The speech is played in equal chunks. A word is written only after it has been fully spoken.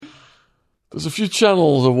There's a few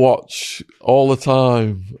channels I watch all the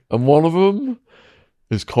time, and one of them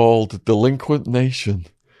is called Delinquent Nation.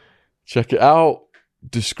 Check it out.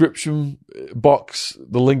 Description box,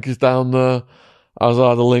 the link is down there, as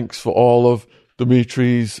are the links for all of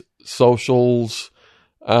Dimitri's socials,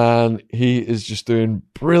 and he is just doing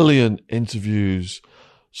brilliant interviews.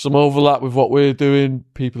 Some overlap with what we're doing.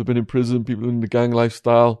 People have been in prison, people in the gang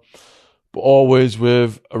lifestyle, but always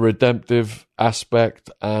with a redemptive aspect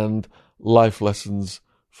and life lessons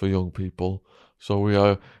for young people. So we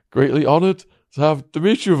are greatly honoured to have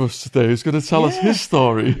Dimitri with us today, who's going to tell us his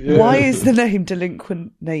story. Yeah. Why is the name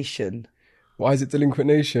Delinquent Nation? Why is it Delinquent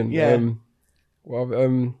Nation? Yeah.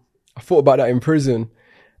 I thought about that in prison,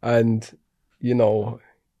 and, you know,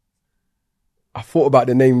 I thought about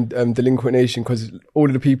the name Delinquent Nation because all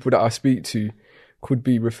of the people that I speak to could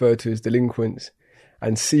be referred to as delinquents.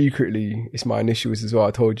 And secretly, it's my initials as well.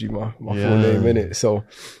 I told you my full name, innit? So,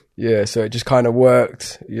 yeah, so it just kind of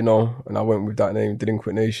worked, you know, and I went with that name,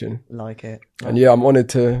 Delinquent Nation. Like it. And yeah, I'm honoured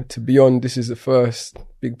to be on. This is the first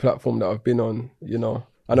big platform that I've been on, you know.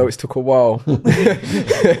 I know it's took a while.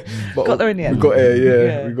 But Got there in the end. We got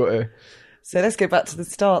here, we got here. So let's go back to the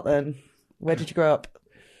start then. Where did you grow up?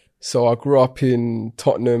 So I grew up in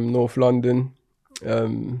Tottenham, North London.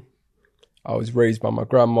 I was raised by my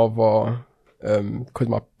grandmother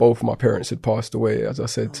because both of my parents had passed away, as I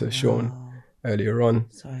said to Sean earlier on.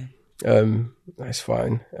 Sorry. That's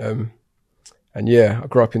fine. And yeah, I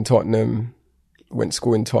grew up in Tottenham, went to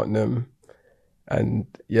school in Tottenham, and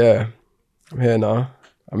yeah, I'm here now.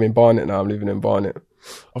 I'm in Barnet now. I'm living in Barnet.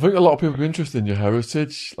 I think a lot of people are interested in your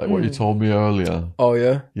heritage, like what you told me earlier. Oh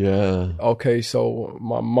yeah? Yeah. Okay, so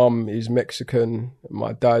my mum is Mexican,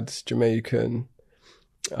 my dad's Jamaican,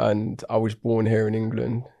 and I was born here in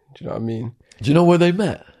England. Do you know what I mean? Do you know where they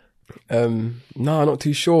met? No, not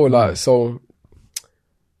too sure. Like, so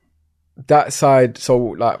that side, so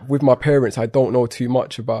like with my parents, I don't know too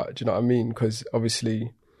much about, do you know what I mean? Because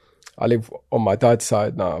obviously I live on my dad's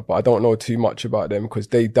side now, but I don't know too much about them because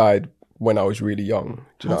they died when I was really young.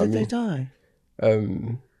 Do you know what I mean? How did they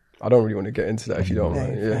die? I don't really want to get into that if you don't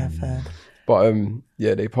mind. Yeah. Fair. But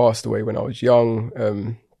yeah, they passed away when I was young.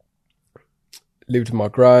 Lived with my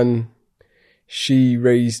gran. She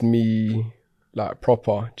raised me like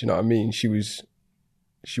proper. Do you know what I mean? She was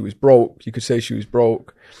broke. You could say she was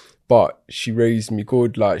broke, but she raised me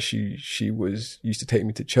good. Like she used to take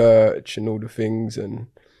me to church and all the things. And,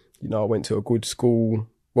 you know, I went to a good school.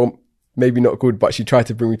 Well, maybe not good, but she tried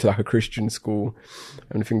to bring me to like a Christian school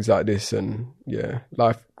and things like this. And yeah,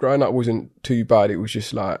 life growing up wasn't too bad. It was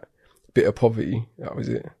just like a bit of poverty. That was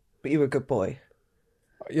it. But you were a good boy.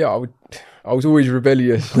 Yeah, I was always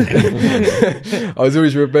rebellious. I was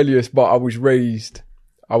always rebellious, but I was raised,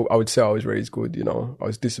 I would say I was raised good, you know. I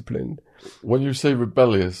was disciplined. When you say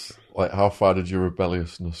rebellious, like how far did your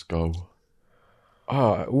rebelliousness go?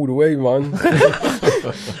 All the way, man.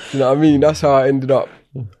 You know what I mean? That's how I ended up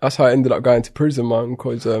going to prison, man,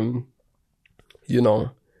 because, you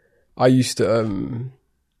know, I used to,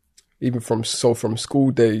 even from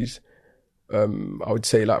school days, I would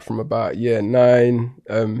say like from about year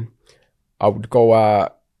 9, I would go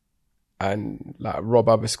out and like rob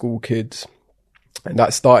other school kids. And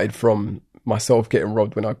that started from myself getting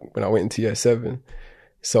robbed when I went into year 7.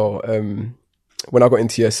 So, when I got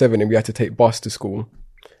into year 7 and we had to take bus to school,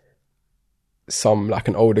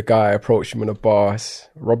 an older guy approached me on a bus,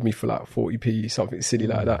 robbed me for like 40p, something silly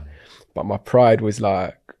like that. But my pride was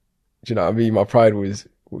like, do you know what I mean? My pride was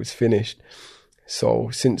finished. So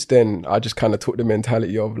since then, I just kind of took the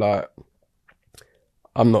mentality of like,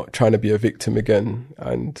 I'm not trying to be a victim again.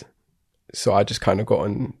 And so I just kind of got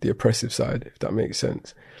on the oppressive side, if that makes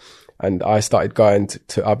sense. And I started going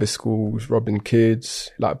to other schools, robbing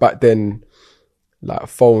kids. Like back then, like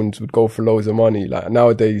phones would go for loads of money. Like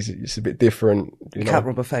nowadays, it's a bit different. You Can't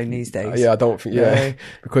rob a phone these days. Yeah, I don't think,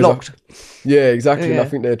 because blocked. Yeah, exactly. Yeah. And I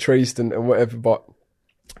think they're traced and whatever, but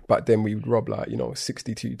back then we would rob like, you know,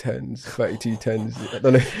 62 10s, 32 10s. I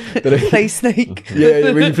don't know. Play Snake.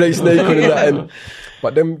 Yeah, when you play Snake on that end.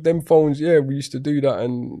 But them phones, yeah, we used to do that,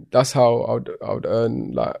 and that's how I would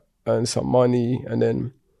earn some money. And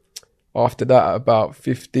then after that, at about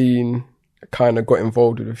 15, I kind of got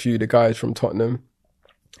involved with a few of the guys from Tottenham.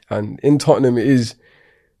 And in Tottenham, it is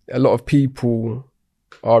a lot of people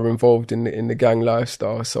are involved in the gang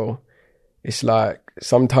lifestyle. So it's like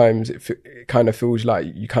sometimes it kind of feels like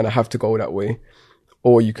you kind of have to go that way,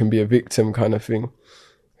 or you can be a victim kind of thing.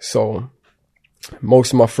 So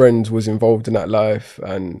most of my friends was involved in that life,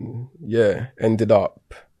 and yeah, ended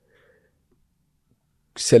up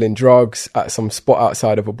selling drugs at some spot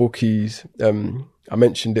outside of a bookies. I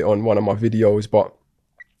mentioned it on one of my videos, but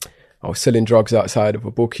I was selling drugs outside of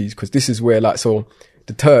a bookies, because this is where, like, so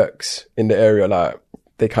the Turks in the area, like,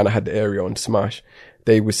 they kind of had the area on smash.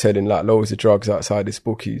 They were selling like loads of drugs outside this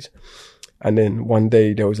bookies. And then one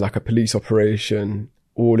day there was like a police operation.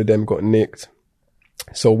 All of them got nicked.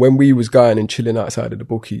 So when we was going and chilling outside of the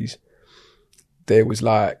bookies, there was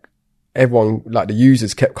like, everyone, like the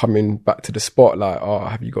users kept coming back to the spot, like, oh,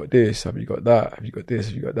 have you got this? Have you got that? Have you got this?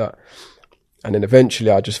 Have you got that? And then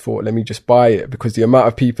eventually I just thought, let me just buy it, because the amount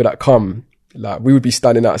of people that come, like, we would be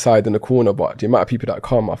standing outside in the corner, but the amount of people that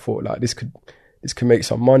come, I thought, like, this could make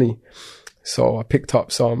some money. So I picked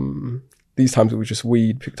up some, these times it was just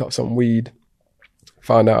weed, picked up some weed,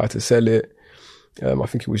 found out how to sell it. I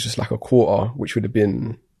think it was just like a quarter, which would have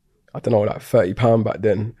been, I don't know, like £30 back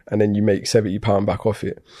then. And then you make £70 back off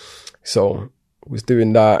it. So I was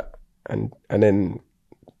doing that, and then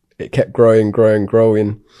it kept growing.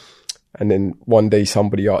 And then one day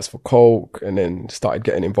somebody asked for coke, and then started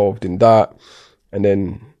getting involved in that. And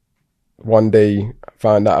then one day I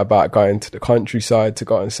found out about going to the countryside to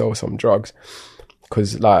go and sell some drugs,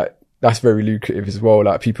 because like that's very lucrative as well.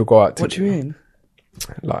 Like people go out to, what do you mean?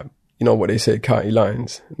 Like, you know what they say, county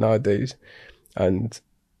lines nowadays. And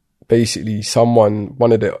basically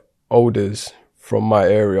one of the elders from my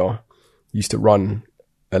area used to run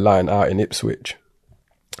a line out in Ipswich,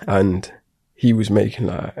 and he was making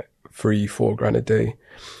like 3-4 grand a day.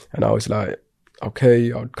 And I was like,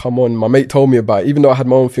 okay, I'd come on. My mate told me about it. Even though I had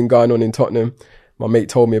my own thing going on in Tottenham, my mate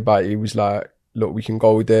told me about it. He was like, look, we can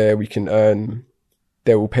go there, we can earn,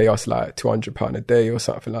 they will pay us like £200 a day or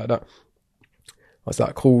something like that. I was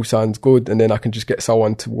like, cool, sounds good. And then I can just get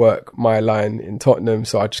someone to work my line in Tottenham.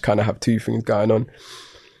 So I just kind of have two things going on.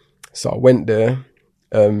 So I went there,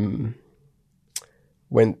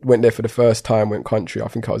 went there for the first time, went country. I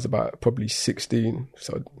think I was about probably 16.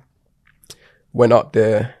 So went up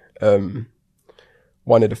there,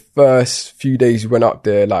 one of the first few days we went up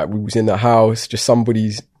there, like we was in the house, just some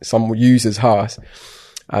user's house.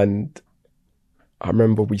 And I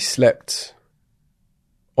remember we slept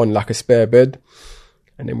on like a spare bed,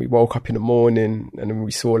 and then we woke up in the morning, and then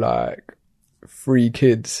we saw like 3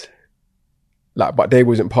 kids, like, but they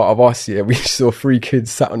wasn't part of us. Yeah, we saw 3 kids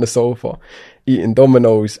sat on the sofa eating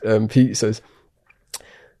Domino's pizzas.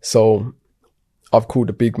 So I've called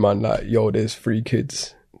the big man, like, yo, there's 3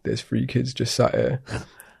 kids just sat here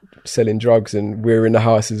selling drugs, and we're in the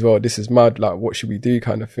house as well. This is mad. Like, what should we do,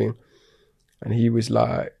 kind of thing? And he was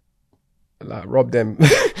like rob them.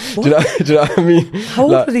 do you know what I mean? How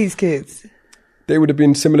old were these kids? They would have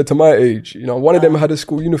been similar to my age. You know, one of them had a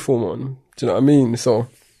school uniform on. Do you know what I mean? So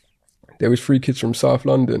there was 3 kids from South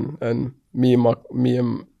London, and me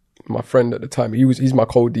and my friend at the time. He's my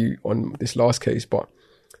co-D on this last case, but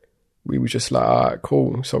we were just like, all right,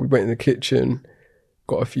 cool. So we went in the kitchen,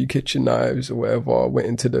 got a few kitchen knives or whatever, went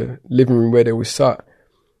into the living room where they were sat,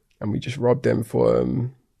 and we just robbed them for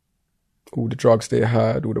all the drugs they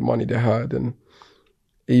had, all the money they had. And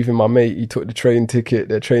even my mate, he took their train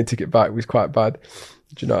ticket back was quite bad.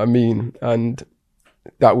 Do you know what I mean? And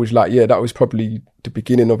that was like, yeah, that was probably the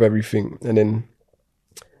beginning of everything. And then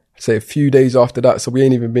say a few days after that, so we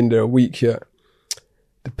ain't even been there a week yet,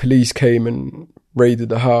 the police came and raided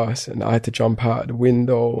the house, and I had to jump out the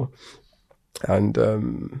window. And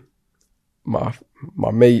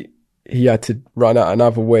my mate, he had to run out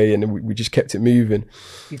another way, and then we just kept it moving.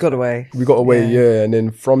 You got away. We got away, yeah. And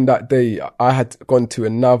then from that day, I had gone to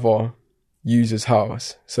another user's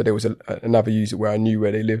house. So there was another user where I knew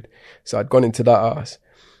where they lived. So I'd gone into that house,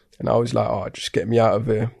 and I was like, oh, just get me out of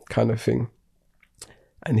here, kind of thing.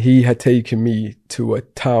 And he had taken me to a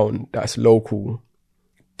town that's local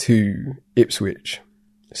to Ipswich.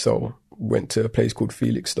 So went to a place called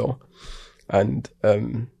Felixstowe. And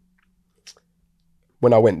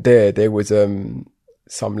when I went there was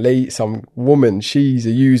some woman, she's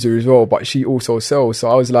a user as well, but she also sells. So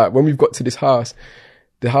I was like, when we've got to this house,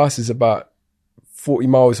 the house is about 40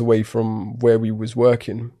 miles away from where we was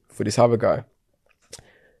working for this other guy.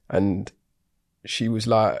 And she was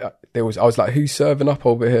like, I was like, who's serving up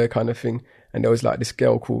over here, kind of thing. And there was like this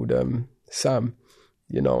girl called Sam,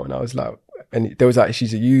 you know, and I was like, and there was like,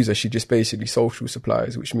 she's a user. She just basically social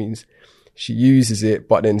supplies, which means she uses it,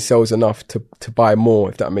 but then sells enough to buy more,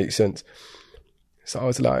 if that makes sense. So I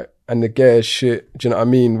was like, and the gear shit, do you know what I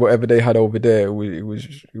mean? Whatever they had over there, it was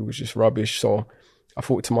just rubbish. So I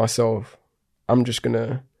thought to myself, I'm just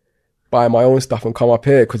gonna buy my own stuff and come up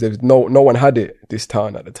here, because there's no one had it this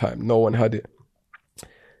town at the time. No one had it.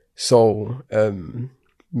 So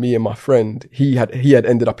me and my friend, he had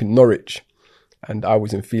ended up in Norwich, and I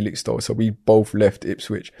was in Felixstowe. So we both left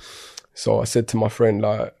Ipswich. So I said to my friend,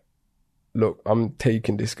 like, look, I'm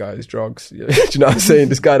taking this guy's drugs. Yeah. Do you know what I'm saying?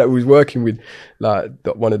 This guy that we was working with, like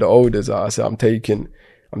one of the elders, I said, I'm taking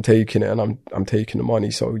it, and I'm taking the money.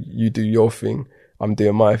 So you do your thing, I'm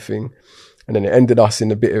doing my thing. And then it ended us in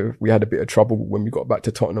we had a bit of trouble when we got back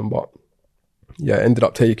to Tottenham, but yeah, I ended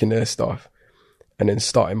up taking their stuff and then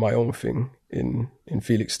starting my own thing in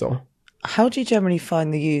Felixstowe. How do you generally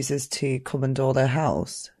find the users to commandeur their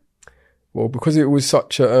house? Well, because it was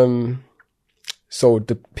such a, so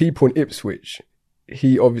the people in Ipswich,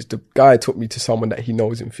 the guy took me to someone that he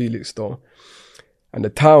knows in Felixstowe. And the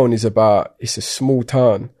town it's a small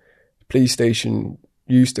town. The police station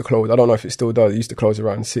used to close. I don't know if it still does. It used to close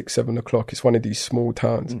around 6, 7 o'clock. It's one of these small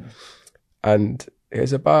towns. And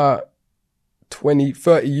there's about 20,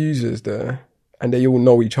 30 users there, and they all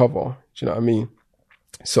know each other. Do you know what I mean?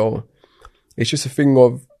 So it's just a thing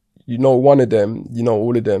of, you know one of them, you know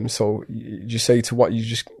all of them. So you say to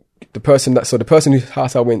the person whose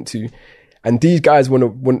house I went to, and these guys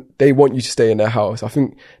they want you to stay in their house. I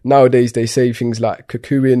think nowadays they say things like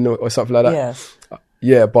cocooing or something like that. Yes.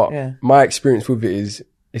 Yeah, but my experience with it is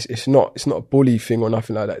it's not a bully thing or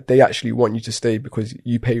nothing like that. They actually want you to stay because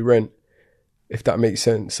you pay rent, if that makes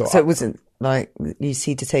sense. So it wasn't like you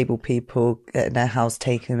see disabled people getting their house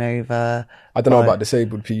taken over. I don't know about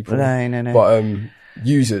disabled people. No. But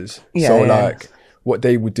users. Like what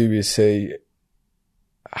they would do is say,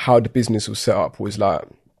 how the business was set up was like,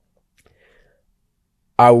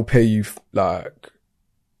 I will pay you like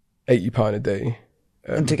 £80 a day.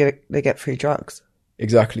 And they get free drugs.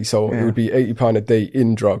 Exactly. So it would be £80 a day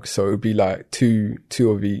in drugs. So it would be like two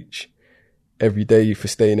of each every day for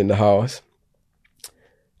staying in the house.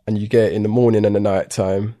 And you get it in the morning and the night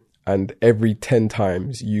time. And every 10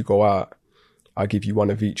 times you go out, I give you one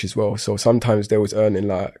of each as well. So sometimes they was earning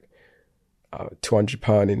like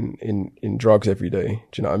 £200 in drugs every day.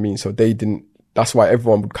 Do you know what I mean? So that's why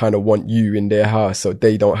everyone would kind of want you in their house, so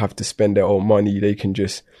they don't have to spend their own money. They can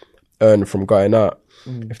just earn from going out,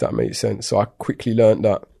 if that makes sense. So I quickly learned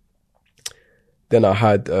that. Then I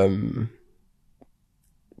had, when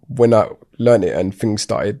I learned it and things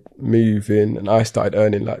started moving and I started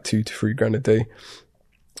earning like 2 to 3 grand a day,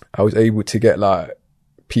 I was able to get like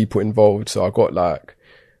people involved. So I got like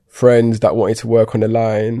friends that wanted to work on the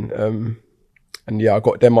line. And yeah, I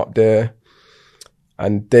got them up there,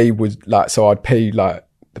 and they would like, so I'd pay like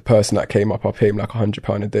the person that came up, I pay him like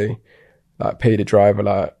 £100 a day, like pay the driver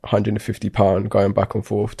like £150 going back and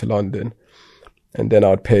forth to London. And then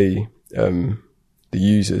I'd pay, the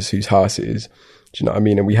users whose house it is. Do you know what I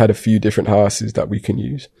mean? And we had a few different houses that we can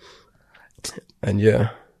use. And yeah.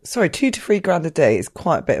 Sorry, 2 to 3 grand a day is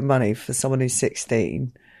quite a bit of money for someone who's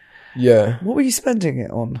 16. Yeah. What were you spending it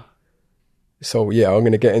on? So yeah, I'm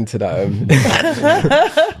going to get into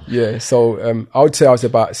that. Yeah. So, I would say I was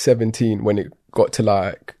about 17 when it got to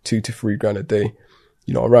like 2 to 3 grand a day.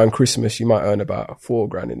 You know, around Christmas, you might earn about 4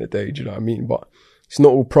 grand in a day. Do you know what I mean? But it's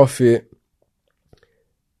not all profit.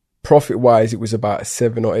 Profit wise, it was about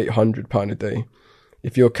 £700 or £800 a day.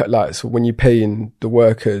 If you're like, so when you're paying the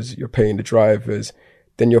workers, you're paying the drivers,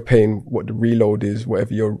 then you're paying what the reload is,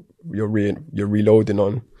 whatever you're reloading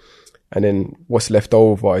on. And then what's left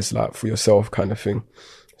over is like for yourself kind of thing.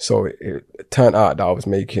 So it turned out that I was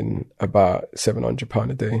making about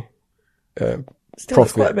 £700 a day. Still, profit.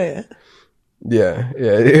 That's quite a bit. Yeah.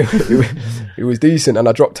 It was decent. And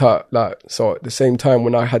I dropped out so at the same time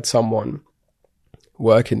when I had someone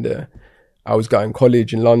working there, I was going to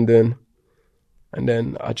college in London, and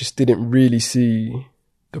then I just didn't really see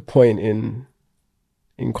the point in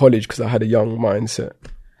college because I had a young mindset.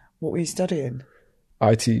 What were you studying?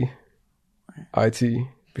 IT,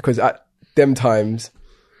 because at them times,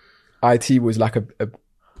 IT was like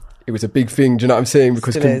it was a big thing. Do you know what I'm saying?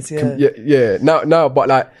 Because Still is, yeah. yeah. Now, but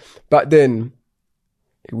like back then,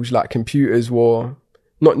 it was like computers were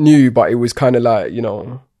not new, but it was kind of like, you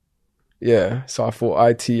know, yeah. So I thought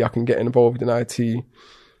I can get involved in IT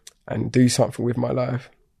and do something with my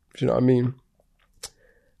life. Do you know what I mean?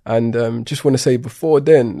 And just want to say before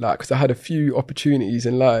then, like, because I had a few opportunities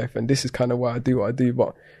in life, and this is kind of why I do what I do,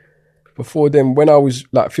 but before then, when I was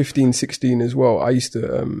like 15, 16 as well, I used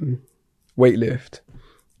to weightlift,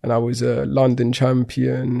 and I was a London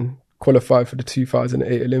champion, qualified for the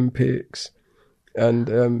 2008 Olympics. And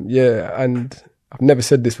and I've never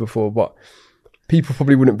said this before, but people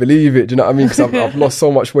probably wouldn't believe it. Do you know what I mean? Because I've lost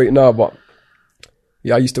so much weight now, but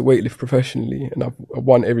yeah, I used to weightlift professionally, and I've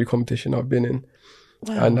won every competition I've been in.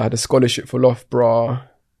 Wow. And I had a scholarship for Loughborough.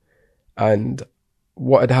 And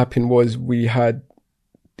what had happened was we had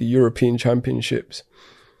the European Championships.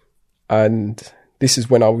 And this is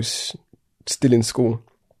when I was still in school.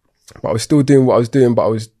 But I was still doing what I was doing, but I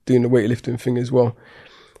was doing the weightlifting thing as well.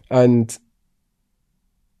 and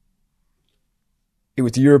it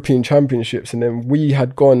was the European Championships, and then we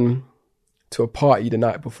had gone to a party the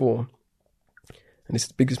night before, and it's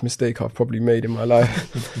the biggest mistake I've probably made in my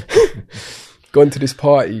life. Gone to this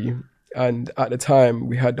party, and at the time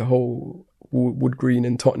we had the whole Wood Green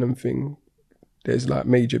and Tottenham thing. There's like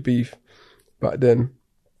major beef back then.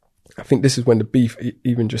 I think this is when the beef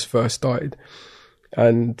even just first started,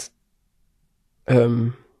 and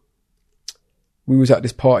we was at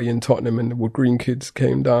this party in Tottenham, and the Wood Green kids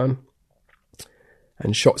came down,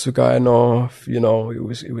 and shots were going off. You know, it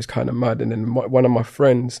was kind of mad. And then one of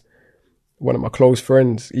my close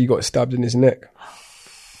friends, he got stabbed in his neck.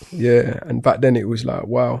 Yeah, and back then it was like,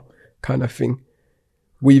 wow, kind of thing.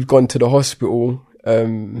 We've gone to the hospital.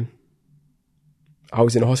 I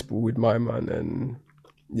was in the hospital with my man, and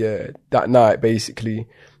yeah, that night basically,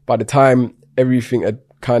 by the time everything had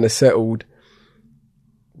kind of settled,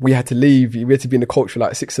 we had to leave. We had to be in the coach for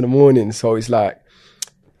like 6 a.m. So it's like,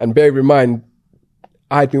 and bear in mind,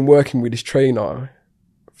 I'd been working with this trainer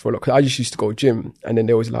for a lot, because I just used to go gym, and then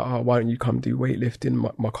there was like, oh, why don't you come do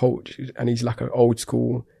weightlifting? My coach, and he's like an old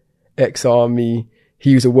school ex-army.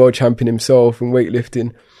 He was a world champion himself in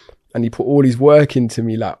weightlifting, and he put all his work into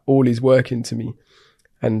me,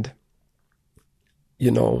 and you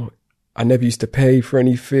know, I never used to pay for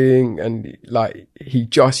anything, and like he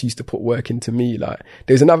just used to put work into me. Like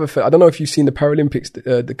there's another, I don't know if you've seen the Paralympics,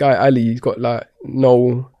 the guy Ali, he's got like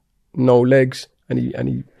no legs, and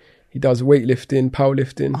he does weightlifting,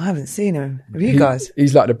 powerlifting. I haven't seen him. Have you guys?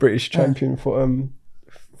 He's like the British champion for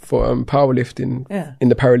powerlifting in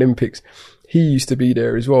the Paralympics. He used to be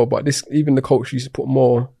there as well, but even the coach used to put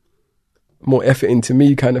more effort into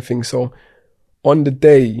me, kind of thing. So on the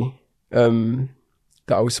day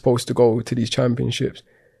that I was supposed to go to these championships,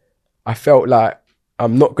 I felt like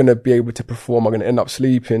I'm not going to be able to perform. I'm going to end up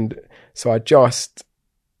sleeping. So I just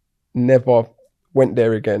never went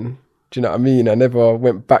there again. Do you know what I mean? I never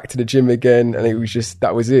went back to the gym again, and it was just,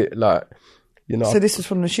 that was it. Like, you know. So this was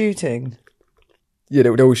from the shooting? Yeah,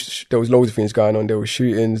 there was loads of things going on. There was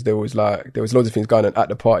shootings. There was loads of things going on at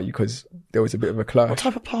the party, because there was a bit of a clash. What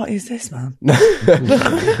type of party is this, man? No,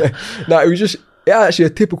 it was just, actually a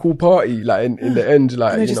typical party. Like in the end,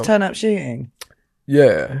 like, and they just turn up shooting.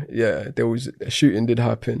 Yeah. There was a shooting did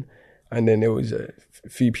happen, and then there was a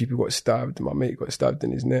few people got stabbed. My mate got stabbed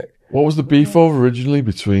in his neck. What was the beef over originally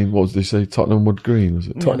between, what did they say, Tottenham Wood Green, was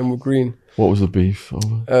it? Tottenham Wood Green. What was the beef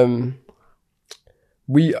over?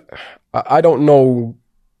 I don't know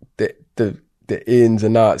the ins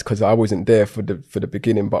and outs, because I wasn't there for the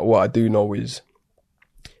beginning, but what I do know is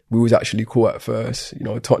we was actually caught at first. You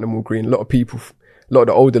know, Tottenham Wood Green, a lot of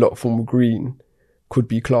the older lot from Wood Green could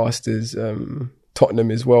be classed as Tottenham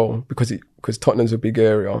as well, because Tottenham's a big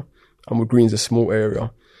area and Wood Green's a small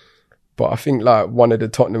area. But I think like one of the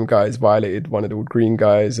Tottenham guys violated one of the Wood Green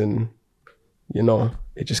guys, and you know,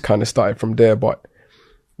 it just kind of started from there. But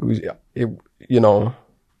you know,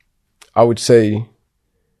 I would say,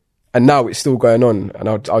 and now it's still going on, and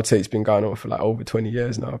I would say it's been going on for like over 20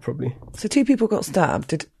 years now, probably. So 2 people got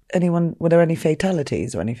stabbed. Were there any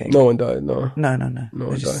fatalities or anything? No one died, no. No. No They're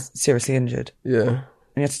one just seriously injured. Yeah.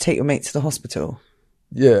 And you had to take your mate to the hospital?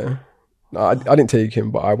 Yeah. No, I didn't take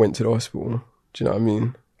him, but I went to the hospital. Do you know what I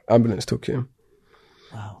mean? Ambulance took him.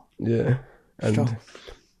 Wow. Yeah. And Strong.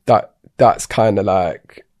 that's kind of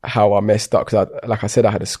like how I messed up, because like I said,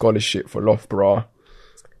 I had a scholarship for Loughborough,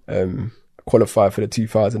 qualified for the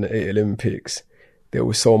 2008 Olympics. There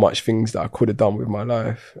was so much things that I could have done with my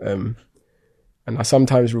life. And I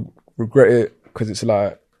sometimes regret it, because it's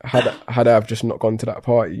like, had I have just not gone to that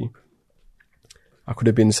party, I could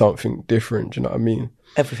have been something different. Do you know what I mean?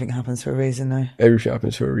 Everything happens for a reason, though. Everything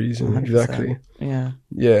happens for a reason. 100%. Exactly. Yeah.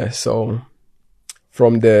 Yeah. So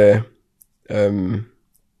from there,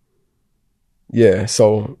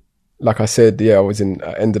 so like I said,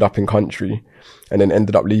 I ended up in country, and then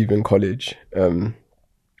ended up leaving college, and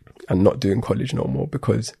not doing college no more,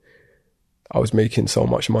 because I was making so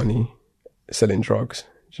much money selling drugs.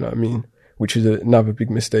 Do you know what I mean? Which is another big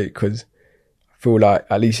mistake, because I feel like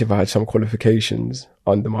at least if I had some qualifications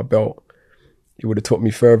under my belt, it would have taught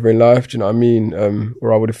me further in life. Do you know what I mean?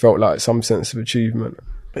 Or I would have felt like some sense of achievement.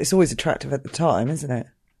 But it's always attractive at the time, isn't it?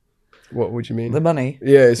 What would you mean? The money.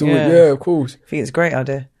 Yeah, it's always, yeah, of course. I think it's a great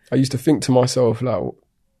idea. I used to think to myself, like,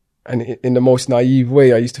 and in the most naive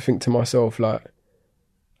way, I used to think to myself, like,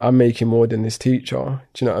 I'm making more than this teacher.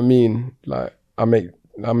 Do you know what I mean? Like,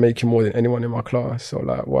 I'm making more than anyone in my class. So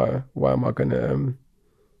like, why am I gonna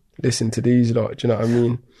listen to these lot? Do you know what I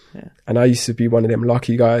mean? Yeah. And I used to be one of them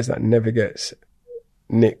lucky guys that never gets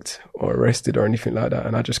nicked or arrested or anything like that.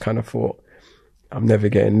 And I just kind of thought, I'm never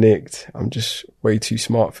getting nicked. I'm just way too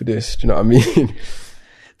smart for this. Do you know what I mean?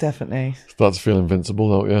 Definitely. Start to feel invincible,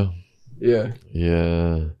 don't you? Yeah.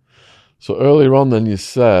 Yeah. So earlier on, then you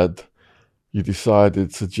said you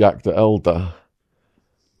decided to jack the elder.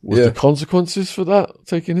 Was Yeah. there consequences for that,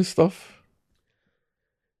 taking his stuff?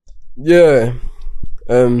 Yeah.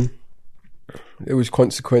 There was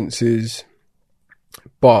consequences,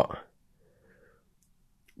 but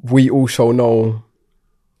we also know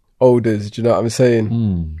elders, do you know what I'm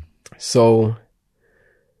saying? So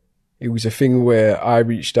it was a thing where I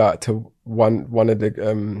reached out to one of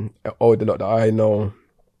the older lot that I know,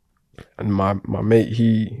 and my mate,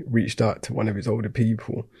 he reached out to one of his older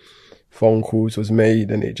people. Phone calls was made,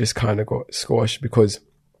 and it just kind of got squashed because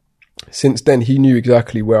since then he knew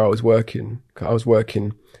exactly where I was working. I was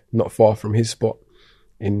working not far from his spot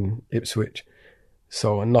in Ipswich,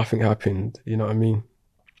 so nothing happened. You know what I mean?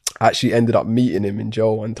 I actually ended up meeting him in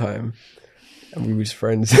jail one time, and we was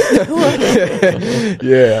friends. Yeah,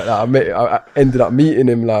 I ended up meeting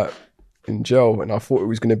him like in jail, and I thought it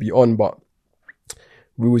was going to be on, but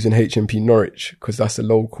we was in HMP Norwich because that's a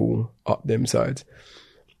local up them sides.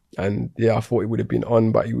 And yeah, I thought it would have been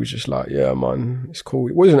on, but he was just like, yeah, man, it's cool.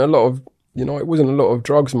 It wasn't a lot of, it wasn't a lot of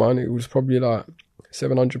drugs, man. It was probably like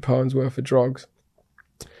 £700 worth of drugs.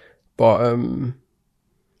 But and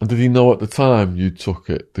did he know at the time you took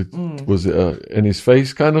it? Was it in his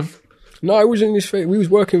face, kind of? no, it wasn't in his face. We was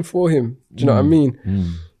working for him. Do you know what I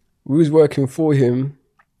mean? We was working for him,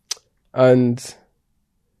 and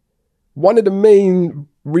one of the main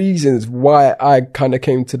reasons why I kind of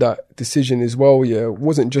came to that decision as well,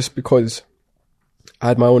 wasn't just because I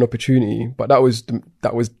had my own opportunity, but that was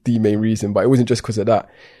the main reason. But it wasn't just because of that.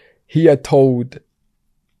 He had told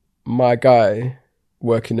my guy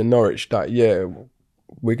working in Norwich that,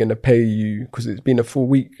 we're going to pay you, because it's been a full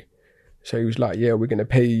week. So he was like, we're going to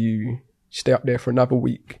pay you, stay up there for another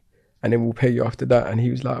week, and then we'll pay you after that. And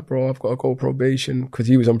he was like, bro, I've got to go probation, because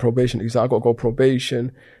he was on probation. He was like, I've got to go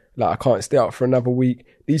probation. Like, I can't stay out for another week.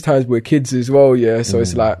 These times we're kids as well, so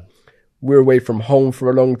it's like, we're away from home for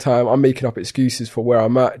a long time. I'm making up excuses for where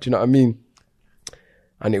I'm at. Do you know what I mean?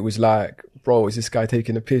 And it was like, bro, is this guy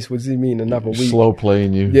taking a piss? What does he mean, another week? Slow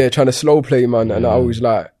playing you. Yeah, trying to slow play, man. And I was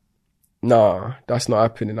like, nah, that's not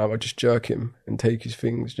happening. I would just jerk him and take his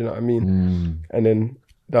things. Do you know what I mean? And then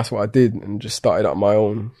that's what I did, and just started up my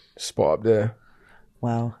own spot up there.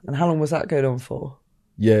 Wow. And how long was that going on for?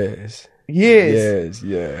 Years. Years?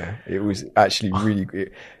 Yeah. It was actually really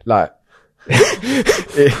good. Like,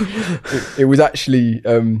 it was actually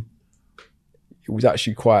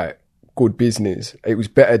quite good business. It was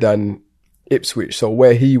better than Ipswich. So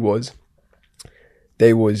where he was,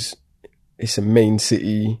 it's a main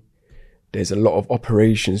city. There's a lot of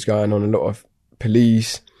operations going on, a lot of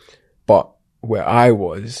police. But where I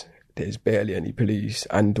was, there's barely any police.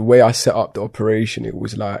 And the way I set up the operation, it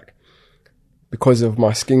was like, because of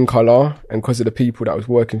my skin colour and because of the people that was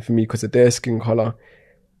working for me, because of their skin colour,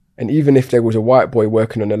 and even if there was a white boy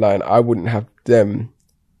working on the line, I wouldn't have them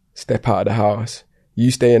step out of the house. You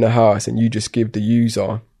stay in the house and you just give the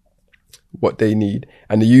user what they need,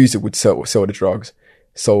 and the user would sell the drugs.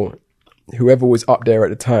 So whoever was up there at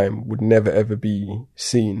the time would never ever be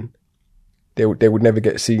seen. They would never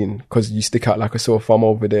get seen, because you stick out like a sore thumb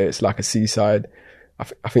over there. It's like a seaside.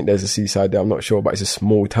 I think there's a seaside there, I'm not sure, but it's a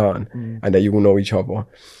small town, and they all know each other.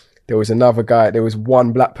 There was another guy, there was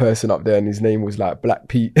one black person up there, and his name was like Black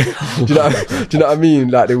Pete. do you know what I mean?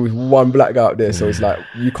 Like, there was one black guy up there, so it's like,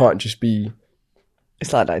 you can't just be...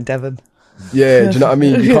 It's like that in Devon. Yeah, do you know what I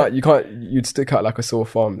mean? You'd stick out like a sore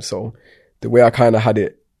thumb. So the way I kind of had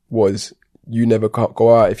it was, you never can't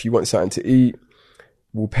go out. If you want something to eat,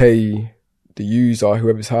 we'll pay the user,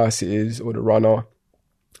 whoever's house it is, or the runner,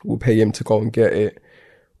 we'll pay him to go and get it.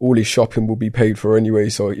 All his shopping will be paid for anyway,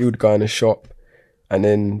 so he would go in a shop and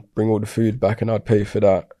then bring all the food back, and I'd pay for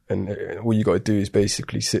that. And all you got to do is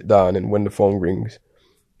basically sit down, and when the phone rings,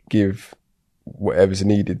 give whatever's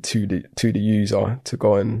needed to the user to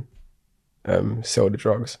go and sell the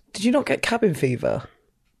drugs. Did you not get cabin fever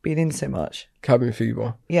being in so much? Cabin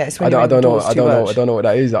fever. Yeah, it's when I don't know what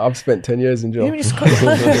that is. I've spent 10 years in jail. You just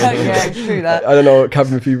yeah, true that. I don't know what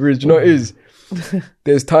cabin fever is. Do you know what it is?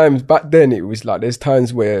 There's times back then, it was like, there's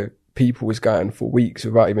times where people was going for weeks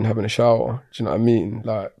without even having a shower. Do you know what I mean?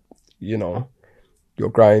 Like, you're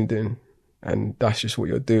grinding, and that's just what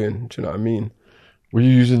you're doing. Do you know what I mean? Were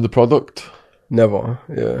you using the product? Never.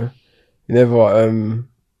 Yeah, you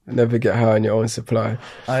never get high on your own supply.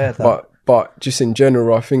 I heard that. But just in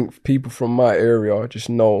general, I think people from my area just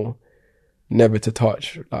know never to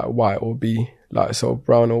touch like white or like, so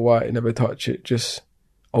brown or white, never touch it. Just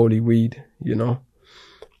only weed,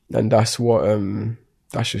 And that's what,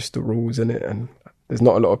 that's just the rules, innit? And there's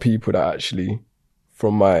not a lot of people that actually,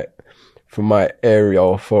 from my area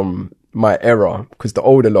or from my era, because the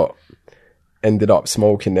older lot ended up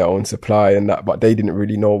smoking their own supply and that, but they didn't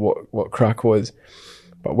really know what crack was.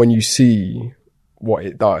 But when you see what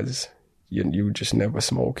it does, you just never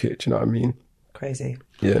smoke it. Do you know what I mean? Crazy.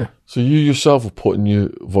 Yeah. So you yourself were putting your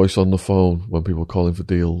voice on the phone when people were calling for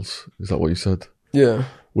deals. Is that what you said? Yeah.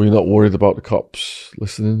 Were you not worried about the cops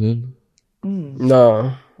listening in?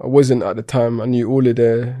 Nah, I wasn't at the time. I knew all of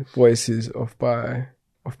their voices off by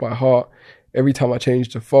heart. Every time I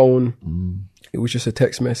changed the phone, it was just a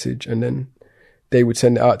text message, and then they would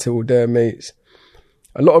send it out to all their mates.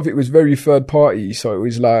 A lot of it was very third party, so it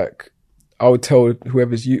was like I would tell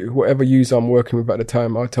whoever user I'm working with at the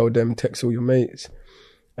time, I'll tell them text all your mates,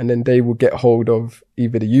 and then they will get hold of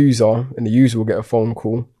either the user, and the user will get a phone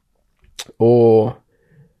call, or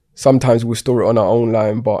sometimes we'll store it on our own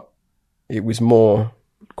line, but it was more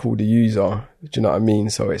call the user. Do you know what I mean?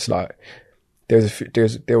 So it's like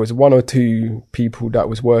there was one or two people that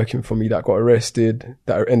was working for me that got arrested,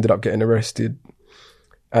 that ended up getting arrested,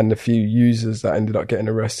 and a few users that ended up getting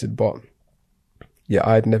arrested. But yeah,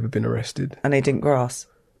 I had never been arrested. And they didn't grass?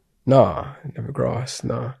 Nah, never grass,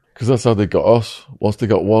 nah. Because that's how they got us. Once they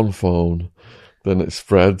got one phone, then it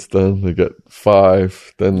spreads, then they get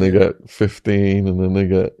 5, then they get 15, and then they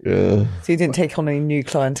get, yeah. So you didn't take on any new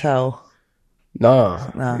clientele?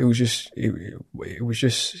 Nah. It was just it was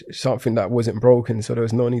just something that wasn't broken, so there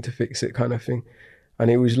was no need to fix it, kind of thing. And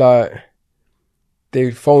it was like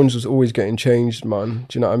the phones was always getting changed, man.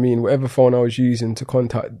 Do you know what I mean? Whatever phone I was using to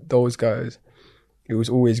contact those guys, it was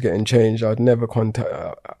always getting changed. I'd never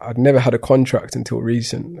had a contract until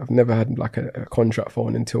recent. I've never had like a contract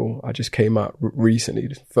phone until I just came out recently.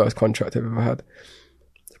 The first contract I've ever had.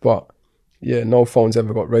 But yeah, no phones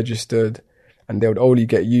ever got registered, and they would only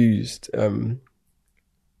get used.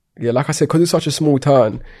 Yeah, like I said, because it's such a small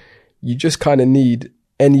town, you just kind of need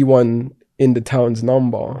anyone in the town's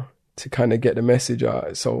number to kind of get the message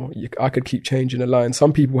out. So I could keep changing the line.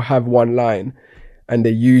 Some people have one line and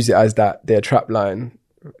they use it as their trap line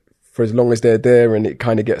for as long as they're there, and it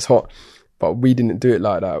kind of gets hot. But we didn't do it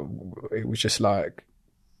like that. It was just like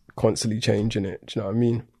constantly changing it. Do you know what I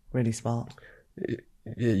mean? Really smart.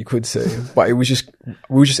 Yeah, you could say. But we were just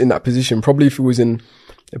in that position. Probably if it was in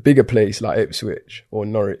a bigger place like Ipswich or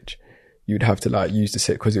Norwich, you'd have to like use the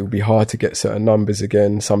set, because it would be hard to get certain numbers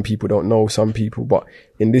again. Some people don't know some people, but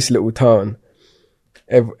in this little town,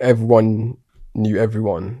 everyone knew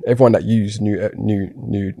everyone. Everyone that used knew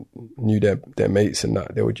their mates, and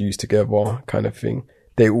that they would use together, kind of thing.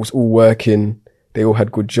 They was all working. They all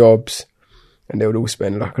had good jobs, and they would all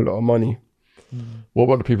spend like a lot of money. What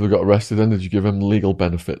about the people who got arrested then? Did you give them legal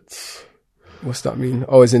benefits? What's that mean?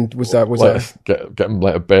 Oh, as in, was that Get them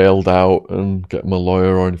like bailed out and get them a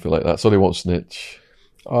lawyer or anything like that, so they won't snitch?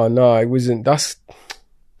 Oh no, it wasn't. That's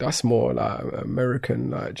more like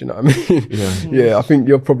American, like, do you know what I mean? Yeah. Yeah, I think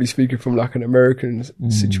you're probably speaking from like an American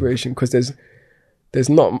situation, because there's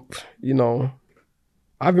not, you know,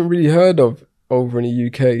 I haven't really heard of over in the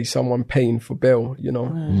UK someone paying for bail, you know.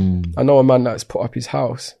 I know a man that's put up his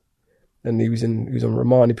house, and he was on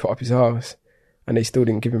remand. He put up his house, and they still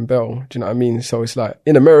didn't give him bail. Do you know what I mean? So it's like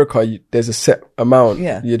in America, there's a set amount.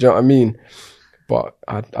 Yeah. You know what I mean? But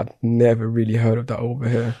I'd never really heard of that over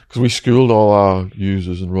here. Because we schooled all our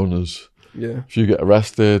users and runners. Yeah. If you get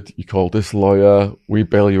arrested, you call this lawyer, we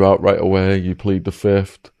bail you out right away, you plead the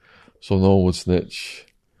 5th, so no one would snitch.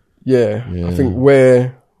 Yeah. I think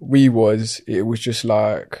where we was, it was just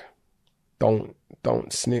like, don't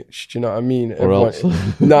snitch. Do you know what I mean? Or else.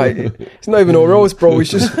 No, it's not even or else, bro.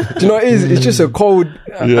 It's just, do you know what it is? It's just a code.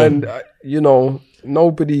 Yeah. And, you know,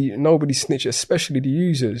 nobody snitch, especially the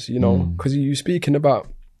users, you know, because you speaking about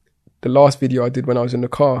the last video I did when I was in the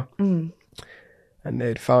car, and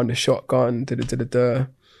they'd found a shotgun, and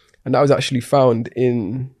that was actually found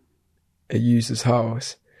in a user's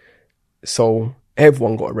house. So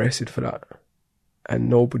everyone got arrested for that, and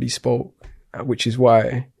nobody spoke, which is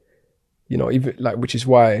why, you know,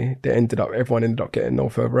 everyone ended up getting no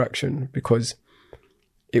further action, because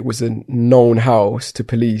it was a known house to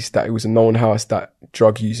police, that it was a known house that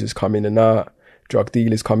drug users come in and out, drug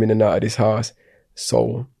dealers come in and out of this house.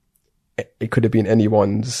 So it could have been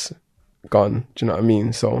anyone's gun. Do you know what I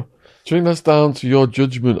mean? So Do you think that's down to your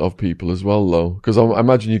judgment of people as well, though? Because I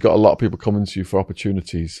imagine you've got a lot of people coming to you for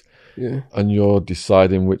opportunities, yeah, and you're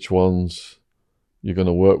deciding which ones you're going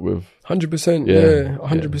to work with. 100%, yeah,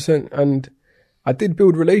 100%. And I did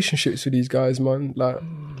build relationships with these guys, man. Like,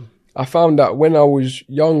 I found that when I was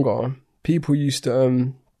younger, people used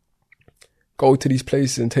to go to these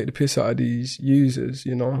places and take the piss out of these users,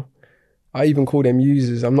 you know. I even call them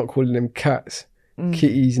users. I'm not calling them cats,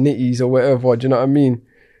 kitties, nitties or whatever. Do you know what I mean?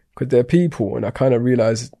 Because they're people. And I kind of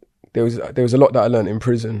realised there was a lot that I learned in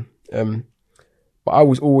prison. But I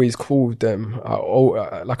was always cool with them.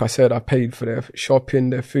 Like I said, I paid for their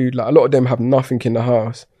shopping, their food. Like a lot of them have nothing in the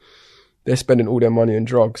house. They're spending all their money on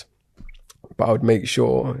drugs. But I would make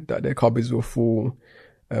sure that their cupboards were full.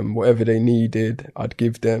 Whatever they needed, I'd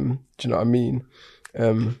give them. Do you know what I mean?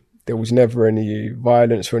 There was never any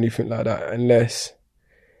violence or anything like that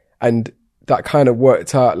and that kind of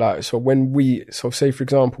worked out. Like, so say for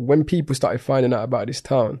example, when people started finding out about this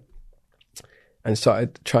town and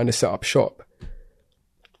started trying to set up shop,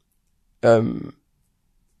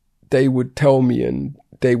 they would tell me and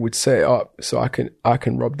they would set it up so I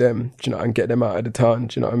can rob them, do you know, and get them out of the town,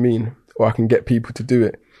 do you know what I mean? Or I can get people to do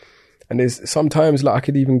it. And there's sometimes like I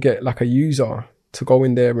could even get like a user to go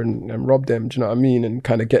in there and rob them, do you know what I mean? And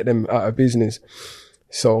kind of get them out of business.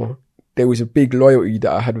 So there was a big loyalty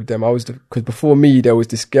that I had with them. Because before me, there was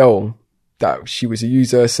this girl that she was a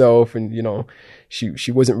user herself and, you know,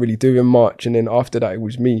 she wasn't really doing much. And then after that, it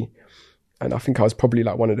was me. And I think I was probably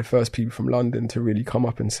like one of the first people from London to really come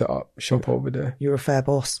up and set up shop over there. You're a fair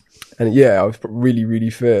boss. And yeah, I was really, really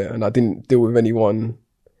fair. And I didn't deal with anyone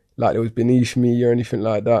like it was beneath me or anything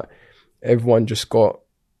like that. Everyone just got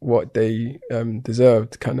what they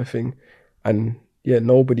deserved kind of thing. And yeah,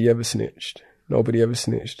 nobody ever snitched.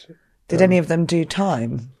 Did any of them do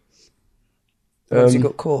time? Once you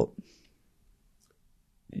got caught?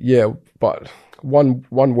 Yeah, but one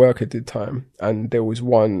worker did time, and there was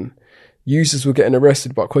one. Users were getting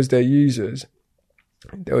arrested, but because they're users,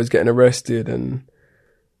 they was getting arrested and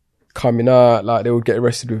coming out. Like they would get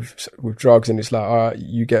arrested with drugs, and it's like, all right,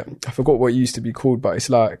 you get. I forgot what it used to be called, but it's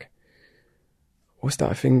like, what's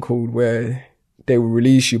that thing called where they will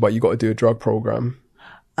release you, but you got to do a drug program.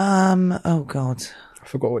 Oh God. I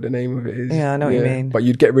forgot what the name of it is. Yeah, I know what you mean. But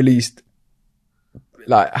you'd get released,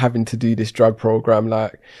 like having to do this drug program,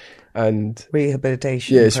 like, and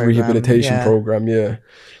rehabilitation. Yeah, it's program. a rehabilitation program. Yeah,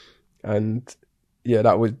 and yeah,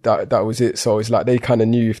 that was it. So it's like they kind of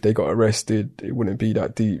knew if they got arrested, it wouldn't be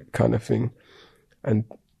that deep, kind of thing. And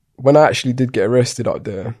when I actually did get arrested up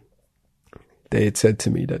there, they had said to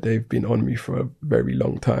me that they've been on me for a very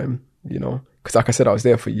long time. You know, because like I said, I was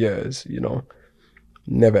there for years. You know,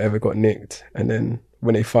 never ever got nicked, and then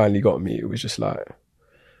when they finally got me, it was just like,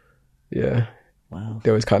 yeah, wow. They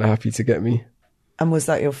was kind of happy to get me. And was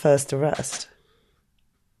that your first arrest?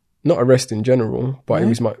 Not arrest in general, but No? it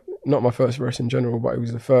was not my first arrest in general, but it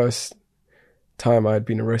was the first time I had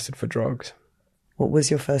been arrested for drugs. What was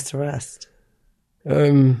your first arrest?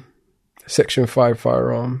 Section 5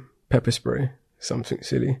 firearm, pepper spray, something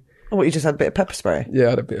silly. Oh, what, you just had a bit of pepper spray? Yeah, I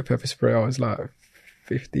had a bit of pepper spray. I was like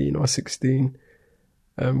 15 or 16.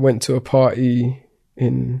 Went to a party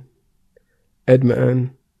in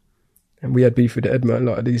Edmonton, and we had beef with Edmonton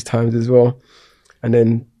a lot of these times as well. And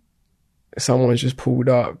then someone's just pulled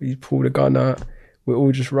up. He pulled a gun out. We're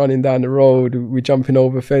all just running down the road. We're jumping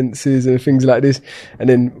over fences and things like this. And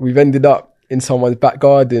then we've ended up in someone's back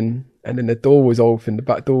garden, and then the door was open. The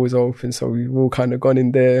back door was open, so we've all kind of gone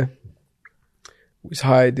in there. Was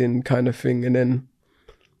hiding, kind of thing. And then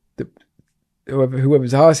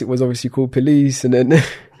whoever's house it was obviously called police, and then do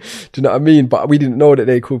you know what I mean? But we didn't know that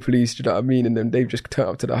they called police, do you know what I mean? And then they just turned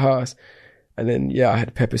up to the house, and then yeah, I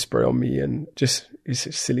had pepper spray on me, and just it's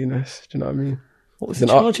just silliness, do you know what I mean? What was the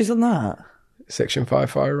charges on that? Section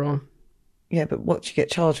 5 firearm. Yeah, but what did you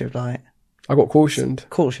get charged with? Like, I got cautioned.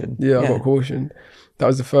 Caution. Yeah, I got cautioned. That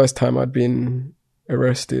was the first time I'd been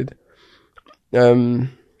arrested.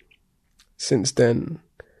 Since then,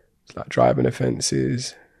 it's like driving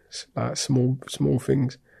offences, like small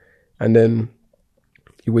things, and then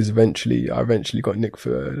I eventually got nicked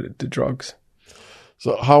for the drugs.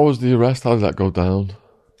 So how was the arrest? How did that go down?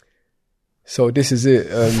 So this is it,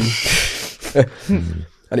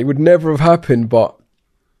 and it would never have happened, but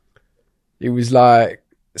it was like,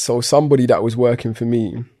 so somebody that was working for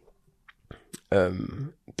me,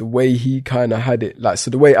 the way he kind of had it, like, so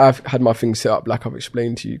the way I've had my thing set up, like I've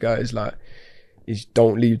explained to you guys, like, is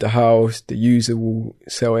don't leave the house, the user will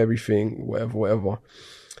sell everything, whatever.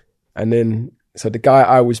 And then, so the guy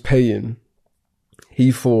I was paying,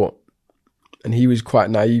 he thought, and he was quite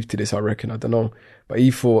naive to this, I reckon, I don't know, but he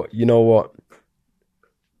thought, you know what,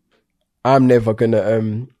 I'm never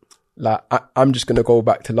gonna, I'm just gonna go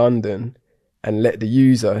back to London and let the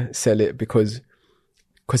user sell it because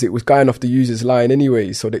it was going off the user's line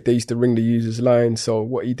anyway, so that they used to ring the user's line. So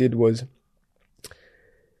what he did was,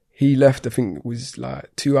 he left, I think it was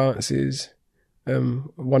like 2 ounces,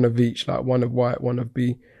 one of each, like one of white, one of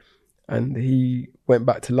B. and he went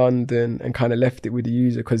back to London and kind of left it with the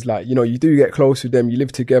user because, like, you know, you do get close with them, you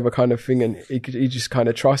live together kind of thing, and he just kind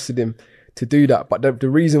of trusted him to do that. But the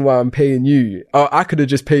reason why I'm paying you, I could have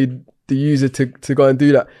just paid the user to go and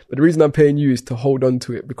do that, but the reason I'm paying you is to hold on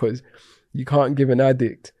to it, because you can't give an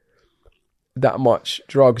addict that much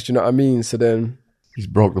drugs, do you know what I mean? So then He's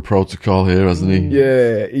broke the protocol here, hasn't he?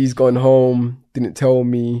 yeah, he's gone home, didn't tell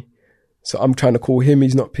me. So I'm trying to call him,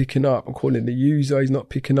 he's not picking up. I'm calling the user, he's not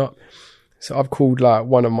picking up. So I've called like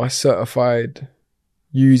one of my certified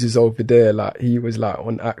users over there, like he was like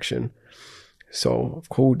on action. So I've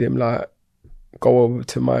called him, like, go over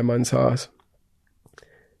to my man's house.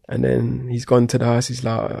 And then he's gone to the house, he's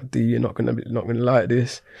like, D, you're not gonna like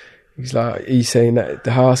this. He's saying that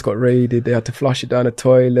the house got raided, they had to flush it down the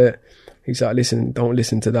toilet. He's like, listen, don't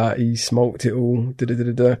listen to that. He smoked it all.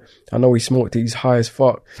 I know he smoked it. He's high as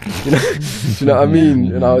fuck. You know, do you know what I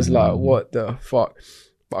mean? And I was like, what the fuck?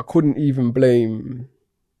 But I couldn't even blame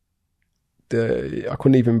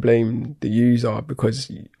the user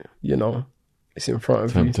because, you know, it's in front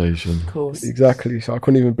of Temptation. you. Of course. Exactly. So I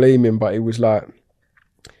couldn't even blame him. But it was like,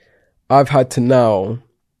 I've had to now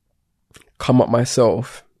come up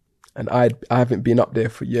myself, and I haven't been up there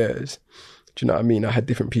for years. Do you know what I mean? I had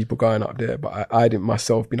different people going up there, but I didn't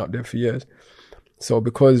myself been up there for years. So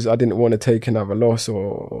because I didn't want to take another loss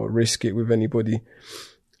or risk it with anybody,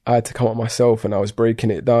 I had to come up myself, and I was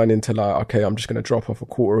breaking it down into like, okay, I'm just going to drop off a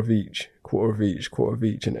quarter of each.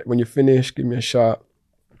 And when you're finished, give me a shot,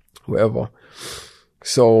 whatever.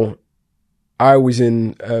 So I was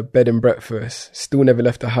in a bed and breakfast, still never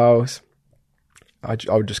left the house. I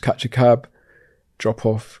would just catch a cab, drop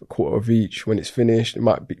off a quarter of each. When it's finished, it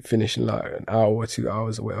might be finished in like an hour or 2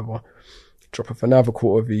 hours or whatever. Drop off another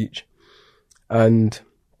quarter of each. And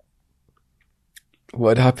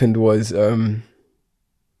what had happened was,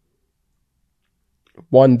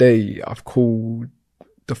 one day I've called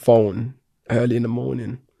the phone early in the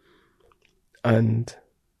morning and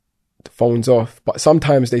the phone's off, but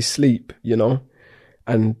sometimes they sleep, you know,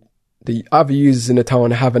 and the other users in the town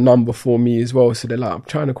have a number for me as well. So they're like, I'm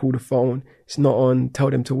trying to call the phone, it's not on, tell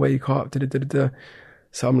them to wake up.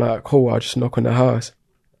 So I'm like, cool, I'll just knock on the house.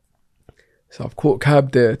 So I've caught a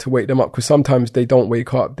cab there to wake them up, because sometimes they don't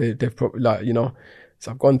wake up. They've probably, like, you know.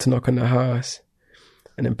 So I've gone to knock on the house,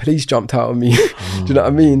 and then police jumped out on me. Do you know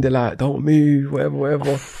what I mean? They're like, don't move,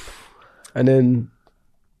 whatever. And then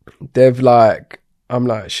they've like, I'm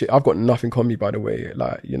like, shit, I've got nothing on me, by the way.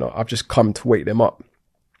 Like, you know, I've just come to wake them up,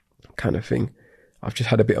 kind of thing. I've just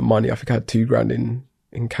had a bit of money. I think I had $2,000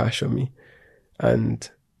 in cash on me, and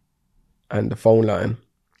the phone line.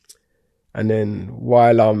 And then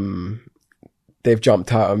while they've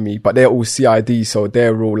jumped out on me, but they're all CID, so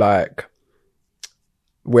they're all like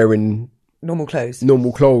wearing Normal clothes.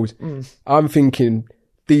 I'm thinking,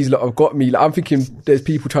 these lot have got me. Like, I'm thinking there's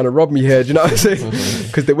people trying to rob me here. Do you know what I'm saying?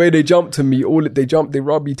 Because the way they jumped to me, they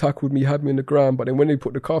robbed me, tackled me, had me in the ground. But then when they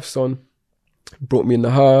put the cuffs on, brought me in the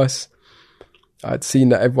house. I'd seen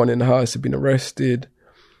that everyone in the house had been arrested.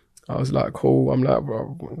 I was like, cool. I'm like, bro,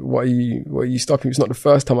 what are you stopping? It's not the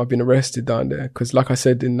first time I've been arrested down there. Because like I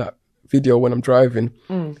said in that video, when I'm driving,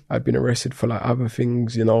 I'd been arrested for like other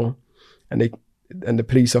things, you know. And the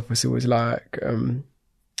police officer was like,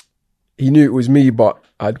 he knew it was me, but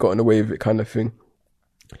I'd gotten away with it, kind of thing.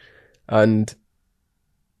 And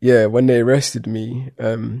yeah, when they arrested me,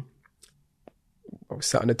 I was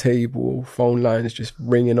sat on the table, phone lines just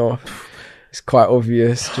ringing off. It's quite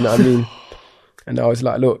obvious, do you know what I mean? And I was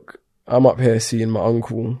like, look, I'm up here seeing my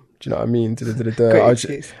uncle, do you know what I mean?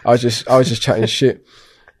 I was just chatting shit.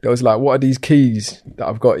 They was like, what are these keys that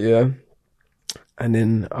I've got, yeah? And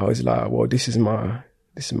then I was like, well, this is my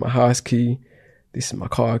house key, this is my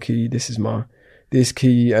car key, this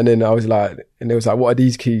key. And then I was like, and they was like, what are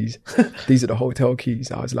these keys? These are the hotel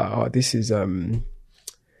keys. I was like, oh, this is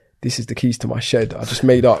the keys to my shed. I just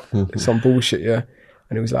made up some bullshit, yeah.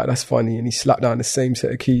 And it was like, that's funny. And he slapped down the same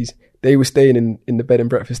set of keys. They were staying in the bed and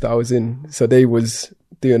breakfast that I was in. So they was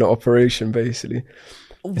doing an operation, basically.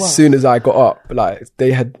 Wow. As soon as I got up, like,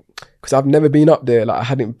 they had, because I've never been up there. Like, I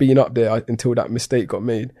hadn't been up there until that mistake got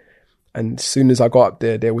made. And as soon as I got up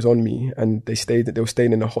there, they was on me, and they were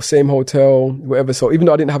staying in the same hotel, whatever. So even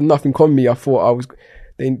though I didn't have nothing on me, I thought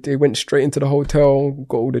they went straight into the hotel,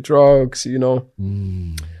 got all the drugs, you know.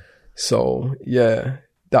 So yeah,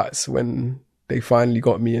 that's when they finally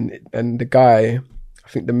got me. And the guy, I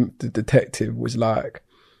think the detective was like,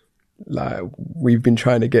 we've been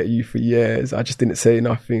trying to get you for years. I just didn't say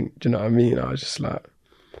nothing. Do you know what I mean? I was just like,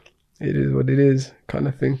 it is what it is, kind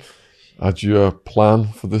of thing. Had you a plan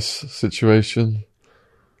for this situation?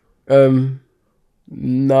 Nah,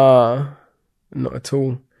 not at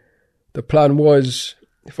all. the plan was,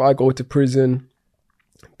 if I go to prison,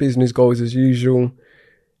 business goes as usual,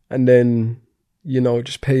 and then, you know,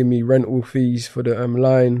 just pay me rental fees for the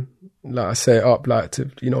line. Like I set it up, like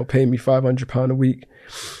to, you know, pay me £500 a week,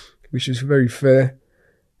 which is very fair.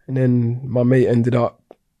 And then my mate ended up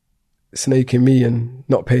snaking me and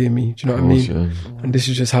not paying me. Do you know what I mean? Yeah. And this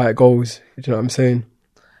is just how it goes. Do you know what I'm saying?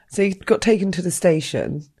 So you got taken to the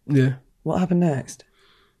station. Yeah. What happened next?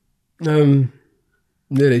 Yeah,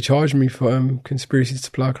 they charged me for conspiracy to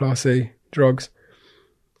supply Class A drugs,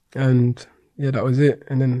 and yeah, that was it.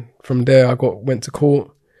 And then from there, I went to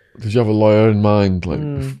court. Did you have a lawyer in mind, like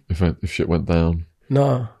if shit went down?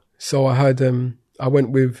 Nah. So I had I went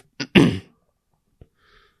with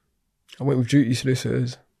duty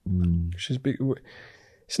solicitors, which is big.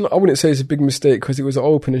 It's not. I wouldn't say it's a big mistake because it was an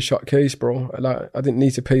open and shut case, bro. Like I didn't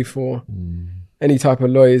need to pay for any type of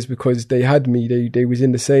lawyers because they had me. They was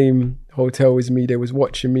in the same hotel as me. They was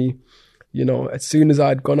watching me. You know, as soon as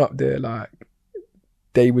I'd gone up there, like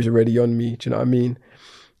they was already on me. Do you know what I mean?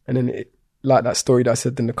 And then like that story that I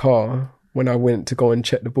said in the car, when I went to go and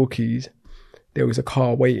check the bookies, there was a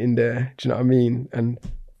car waiting there. Do you know what I mean? And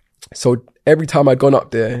so every time I'd gone up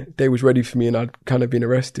there, they was ready for me and I'd kind of been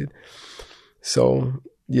arrested. So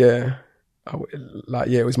yeah,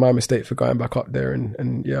 it was my mistake for going back up there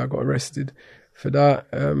and yeah, I got arrested for that.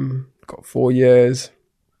 Got 4 years.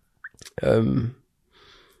 And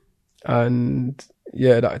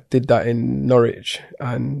yeah, I did that in Norwich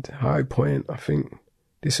and High Point, I think.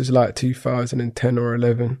 This was like 2010 or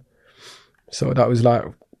 11. So that was like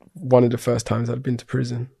one of the first times I'd been to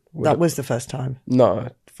prison. That was the first time? No,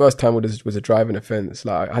 first time was a driving offence.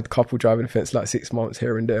 Like I had a couple driving offence, like 6 months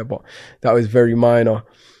here and there, but that was very minor.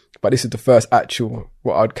 But this is the first actual,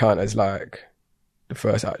 what I'd count as like the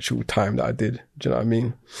first actual time that I did. Do you know what I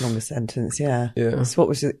mean? Longer sentence, yeah. Yeah. So what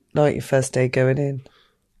was it like your first day going in?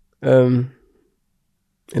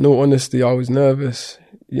 In all honesty, I was nervous,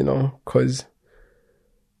 you know, because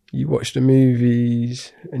you watch the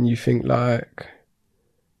movies and you think like,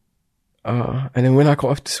 and then when I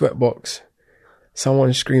got off the sweatbox,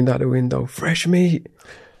 someone screamed out the window, "Fresh meat."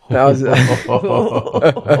 And I was yeah, like,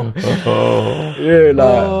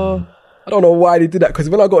 I don't know why they did that, because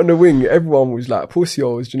when I got in the wing, everyone was like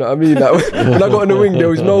pussy-holes, do you know what I mean? Like, when I got in the wing, there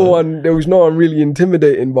was no one really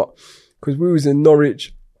intimidating, but because we was in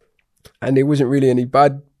Norwich and there wasn't really any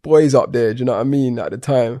bad boys up there, do you know what I mean, at the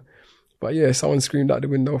time. But yeah, someone screamed out the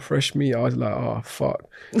window, "Fresh meat." I was like, oh, fuck.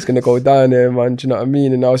 It's going to go down there, man. Do you know what I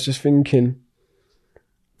mean? And I was just thinking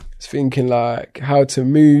like how to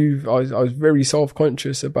move. I was very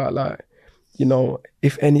self-conscious about like, you know,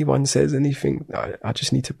 if anyone says anything, I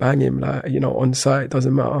just need to bang him, like, you know, on site,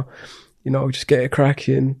 doesn't matter. You know, just get it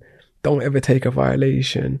cracking. Don't ever take a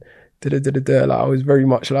violation. Like, I was very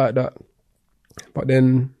much like that. But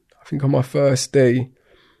then I think on my first day,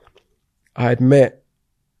 I had met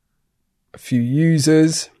a few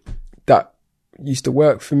users that used to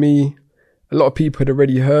work for me. A lot of people had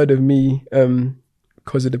already heard of me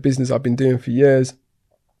because of the business I've been doing for years.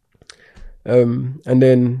 And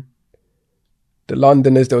then the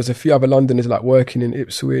Londoners, there was a few other Londoners like working in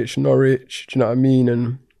Ipswich, Norwich, do you know what I mean?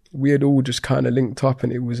 And we had all just kind of linked up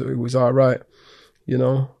and it was all right, you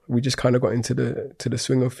know? We just kind of got into the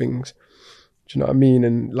swing of things, do you know what I mean?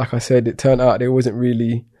 And like I said, it turned out there wasn't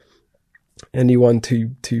really anyone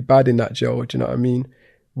too bad in that jail, do you know what I mean?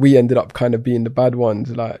 We ended up kind of being the bad ones,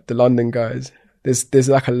 like the London guys. There's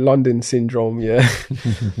like a London syndrome, yeah,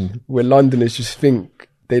 where Londoners just think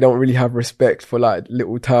they don't really have respect for like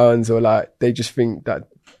little towns, or like they just think that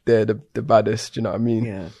they're the baddest, do you know what I mean?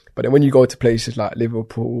 Yeah. But then when you go to places like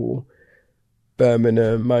Liverpool,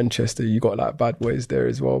 Birmingham, Manchester, you got like bad boys there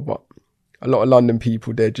as well. But a lot of London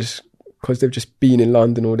people, they're just, because they've just been in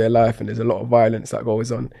London all their life and there's a lot of violence that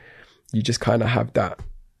goes on, you just kind of have that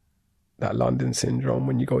London syndrome.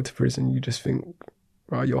 When you go to prison, you just think,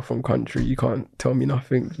 right, you're from country, you can't tell me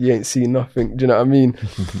nothing, you ain't seen nothing, do you know what I mean?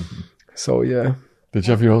 So yeah. Did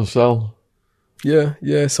you have your own cell?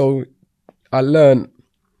 Yeah, so I learned,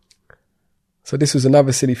 so this was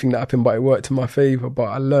another silly thing that happened, but it worked in my favour. But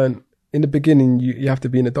I learned, in the beginning, you have to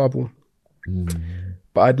be in a double.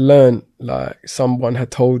 But I'd learned, like, someone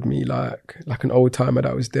had told me, like an old timer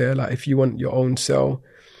that was there, like, if you want your own cell,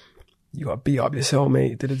 you got to beat up your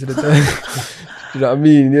cellmate. Do you know what I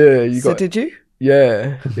mean? Yeah. So did you?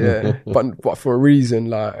 Yeah. but for a reason,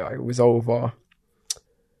 like, it was over.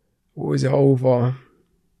 What was it over?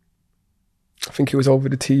 I think it was over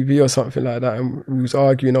the TV or something like that. And we was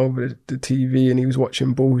arguing over the TV and he was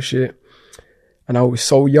watching bullshit. And I was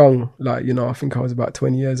so young, like, you know, I think I was about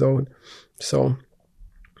 20 years old. So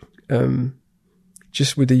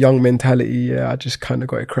just with the young mentality, I just kind of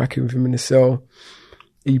got it cracking with him in the cell.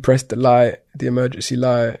 He pressed the light, the emergency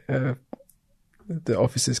light. The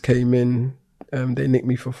officers came in. They nicked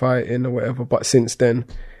me for fighting or whatever. But since then,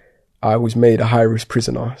 I was made a high-risk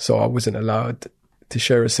prisoner, so I wasn't allowed to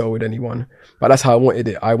share a cell with anyone. But that's how I wanted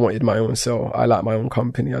it. I wanted my own cell. I like my own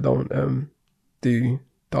company. I don't do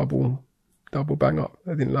double bang up.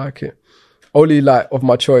 I didn't like it. Only like of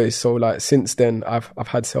my choice. So like since then, I've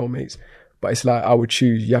had cellmates. But it's like I would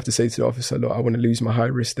choose. You have to say to the officer, look, I want to lose my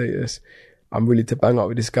high-risk status. I'm willing to bang up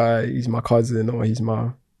with this guy. He's my cousin or he's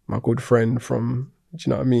my good friend from, do you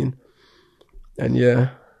know what I mean? And yeah.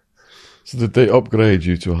 So did they upgrade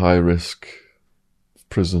you to a high risk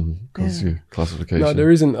prison because your classification? No,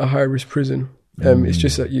 there isn't a high risk prison. It's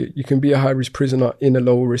just that you can be a high risk prisoner in a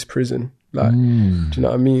low risk prison. Like, do you know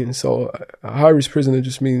what I mean? So a high risk prisoner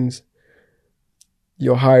just means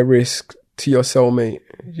you're high risk to your cellmate.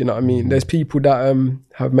 You know what I mean? There's people that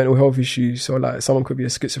have mental health issues. So like someone could be a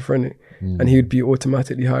schizophrenic and he would be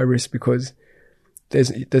automatically high risk because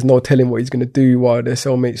there's no telling what he's going to do while their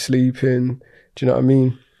cellmate's sleeping. Do you know what I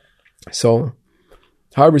mean? So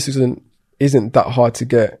high risk isn't that hard to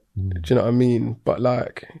get. Do you know what I mean? But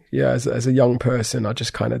like, yeah, as a young person, I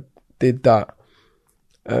just kind of did that.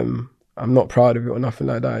 I'm not proud of it or nothing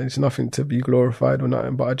like that. It's nothing to be glorified or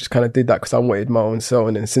nothing, but I just kind of did that because I wanted my own cell.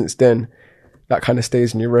 And then since then, that kind of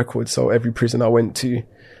stays in your record. So every prison I went to,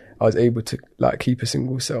 I was able to like keep a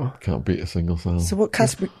single cell. Can't beat a single cell. So what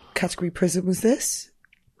category prison was this?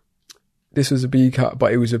 This was a BCAT,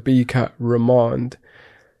 but it was a BCAT remand.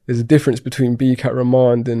 There's a difference between BCAT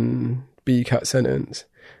remand and BCAT sentence.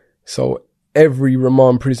 So every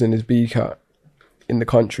remand prison is BCAT in the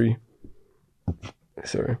country.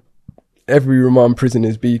 Sorry. Every remand prison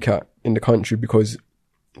is BCAT in the country because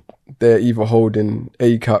they're either holding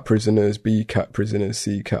ACAT prisoners, BCAT prisoners,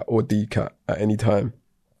 CCAT or DCAT at any time.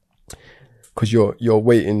 Because you're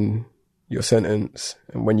waiting your sentence,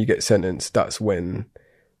 and when you get sentenced, that's when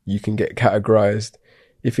you can get categorized.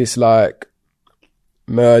 If it's like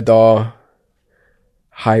murder,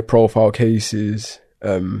 high profile cases,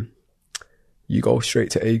 you go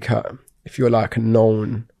straight to ACAT. If you're like a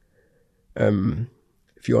known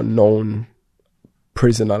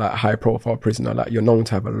prisoner, like high profile prisoner, like you're known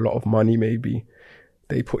to have a lot of money maybe,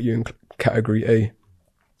 they put you in category A.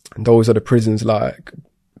 And those are the prisons like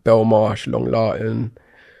Belmarsh, Long Lartin,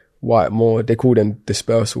 Whitemoor. They call them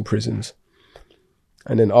dispersal prisons.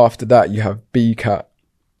 And then after that you have BCAT,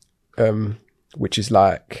 which is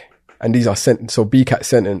like, and these are sentence, so BCAT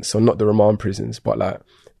sentence, so not the remand prisons, but like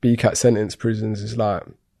BCAT sentence prisons is like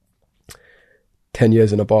 10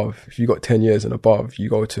 years and above. If you got 10 years and above, you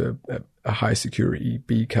go to a high security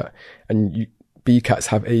BCAT, and BCATs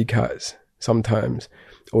have ACATs sometimes,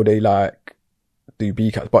 or they like do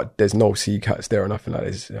BCATs, but there's no CCATs there or nothing like that.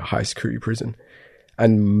 It's a high security prison.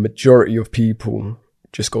 And majority of people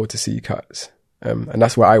just go to CCATs. And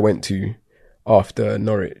that's where I went to after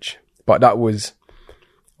Norwich. But that was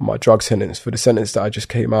my drug sentence. For the sentence that I just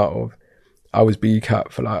came out of, I was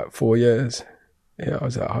BCAT for like 4 years. Yeah,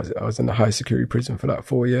 I was in a high security prison for like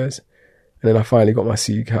 4 years. And then I finally got my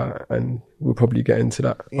CCAT, and we'll probably get into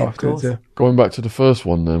that afterwards. Yeah. Going back to the first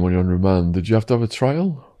one then, when you're on remand, did you have to have a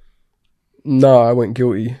trial? No, I went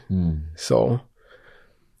guilty. So,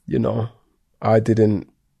 you know, I didn't,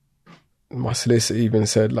 my solicitor even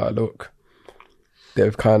said like, look,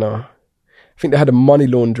 they've kind of, I think they had a money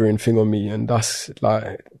laundering thing on me, and that's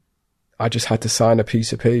like, I just had to sign a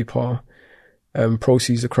piece of paper,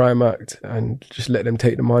 Proceeds of Crime Act, and just let them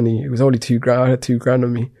take the money. It was only $2,000. I had $2,000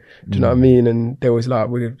 on me. Do you know what I mean? And there was like,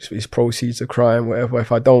 well, it's proceeds of crime, whatever.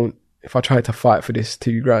 If I try to fight for this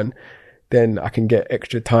 $2,000, then I can get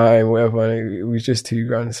extra time, whatever. And it was just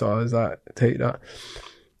 $2,000. So I was like, take that.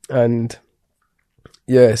 And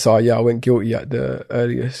yeah, so yeah, I went guilty at the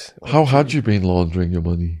earliest. How had you been laundering your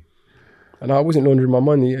money? And I wasn't laundering my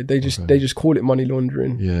money. They just call it money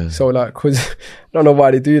laundering. Yeah. So like, cause I don't know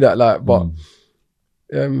why they do that. Like, but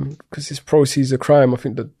cause it's proceeds of crime. I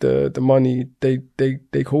think that the money they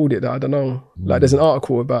called it that. I don't know. Like, there's an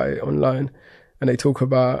article about it online, and they talk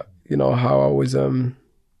about, you know, how I was done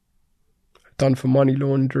for money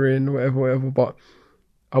laundering, whatever. But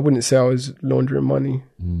I wouldn't say I was laundering money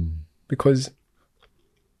because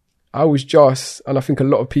I was just, and I think a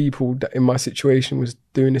lot of people that in my situation was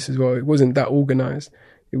doing this as well. It wasn't that organized.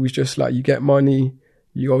 It was just like, you get money,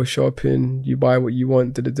 you go shopping, you buy what you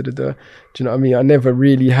want, Do you know what I mean? I never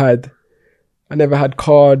had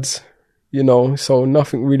cards, you know, so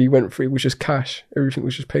nothing really went through. It was just cash. Everything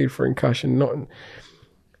was just paid for in cash, and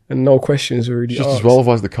no questions were really just asked. as well,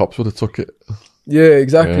 otherwise the cops would have took it. Yeah,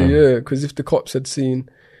 exactly, yeah. Because if the cops had seen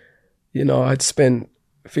you know, I'd spent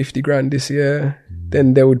 50 grand this year,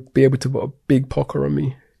 then they would be able to put a big poker on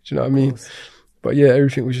me. Do you know what I mean? But yeah,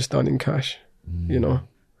 everything was just done in cash, you know.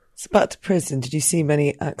 So back to prison, did you see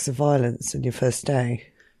many acts of violence on your first day?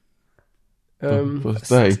 First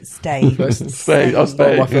day. Stay. Stay. I'll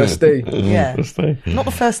stay. My first day. Yeah. First day. Not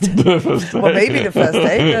the first day. Well, maybe the first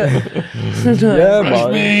day. But... Yeah,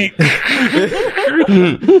 man.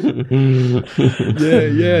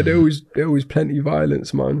 yeah. There was plenty of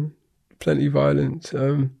violence, man. Plenty of violence.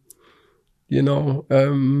 You know,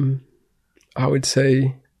 I would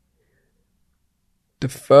say the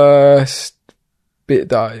first bit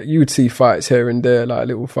that you would see fights here and there, like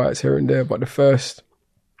little fights here and there, but the first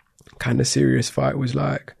kind of serious fight was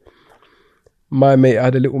like my mate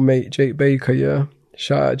had a little mate, Jake Baker. Yeah,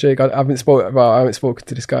 shout out Jake. I haven't spoken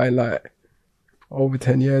to this guy in like over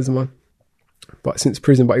 10 years, man. But since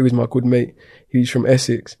prison, but he was my good mate. He's from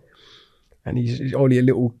Essex, and he's only a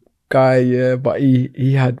little guy. Yeah, but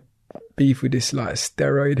he had beef with this like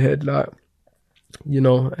steroid head, like, you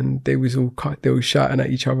know, and they were shouting at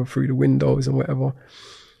each other through the windows and whatever.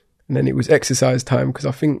 And then it was exercise time because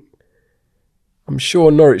I'm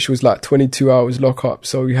sure Norwich was like 22 hours lock up.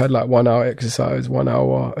 So we had like 1 hour exercise, 1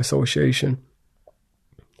 hour association.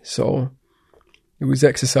 So it was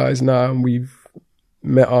exercise now, and we've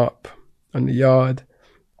met up on the yard.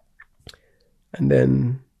 And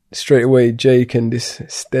then straight away, Jake and this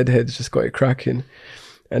steadheads just got it cracking.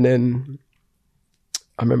 And then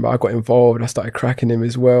I remember I got involved. I started cracking him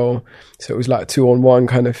as well. So it was like 2-on-1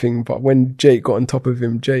 kind of thing. But when Jake got on top of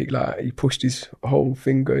him, Jake, like, he pushed his whole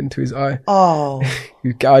finger into his eye. Oh. He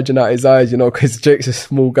was gouging out his eyes, you know, because Jake's a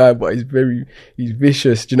small guy, but he's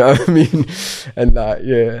vicious, do you know what I mean? And like,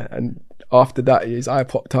 yeah. And after that, his eye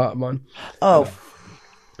popped out, man. Oh.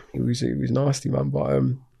 It was nasty, man. But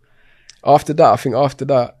after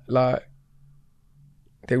that, like,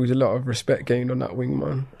 there was a lot of respect gained on that wing,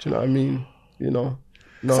 man. Do you know what I mean? You know?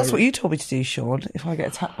 No. That's what you told me to do, Sean. If I get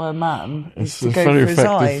attacked by a man, It's is to a go very for his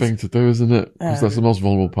effective eyes. thing to do, isn't it? Because that's the most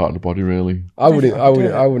vulnerable part of the body, really. I would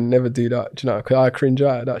never do that. Do you know? Because I cringe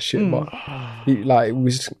out at that shit. But he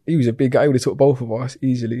was a big guy. He would have took both of us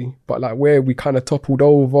easily. But like where we kind of toppled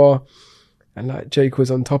over, and like Jake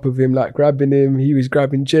was on top of him, like grabbing him. He was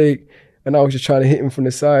grabbing Jake, and I was just trying to hit him from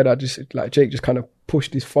the side. Jake just kind of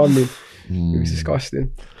pushed his thumb in. It was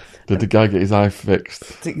disgusting. Did the guy get his eye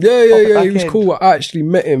fixed? Yeah. He was cool. I actually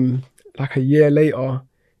met him like a year later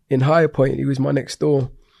in High Point. He was my next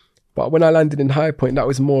door. But when I landed in High Point, that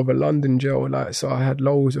was more of a London jail. Like, so I had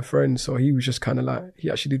loads of friends. So he was just kind of like, he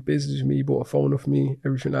actually did business with me. He bought a phone off me,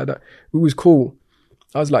 everything like that. It was cool.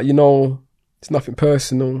 I was like, you know, it's nothing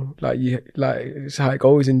personal. Like, it's how it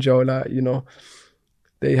goes in jail. Like, you know,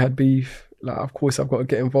 they had beef. Like, of course I've got to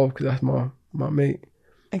get involved because that's my mate.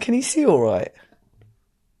 And can you see all right?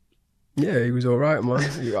 Yeah, he was all right, man.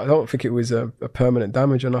 I don't think it was a permanent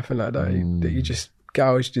damage or nothing like that. He just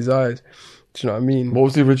gouged his eyes. Do you know what I mean? What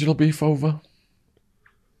was the original beef over?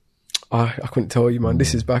 I couldn't tell you, man.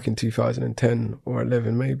 This is back in 2010 or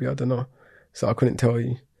 11, maybe. I don't know. So I couldn't tell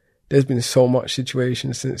you. There's been so much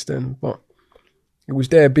situations since then, but it was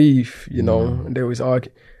their beef, you know, and they was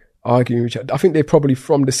arguing with each other. I think they're probably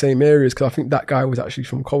from the same areas because I think that guy was actually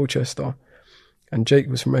from Colchester and Jake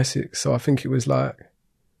was from Essex. So I think it was like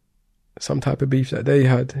some type of beef that they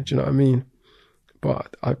had, do you know what I mean?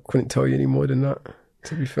 But I couldn't tell you any more than that,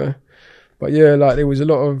 to be fair. But yeah, like there was a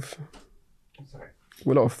lot of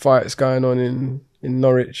fights going on in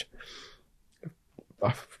Norwich.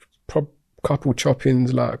 A couple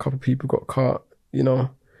choppings, like a couple people got caught, you know,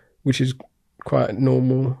 which is quite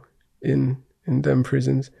normal in them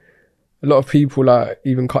prisons. A lot of people like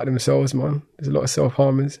even cut themselves, man. There's a lot of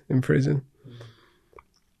self-harmers in prison.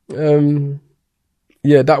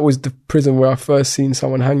 Yeah, that was the prison where I first seen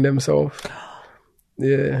someone hang themselves.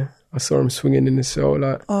 Yeah, I saw him swinging in the cell,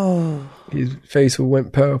 like, his face all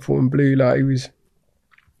went purple and blue, like he was.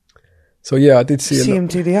 So yeah, I did see him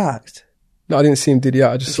do the act? No, I didn't see him do the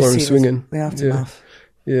act. I just saw him swinging. The aftermath.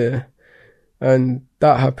 Yeah, and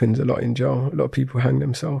that happens a lot in jail. A lot of people hang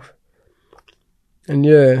themselves. And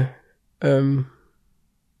yeah,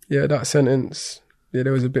 that sentence, yeah,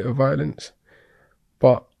 there was a bit of violence,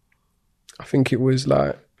 but I think it was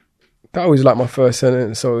like, that was like my first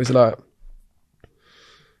sentence. So it was like,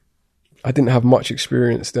 I didn't have much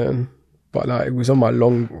experience then, but like it was on my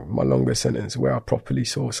longer sentence where I properly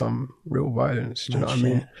saw some real violence. Do you know what I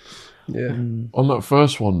mean? Yeah. On that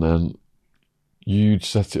first one then, you'd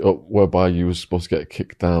set it up whereby you were supposed to get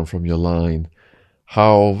kicked down from your line.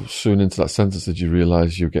 How soon into that sentence did you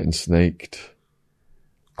realise you were getting snaked?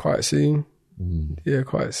 Quite soon. Yeah,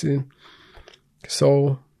 quite soon.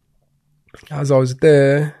 So as I was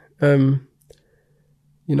there,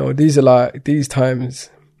 You know, these times,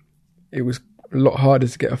 it was a lot harder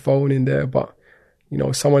to get a phone in there, but, you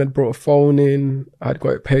know, someone had brought a phone in, I'd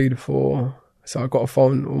got it paid for, so I got a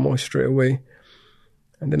phone almost straight away.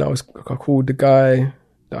 And then I called the guy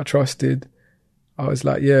that I trusted. I was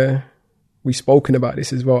like, yeah, we've spoken about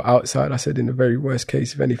this as well outside. I said, in the very worst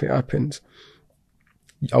case, if anything happens,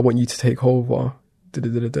 I want you to take over,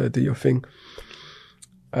 do your thing.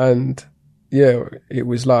 And yeah, it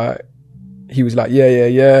was like, he was like,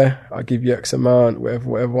 yeah, I'll give you X amount,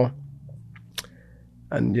 whatever.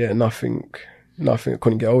 And yeah, nothing, I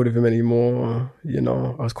couldn't get hold of him anymore. You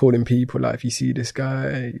know, I was calling people like, if you see this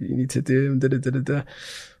guy, you need to do him,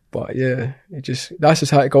 But yeah, that's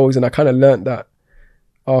just how it goes. And I kind of learnt that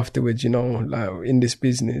afterwards, you know, like in this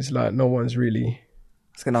business, like no one's really.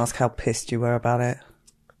 I was going to ask how pissed you were about it.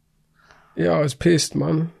 Yeah, I was pissed,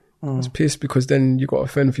 man. I was pissed because then you got to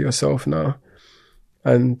fend for yourself now.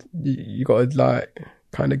 And you got to like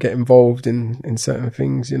kind of get involved in certain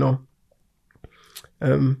things, you know.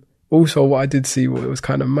 Also, what I did see, what was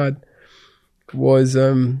kind of mad, was,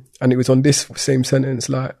 and it was on this same sentence,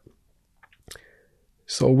 like,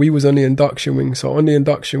 so we was on the induction wing. So on the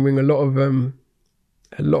induction wing, a lot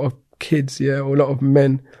of kids, yeah, or a lot of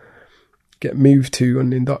men get moved to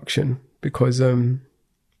on the induction because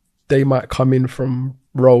they might come in from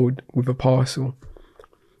road with a parcel.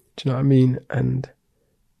 Do you know what I mean? And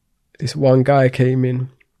this one guy came in,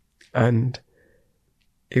 and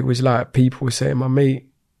it was like people were saying, my mate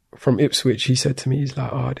from Ipswich, he said to me, he's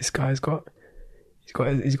like, oh, this guy's got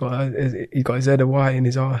his head of white in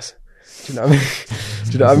his ass. Do you know what I mean?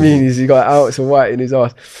 Do you know what I mean? He got ounce of white in his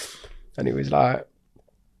ass. And he was like,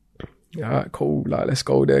 yeah, cool, like, let's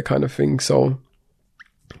go there kind of thing. So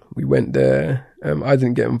we went there. I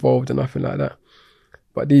didn't get involved or nothing like that.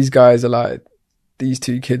 But these guys are like, these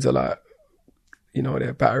two kids are like, you know,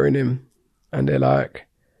 they're battering him. And they're like,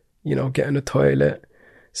 you know, get in the toilet.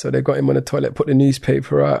 So they got him on the toilet, put the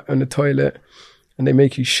newspaper out on the toilet, and they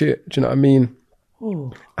make you shit. Do you know what I mean?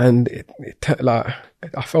 Ooh. And like,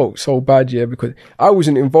 I felt so bad, yeah, because I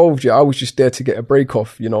wasn't involved yet. I was just there to get a break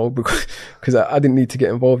off, you know, because I didn't need to get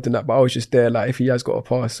involved in that. But I was just there, like, if he has got a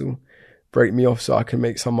parcel, break me off so I can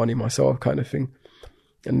make some money myself, kind of thing.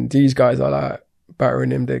 And these guys are like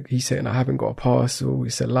battering him. He's saying, I haven't got a parcel.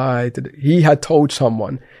 It's a lie. He had told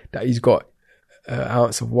someone that he's got an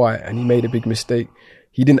ounce of white, and he made a big mistake.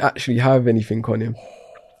 He didn't actually have anything on him,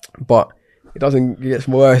 but it gets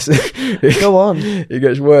worse. Go on. It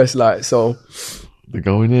gets worse, like, so. They're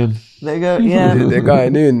going in. There you go, yeah. They're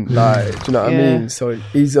going in, like, do you know what I mean? So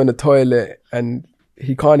he's on the toilet and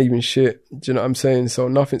he can't even shit, do you know what I'm saying? So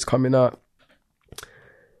nothing's coming out.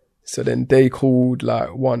 So then they called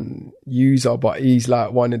like one user, but he's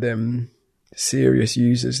like one of them serious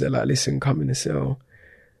users. They're like, listen, come in the cell.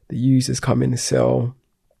 The users come in the cell.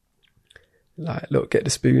 Like, look, get the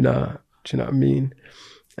spoon out. Do you know what I mean?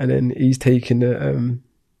 And then he's taking the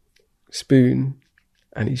spoon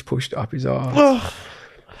and he's pushed it up his arse.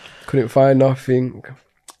 Couldn't find nothing.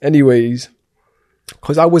 Anyways,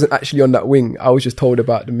 because I wasn't actually on that wing, I was just told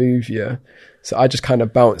about the move, yeah. So I just kind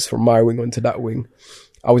of bounced from my wing onto that wing.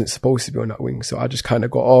 I wasn't supposed to be on that wing, so I just kind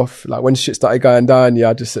of got off. Like, when shit started going down,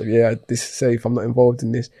 yeah, I just said, yeah, this is safe. I'm not involved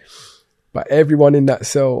in this. But everyone in that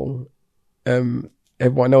cell,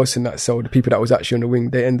 everyone else in that cell, the people that was actually on the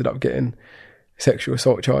wing, they ended up getting sexual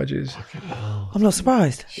assault charges. I'm not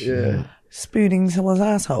surprised. Yeah. Spooning someone's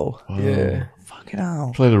asshole. Wow. Yeah. Fucking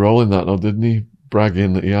hell. Played a role in that, though, didn't he?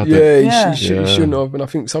 Bragging that he had he shouldn't have. And I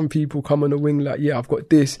think some people come on the wing like, yeah, I've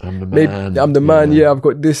got this. I'm the man. I'm the man, yeah, I've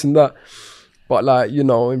got this and that. But like, you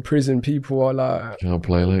know, in prison, people are like... Can't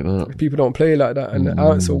play like that. People don't play like that. And the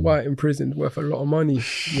ounce of white in prison is worth a lot of money.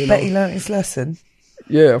 You Bet he learnt his lesson.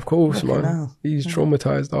 Yeah, of course, man. He's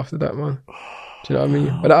traumatised after that, man. Do you know what I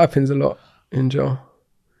mean? But that happens a lot in jail.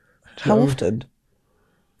 How often?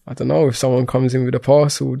 I don't know, if someone comes in with a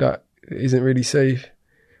parcel that isn't really safe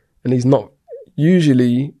and he's not...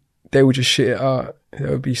 Usually, they would just shit it out. They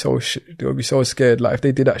would be so scared. Like, if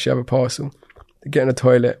they did actually have a parcel, they get in the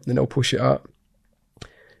toilet, then they'll push it out.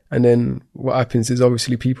 And then what happens is,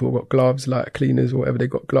 obviously, people have got gloves, like cleaners or whatever, they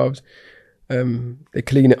got gloves. They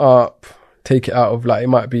clean it up, take it out of, like, it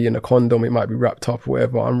might be in a condom, it might be wrapped up or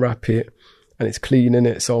whatever, unwrap it, and it's clean,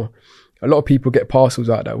 innit? So a lot of people get parcels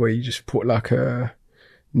out that way. You just put like a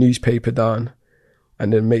newspaper down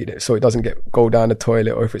and then make it so it doesn't go down the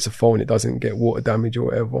toilet, or if it's a phone, it doesn't get water damage or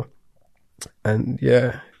whatever. And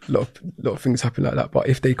yeah, a lot of things happen like that. But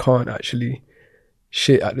if they can't actually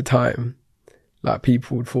shit at the time, like,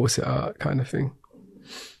 people would force it out, kind of thing.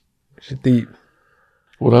 Which is deep.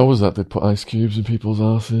 When I was at, they'd put ice cubes in people's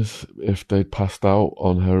asses if they'd passed out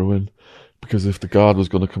on heroin. Because if the guard was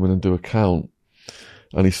going to come in and do a count,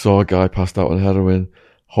 and he saw a guy passed out on heroin,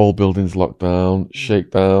 whole building's locked down,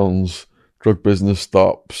 shakedowns, drug business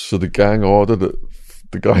stops. So the gang ordered that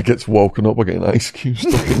the guy gets woken up by getting ice cubes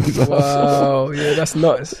stuck in his ass. Wow, yeah, that's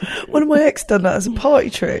nuts. One of my ex done that as a party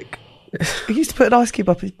trick. He used to put an ice cube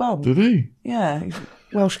up his bum. Did he? Yeah, he's a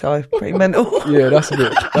Welsh guy, pretty mental. Yeah, that's a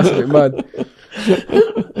bit mad.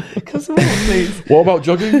 Because of what, please? What about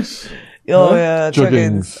juggings? Oh, yeah,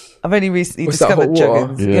 Juggins. juggins. I've only recently What's that, discovered hot water?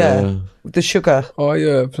 juggins. Yeah. With the sugar. Oh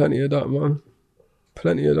yeah, plenty of that, man.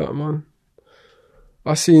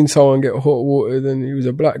 I seen someone get hot water, and he was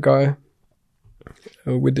a black guy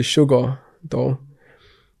with the sugar though,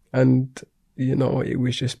 and you know it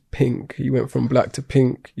was just pink. He went from black to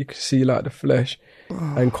pink. You could see like the flesh,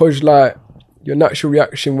 and cause like your natural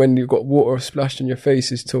reaction when you've got water splashed on your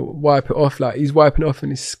face is to wipe it off. Like he's wiping off,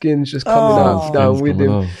 and his skin's just coming down with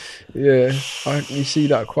him. Off. Yeah, we see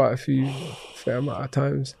that quite a fair amount of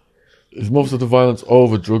times. Is most of the violence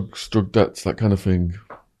over drugs, drug debts, that kind of thing?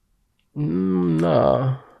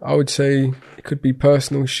 Nah, I would say it could be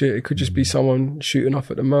personal shit. It could just be someone shooting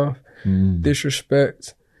off at the mouth,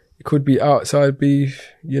 disrespect. It could be outside beef,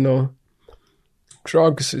 you know.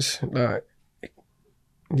 Drugs is like,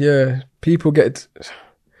 yeah, people get,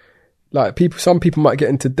 like some people might get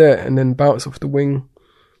into debt and then bounce off the wing,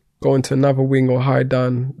 go into another wing or hide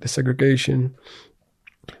down the segregation.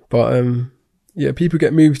 But yeah, people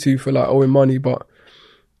get moved to for like owing money, but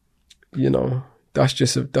you know, that's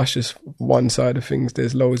just one side of things.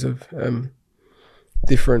 There's loads of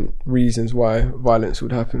different reasons why violence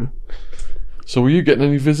would happen. So were you getting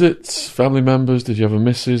any visits, family members? Did you have a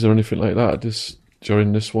missus or anything like that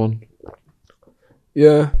during this one?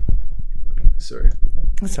 Yeah. Sorry.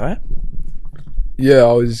 That's all right. Yeah,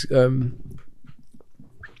 I was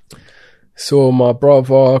saw my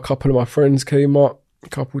brother, a couple of my friends came up a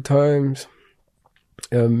couple times.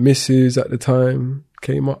 Missus at the time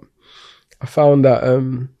came up. I found that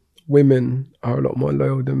women are a lot more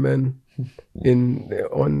loyal than men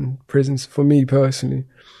on prisons. For me personally,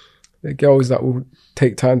 the girls that will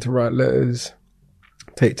take time to write letters,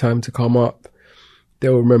 take time to come up.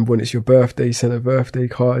 They'll remember when it's your birthday, send a birthday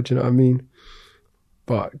card. Do you know what I mean?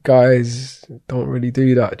 But guys don't really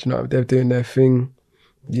do that. Do you know? They're doing their thing,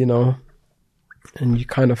 you know, and you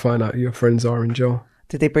kind of find out who your friends are in jail.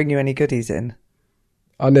 Did they bring you any goodies in?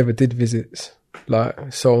 I never did visits,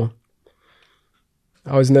 so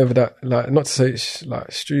I was never that, not to say it's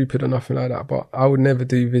stupid or nothing like that, but I would never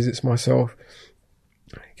do visits myself,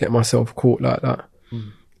 get myself caught like that.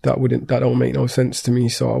 That don't make no sense to me.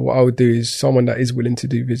 So what I would do is someone that is willing to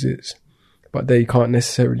do visits, but they can't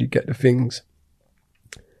necessarily get the things,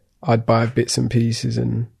 I'd buy bits and pieces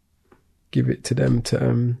and give it to them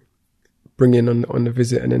to bring in on the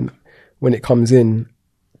visit, and then when it comes in,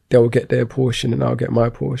 they'll get their portion and I'll get my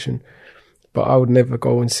portion. But I would never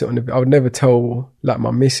go and sit I would never tell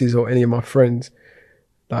my missus or any of my friends,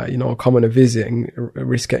 come on a visit and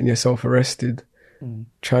risk getting yourself arrested,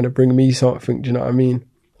 trying to bring me something. Do you know what I mean?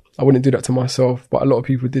 I wouldn't do that to myself, but a lot of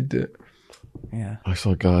people did it. Yeah. I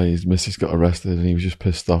saw a guy, his missus got arrested and he was just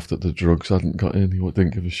pissed off that the drugs hadn't got in. He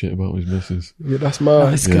didn't give a shit about his missus. Yeah, that's mad.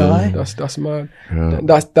 Nice guy. That's mad. Yeah.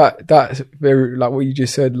 That's very, like what you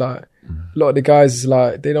just said, like a lot of the guys,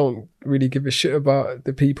 they don't really give a shit about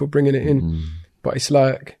the people bringing it in. But it's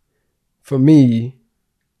like, for me,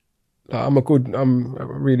 I'm a good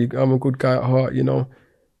guy at heart, you know.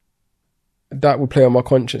 That would play on my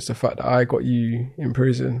conscience, the fact that I got you in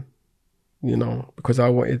prison, you know, because I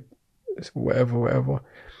wanted whatever.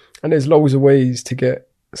 And there's loads of ways to get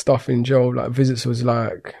stuff in jail. Like visits was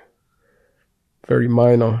very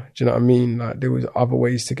minor. Do you know what I mean? Like there was other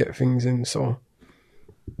ways to get things in. So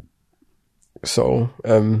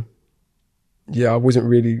yeah, I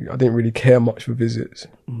didn't really care much for visits.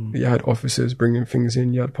 You had officers bringing things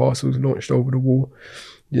in. You had parcels launched over the wall,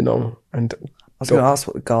 you know. And I was going to ask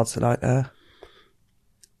what the guards are like there.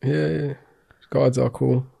 Yeah. Guards are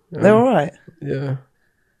cool. They're all right. Yeah.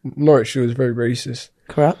 Norwich was very racist.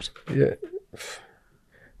 Corrupt? Yeah.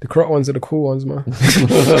 The corrupt ones are the cool ones, man. Do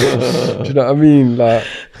you know what I mean?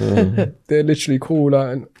 They're literally cool.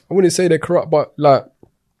 And I wouldn't say they're corrupt, but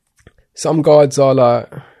some guards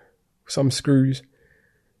are some screws.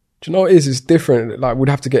 Do you know what it is? It's different. We'd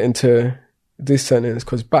have to get into this sentence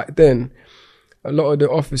because back then, a lot of the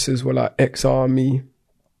officers were ex-army.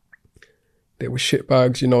 They were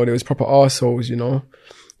shitbags, you know. They was proper arseholes, you know.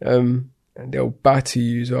 And they'll batter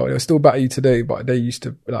you as well. They'll still batter you today, but they used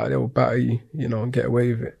to, they'll batter you, you know, and get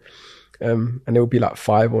away with it. And they'll be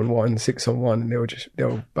 5-on-1, 6-on-1, and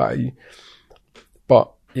they'll batter you. But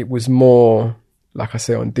it was more, like I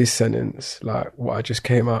say, on this sentence, like what I just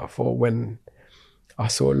came out for, when I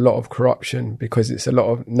saw a lot of corruption, because it's a lot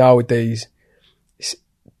of, nowadays,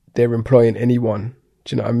 they're employing anyone.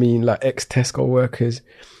 Do you know what I mean? Like ex-Tesco workers.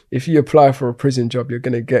 If you apply for a prison job, you're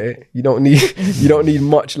gonna get it. You don't need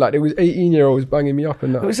much. Like, there was 18-year-olds banging me up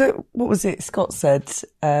and that. What was it? Scott said.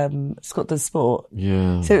 Scott does sport.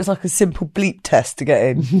 Yeah. So it was like a simple bleep test to get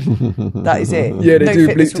in. That is it. Yeah, they no do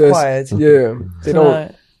fitness bleep required. tests. Yeah, they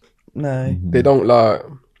don't. No. They don't, like,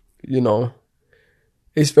 you know.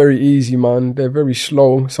 It's very easy, man. They're very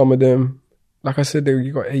slow. Some of them, like I said,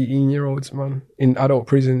 you got 18-year-olds, man, in adult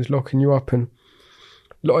prisons locking you up, and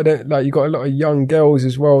a lot of them, like, you got a lot of young girls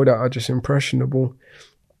as well that are just impressionable.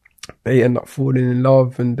 They end up falling in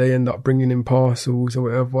love, and they end up bringing in parcels or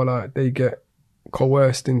whatever. Like, they get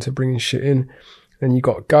coerced into bringing shit in. Then you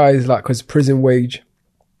got guys, like, because prison wage,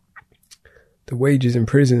 the wages in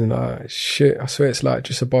prison are shit. I swear it's like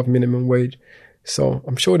just above minimum wage. So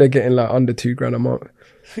I'm sure they're getting like under $2,000 a month.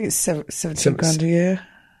 I think it's 17 grand a year.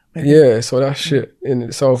 Maybe. Yeah, so that's shit in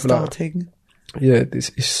itself. Starting. Like, yeah, this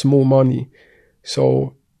is small money.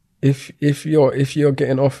 So if you're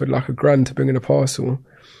getting offered like $1,000 to bring in a parcel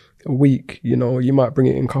a week, you know, you might bring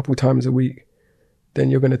it in a couple times a week, then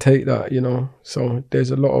you're going to take that, you know. So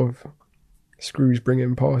there's a lot of screws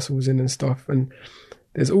bringing parcels in and stuff. And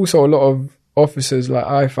there's also a lot of officers, like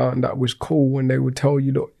I found, that was cool when they would tell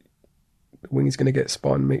you, look, the wing's going to get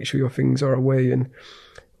spun, make sure your things are away. And,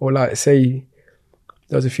 or like, say,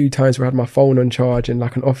 there was a few times where I had my phone on charge and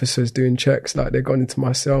like an officer's doing checks, like they've gone into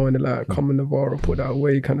my cell and they're like, come in the bar or put that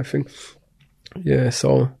away, kind of thing. Yeah,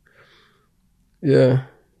 so, yeah,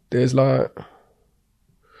 there's like,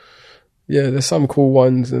 yeah, there's some cool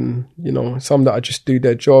ones, and, you know, some that I just do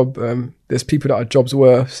their job. There's people that are jobs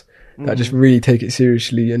worse, that just really take it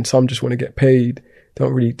seriously, and some just want to get paid.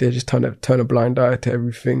 They're just trying to turn a blind eye to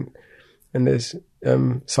everything. And there's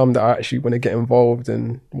some that actually want to get involved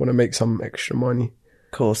and want to make some extra money.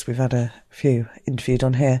 Of course, we've had a few interviewed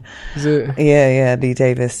on here. Is it? Yeah, Lee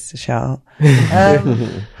Davis, shout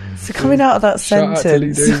out. So coming out of that Shout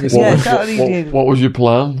sentence, out to Lee Davis. What was your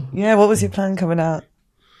plan? Yeah, what was your plan coming out?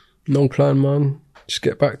 No plan, man. Just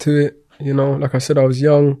get back to it. You know, like I said, I was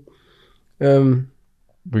young.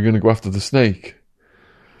 We're going to go after the snake.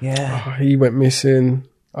 Yeah. He went missing.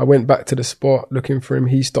 I went back to the spot looking for him.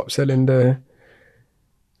 He stopped selling there.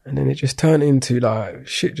 And then it just turned into like,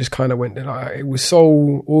 shit just kind of went there. Like, it was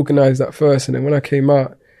so organised at first. And then when I came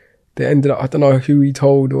out, they ended up, I don't know who he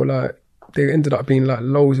told, or like, they ended up being like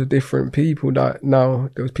loads of different people. Like, now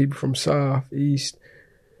there was people from South, East,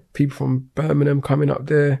 people from Birmingham coming up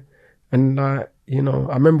there. And like, you know,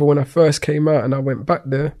 I remember when I first came out and I went back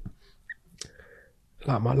there,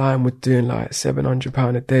 like my line was doing like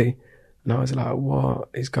 £700 a day. And I was like, what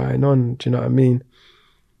is going on? Do you know what I mean?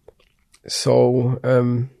 So,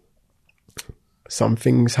 some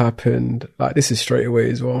things happened. Like, this is straight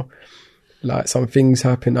away as well. Like, some things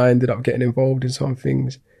happened. I ended up getting involved in some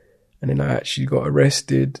things. And then I actually got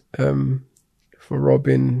arrested for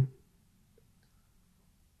robbing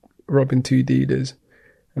 2 dealers.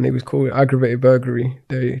 And it was called aggravated burglary.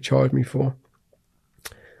 They charged me for.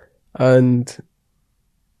 And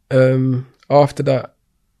after that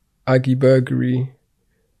Aggie burglary,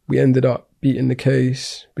 we ended up beating the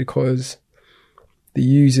case because the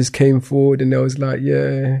users came forward and they was like,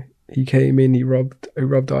 yeah, he came in, he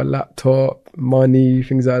robbed our laptop, money,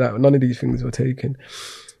 things like that. None of these things were taken.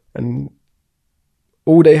 And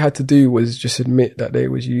all they had to do was just admit that they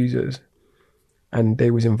was users and they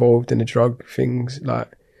was involved in the drug things,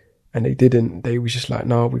 like, and they didn't. They was just like,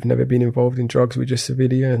 no, we've never been involved in drugs, we're just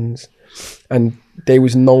civilians. And they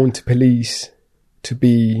was known to police to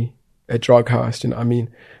be a drug house, you know what I mean?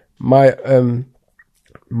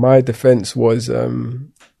 My defense was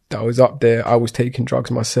that I was up there, I was taking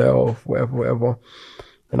drugs myself, whatever.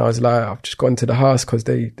 And I was like, I've just gone to the house because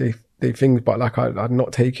they think, but like I'd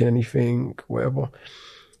not taken anything, whatever.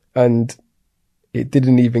 And it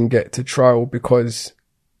didn't even get to trial because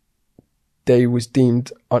they was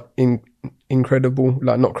deemed incredible,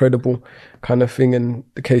 like not credible kind of thing. And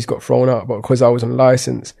the case got thrown out. But because I was on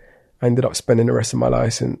license, I ended up spending the rest of my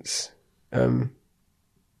license, spending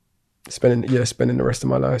the rest of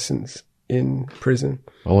my license in prison.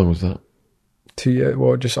 How long was that? 2 years,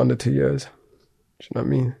 well, just under 2 years. Do you know what I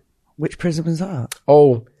mean? Which prison was that?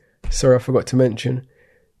 Oh, sorry, I forgot to mention.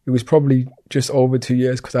 It was probably just over 2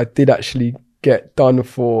 years because I did actually get done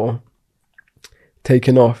for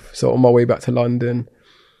taking off. So on my way back to London,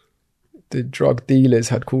 the drug dealers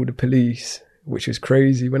had called the police, which was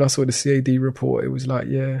crazy. When I saw the CAD report, it was like,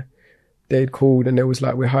 yeah, they'd called and they was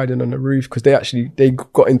like, we're hiding on the roof, because they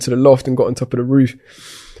got into the loft and got on top of the roof,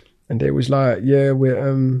 and they was like, yeah, we're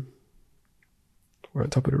on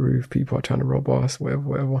top of the roof, people are trying to rob us,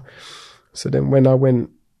 whatever. So then when I went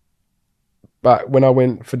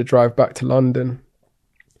for the drive back to London,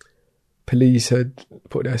 police had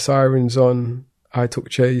put their sirens on. I took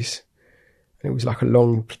chase, and it was like a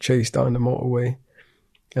long chase down the motorway,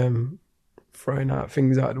 throwing out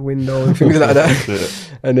things out the window and things like that.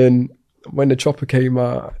 And then when the chopper came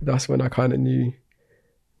out, that's when I kind of knew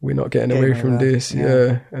we're not getting away from this.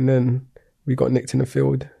 Yeah. And then we got nicked in the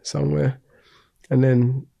field somewhere. And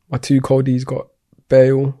then my 2 coldies got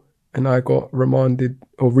bail, and I got remanded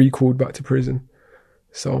or recalled back to prison.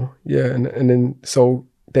 So, yeah, and then so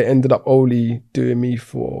they ended up only doing me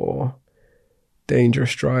for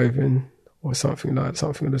dangerous driving or something of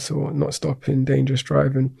the sort, not stopping, dangerous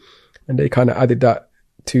driving. And they kind of added that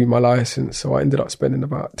to my license. So I ended up spending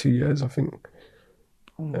about 2 years, I think,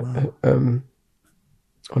 on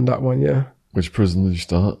that one, yeah. Which prison did you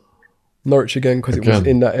start? Norwich again, because it was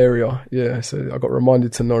in that area. Yeah, so I got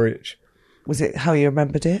remanded to Norwich. Was it how you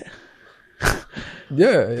remembered it?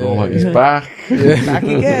 Yeah. Oh, like he's back. Yeah. Back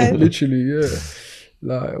again. Literally, yeah.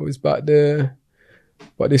 Like I was back there,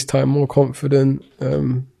 but this time more confident,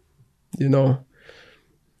 you know.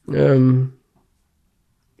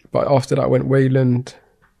 But after that I went Wayland,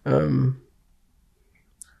 and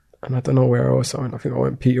I don't know where else I went. I think I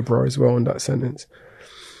went Peterborough as well in that sentence.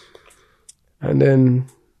 And then,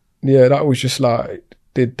 yeah, that was just like,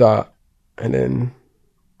 did that, and then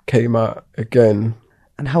came out again.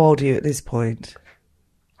 And how old are you at this point?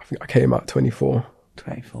 I think I came out 24.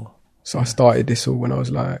 24. So I started this all when I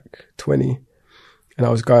was like 20, and I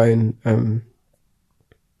was going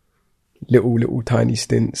little tiny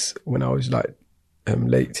stints when I was like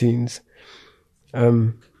late teens.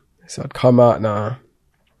 So I'd come out now,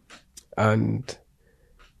 and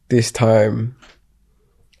this time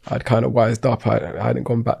I'd kind of wised up. I hadn't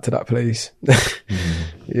gone back to that place.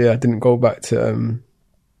 Yeah, I didn't go back to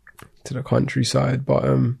the countryside, but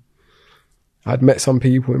I'd met some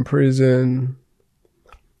people in prison,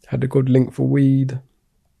 had a good link for weed,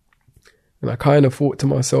 and I kind of thought to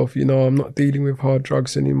myself, you know, I'm not dealing with hard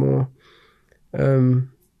drugs anymore.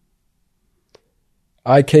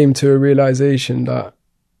 I came to a realization that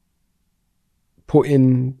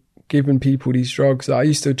giving people these drugs, I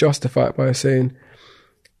used to justify it by saying,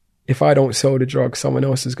 if I don't sell the drug, someone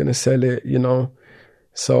else is going to sell it, you know,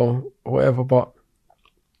 so whatever. But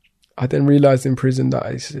I then realized in prison that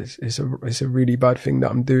it's a really bad thing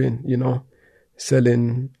that I'm doing, you know,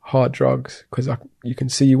 selling hard drugs, because you can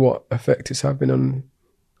see what effect it's having on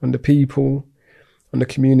the people, on the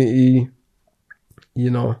community, you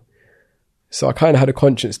know. So I kind of had a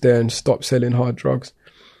conscience there and stopped selling hard drugs.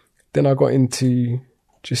 Then I got into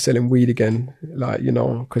just selling weed again, like, you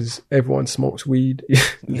know, because everyone smokes weed,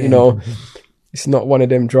 you know. It's not one of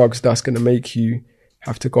them drugs that's going to make you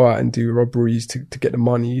have to go out and do robberies to get the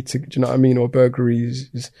money, do you know what I mean, or burglaries.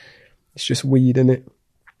 It's just weed, innit?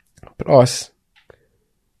 But us,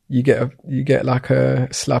 you get like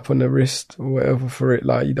a slap on the wrist or whatever for it.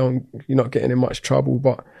 Like you're not getting in much trouble.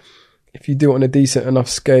 But if you do it on a decent enough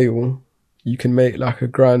scale, you can make like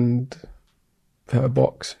 $1,000 per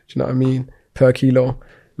box. Do you know what I mean? Per kilo.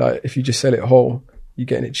 Like if you just sell it whole, you're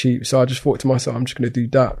getting it cheap. So I just thought to myself, I'm just going to do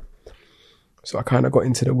that. So I kind of got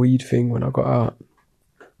into the weed thing when I got out.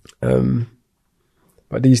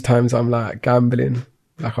 But these times I'm like gambling.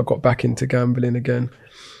 Like I got back into gambling again.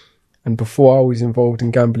 And before I was involved in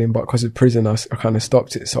gambling, but because of prison, I kind of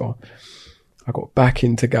stopped it. So I got back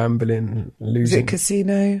into gambling, losing. Is it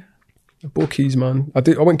casino? Bookies, man. I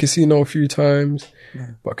went casino a few times,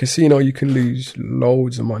 but casino you can lose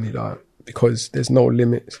loads of money, like, because there's no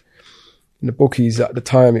limits. In the bookies at the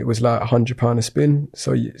time, it was like £100 a spin.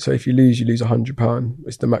 So if you lose £100.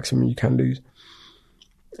 It's the maximum you can lose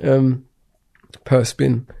per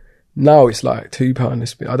spin. Now it's like £2 a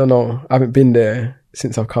spin. I don't know. I haven't been there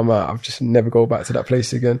since I've come out. I've just never go back to that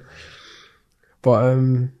place again. But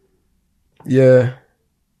yeah.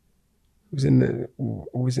 Was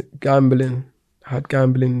it gambling? I had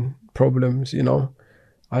gambling problems, you know.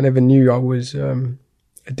 I never knew I was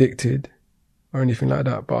addicted or anything like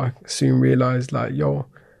that, but I soon realised, like, yo,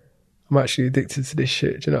 I'm actually addicted to this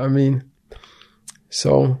shit, do you know what I mean?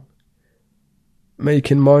 So,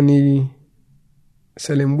 making money,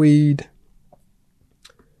 selling weed,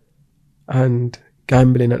 and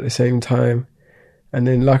gambling at the same time. And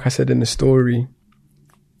then, like I said in the story,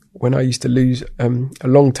 when I used to lose, a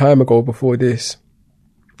long time ago before this,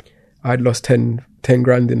 I'd lost 10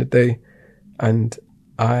 grand in a day, and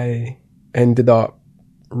I ended up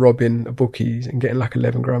robbing a bookies and getting like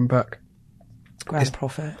 11 grand back. Grand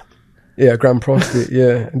profit. Yeah, grand profit.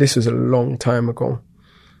 Yeah, and this was a long time ago.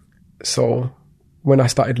 So when I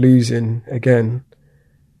started losing again,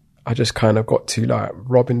 I just kind of got to like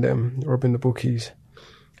robbing the bookies,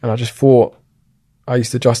 and I just thought, I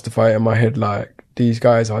used to justify it in my head like, these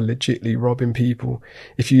guys are legitly robbing people.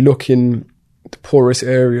 If you look in the poorest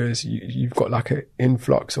areas, you've got like an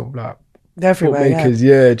influx of like Everywhere, bookmakers.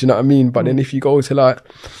 Yeah, do you know what I mean? But then if you go to like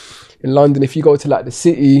in London, if you go to like the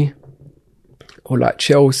city or like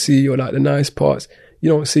Chelsea or like the nice parts, you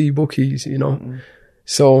don't see bookies, you know.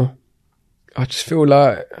 So I just feel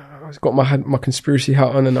like I got my conspiracy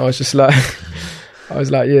hat on, and I was just like,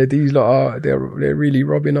 yeah, these lot are they're really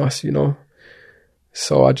robbing us, you know.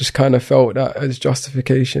 So I just kind of felt that as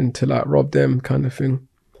justification to like rob them, kind of thing.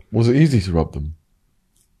 Was it easy to rob them?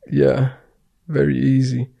 Yeah, very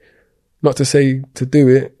easy. Not to say to do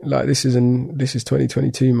it, like this is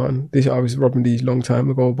 2022, man. I was robbing these long time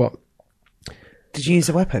ago, but did you use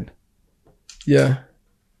a weapon? Yeah.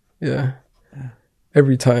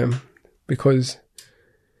 Every time, because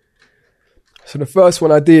so the first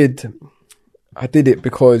one I did it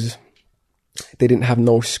because they didn't have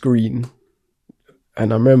no screen,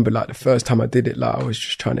 and I remember like the first time I did it, like I was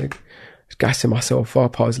just trying to gassing myself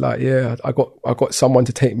up. I was like, yeah, I got someone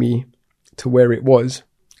to take me to where it was,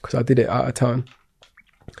 because I did it out of town,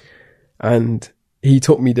 and he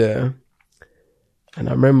took me there, and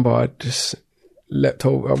I remember I just leapt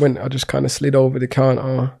over. I just kind of slid over the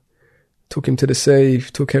counter, took him to the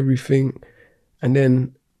safe, took everything, and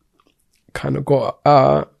then kind of got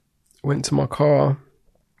out, went to my car,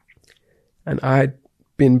 and I had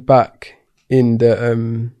been back in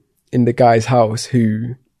the guy's house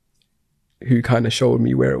who kind of showed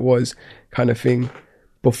me where it was, kind of thing,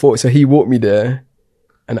 before. So he walked me there,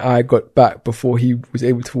 and I got back before he was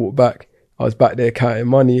able to walk back. I was back there counting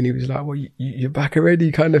money, and he was like, well, you're back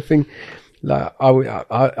already, kind of thing. Like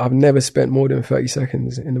I've never spent more than 30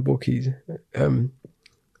 seconds in the bookies,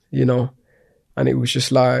 you know, and it was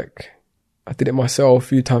just like, I did it myself a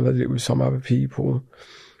few times. I did it with some other people,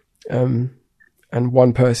 and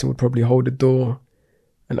one person would probably hold the door,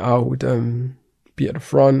 and I would be at the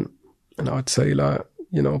front, and I'd say like,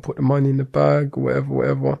 you know, put the money in the bag, or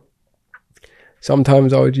whatever.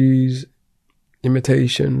 Sometimes I would use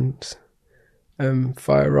imitations,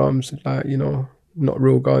 firearms, like, you know, not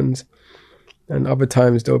real guns. And other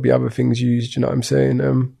times there'll be other things used, you know what I'm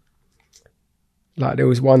saying? Like there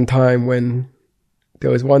was one time when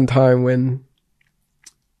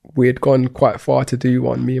we had gone quite far to do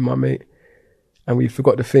one, me and my mate, and we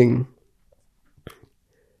forgot the thing.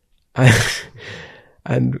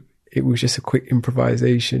 And it was just a quick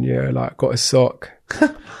improvisation, yeah, like got a sock.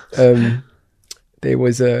 There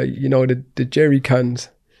was you know, the jerry cans,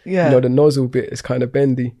 Yeah. you know, the nozzle bit is kind of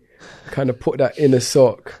bendy. Kind of put that in a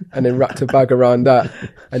sock and then wrapped a bag around that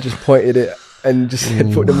and just pointed it and just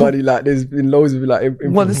put the money, like there's been loads of like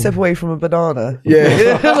One step away from a banana.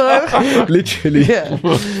 Yeah. Literally. Yeah.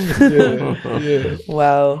 Yeah.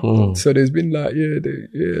 Wow. So there's been like,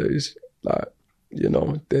 it's like, you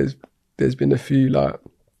know, there's been a few like,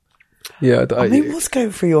 yeah. I mean, what's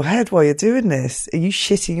going through your head while you're doing this? Are you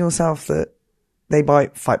shitting yourself that they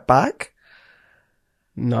might fight back?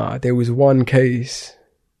 Nah, there was one case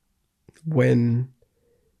when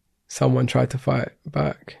someone tried to fight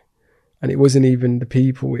back, and it wasn't even the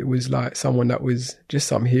people, it was like someone that was just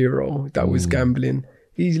some hero that was gambling.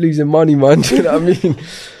 He's losing money, man. Do you know what I mean?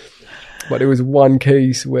 But there was one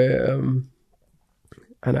case where and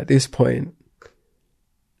at this point,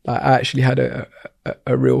 like, I actually had a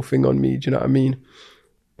real thing on me, do you know what I mean?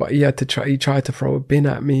 But he tried to throw a bin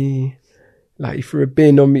at me. Like, he threw a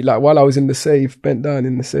bin on me, like while I was in the safe, bent down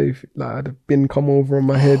in the safe, like I had a bin come over on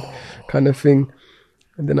my head, kind of thing.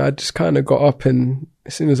 And then I just kind of got up, and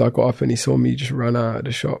as soon as I got up and he saw me, just ran out of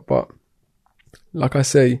the shop. But like I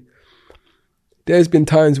say, there's been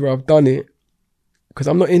times where I've done it because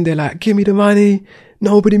I'm not in there like, give me the money,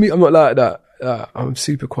 nobody me. I'm not like that. I'm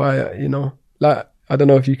super quiet, you know. Like, I don't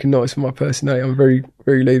know if you can notice from my personality, I'm very,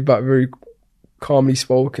 very laid back, very calmly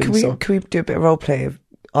spoken. Can we do a bit of role play?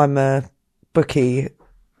 I'm a bookie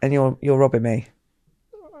and you're robbing me.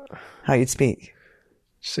 How you'd speak?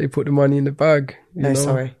 Say put the money in the bag. No,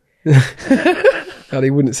 sorry. Now,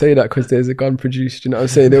 they wouldn't say that because there's a gun produced, you know what I'm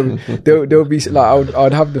saying? There'll be like,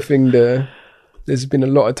 I'd have the thing there. There's been a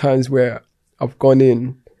lot of times where I've gone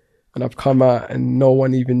in and I've come out and no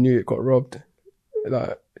one even knew it got robbed. Like,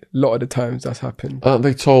 a lot of the times that's happened.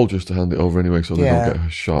 They told you to hand it over anyway, so they don't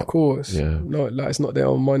get shot. Of course. Yeah. No, like, it's not their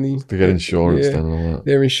own money. They get insurance then and all that.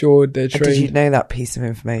 They're insured, they're trained. Did you know that piece of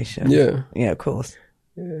information? Yeah. Yeah, of course.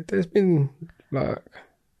 Yeah, there's been like,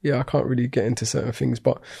 I can't really get into certain things,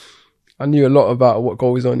 but I knew a lot about what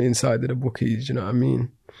goes on inside of the bookies, you know what I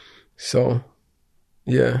mean? So,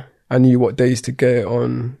 yeah, I knew what days to get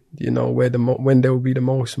on, you know, when there will be the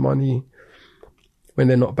most money, when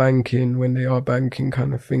they're not banking, when they are banking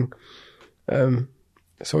kind of thing.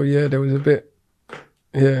 So, yeah, there was a bit,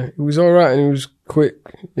 yeah, it was all right and it was quick,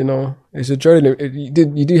 you know. It's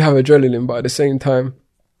adrenaline. You do have adrenaline, but at the same time,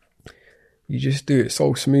 you just do it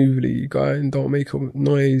so smoothly. You go and don't make a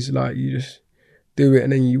noise, like you just do it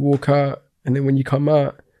and then you walk out, and then when you come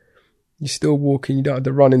out you're still walking. You don't have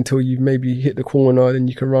to run until you've maybe hit the corner, then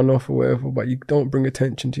you can run off or whatever, but you don't bring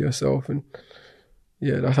attention to yourself. And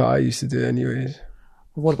yeah, that's how I used to do it anyways.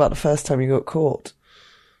 What about the first time you got caught?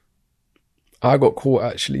 I got caught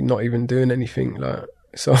actually not even doing anything, like,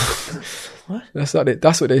 so What? that's like it.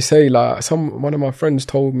 That's what they say. Like one of my friends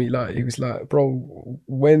told me, like, he was like, bro,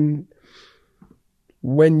 when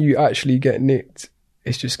you actually get nicked,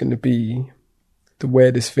 it's just going to be the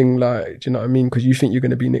weirdest thing, like, do you know what I mean? Because you think you're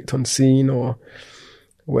going to be nicked on scene or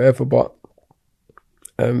whatever, but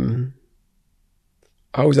I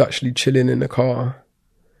was actually chilling in the car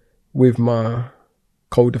with my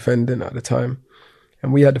co-defendant at the time,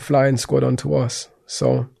 and we had the flying squad onto us,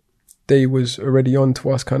 so they was already on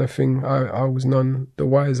to us kind of thing. I was none the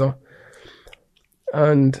wiser,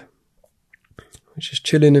 and I was just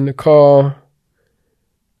chilling in the car,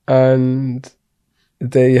 and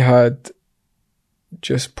they had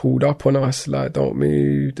just pulled up on us, like, don't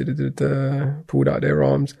move, pulled out their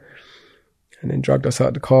arms, and then dragged us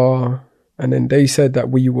out the car. And then they said that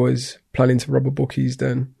we was planning to rob a bookies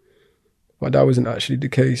then, but that wasn't actually the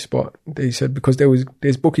case. But they said because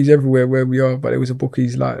there's bookies everywhere where we are, but there was a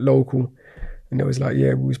bookies like local, and it was like,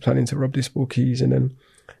 yeah, we was planning to rob this bookies. And then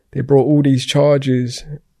they brought all these charges.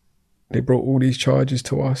 They brought all these charges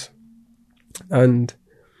to us, and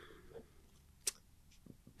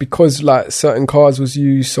because like certain cars was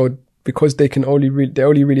used, so because they only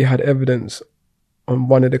really had evidence on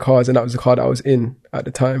one of the cars, and that was the car that I was in at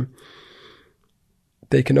the time,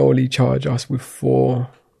 they can only charge us with four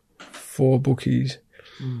bookies.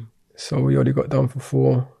 So we only got done for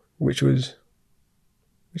 4, which was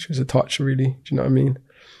a touch, really. Do you know what I mean?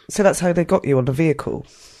 So that's how they got you on the vehicle?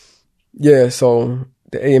 Yeah, so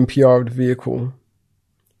the ANPR of the vehicle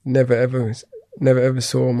never ever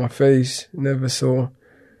saw my face, never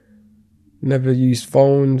used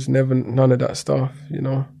phones, none of that stuff, you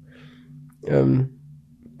know.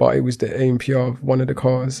 But it was the ANPR of one of the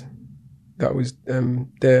cars that was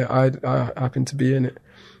there. I happened to be in it,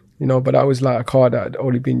 you know, but that was like a car that had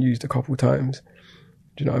only been used a couple times.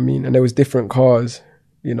 Do you know what I mean? And there was different cars,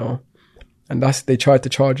 you know, and they tried to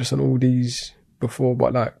charge us on all these before,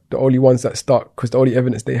 but like the only ones that stuck, because the only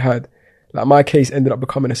evidence they had, like my case ended up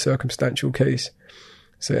becoming a circumstantial case.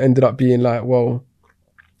 So it ended up being like, well,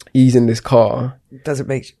 he's in this car. Does it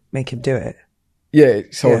make him do it? Yeah,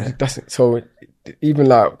 so even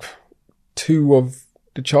like 2 of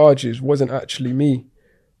the charges wasn't actually me.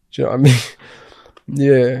 Do you know what I mean?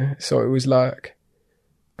 Yeah, so it was like,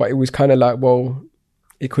 but it was kind of like, well,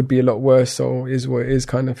 it could be a lot worse, so it is what it is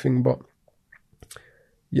kind of thing. But,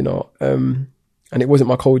 you know, and it wasn't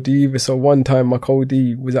my co-D either. So one time my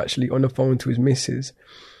co-D was actually on the phone to his missus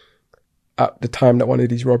at the time that one of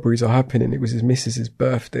these robberies are happening. It was his missus's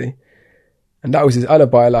birthday, and that was his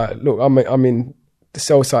alibi. Like, look, I mean, the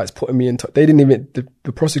cell site's putting me in. They didn't even,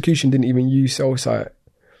 the prosecution didn't even use cell site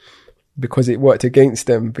because it worked against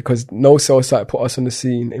them, because no cell site put us on the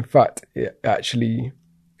scene. In fact, it actually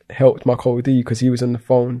helped my co-D because he was on the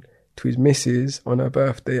phone to his missus on her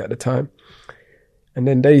birthday at the time. And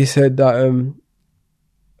then they said that,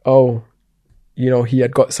 oh, you know, he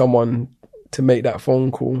had got someone to make that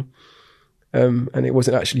phone call, and it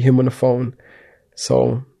wasn't actually him on the phone.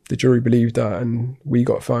 So the jury believed that, and we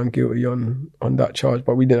got found guilty on that charge,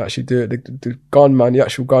 but we didn't actually do it. The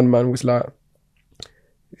actual gunman was like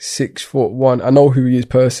 6'1". I know who he is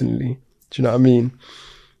personally. Do you know what I mean?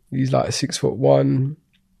 He's like 6'1".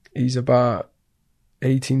 He's about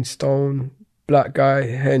 18 stone, black guy,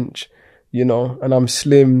 hench, you know, and I'm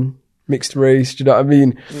slim, mixed race. Do you know what I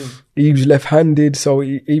mean? He was left-handed, so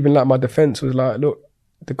even like my defense was like, look,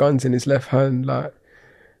 the gun's in his left hand, like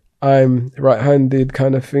I'm right-handed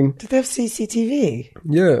kind of thing. Did they have CCTV?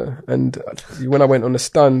 Yeah, and when I went on the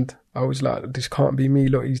stand, I was like, this can't be me,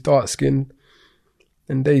 look, he's dark-skinned.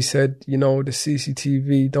 And they said, you know, the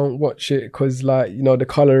CCTV, don't watch it because, like, you know, the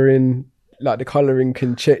colouring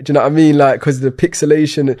can change. Do you know what I mean? Like, because the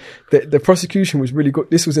pixelation, the prosecution was really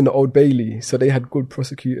good. This was in the Old Bailey, so they had good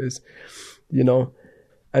prosecutors, you know.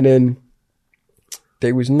 And then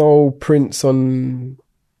there was no prints on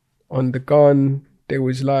the gun. There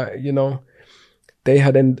was like, you know, they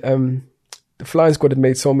had the the flying squad had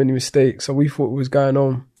made so many mistakes, so we thought it was going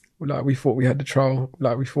on. Like, we thought we had the trial,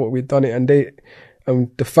 like we thought we'd done it,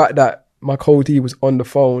 and the fact that my co-D was on the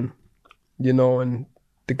phone, you know, and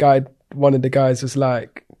one of the guys was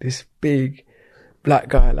like this big black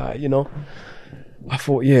guy, like, you know, I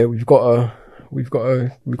thought, yeah, we've got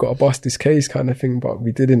to bust this case kind of thing, but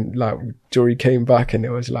we didn't. Like, jury came back and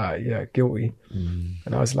it was like, yeah, guilty.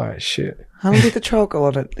 And I was like, shit. How long did the trial go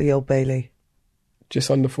on at the Old Bailey? Just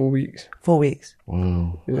under 4 weeks. 4 weeks.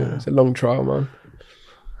 Wow. Yeah, it's a long trial, man.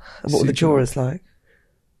 And what were the jurors like?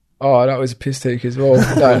 Oh, that was a piss take as well.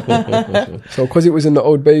 So, because it was in the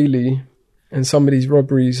Old Bailey, and some of these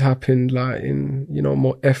robberies happened like in, you know,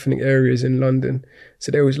 more ethnic areas in London.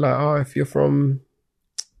 So they was like, oh, if you're from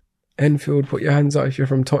Enfield, put your hands up. If you're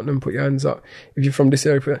from Tottenham, put your hands up. If you're from this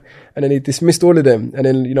area, and then they dismissed all of them. And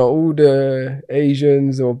then, you know, all the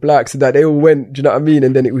Asians or blacks, that they all went, do you know what I mean?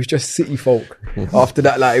 And then it was just city folk. After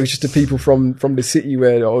that, like, it was just the people from the city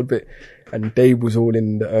where the old bit, and they was all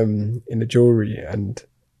in the jury. And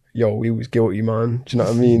yo, we was guilty, man. Do you know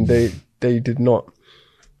what I mean? They did not,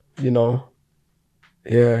 you know,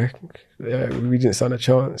 yeah, we didn't stand a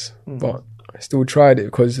chance. But I still tried it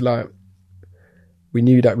because, like, we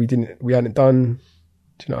knew that we hadn't done,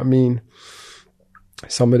 do you know what I mean,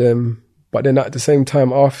 some of them. But then at the same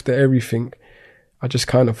time, after everything, I just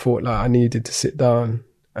kind of thought like I needed to sit down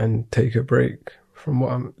and take a break from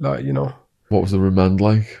what I'm like, you know. What was the remand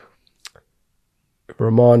like?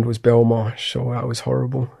 Remand was Belmarsh, so that was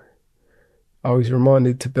horrible. I was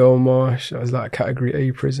remanded to Belmarsh. I was like a Category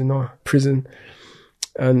A prison.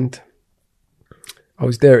 And I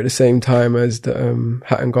was there at the same time as the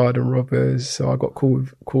Hatton Garden robbers, so I got cool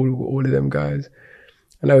with all of them guys.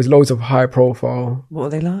 And there was loads of high profile. What were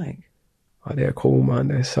they like? Oh, they're cool, man.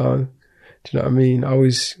 They're sound. Do you know what I mean? I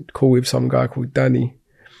was cool with some guy called Danny,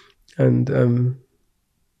 and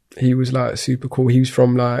he was like super cool. He was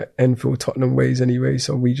from like Enfield, Tottenham ways anyway,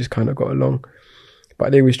 so we just kind of got along.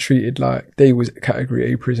 But they was treated like they was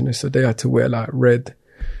Category A prisoners, so they had to wear like red,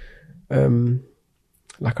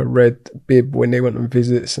 like a red bib when they went on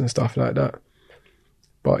visits and stuff like that.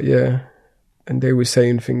 But yeah, and they were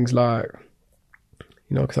saying things like,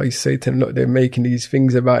 you know, because I used to say to them, look, they're making these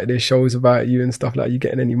things about it, there's shows about you and stuff like, you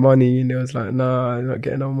getting any money? And they was like, nah, I'm not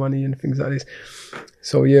getting no money and things like this.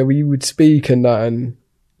 So yeah, we would speak and that, and,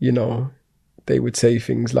 you know, they would say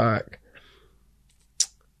things like,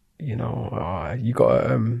 you know, you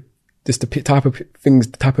got just the type of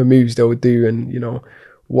things, the type of moves they would do, and, you know,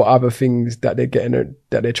 what other things that they're getting,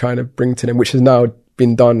 that they're trying to bring to them, which has now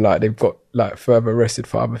been done. Like, they've got like further arrested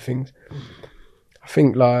for other things. I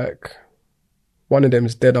think like one of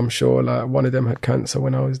them's dead, I'm sure. Like, one of them had cancer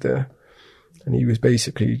when I was there, and he was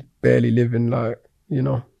basically barely living, like, you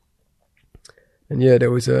know. And yeah,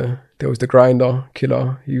 there was the Grinder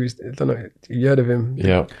killer. He was, I don't know, you heard of him?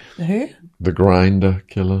 Yeah. Who? The Grinder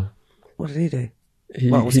killer. What did he do?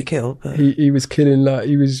 Was he killed? But... He was killing, like,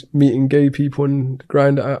 he was meeting gay people on the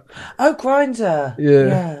Grindr app. Oh, Grindr.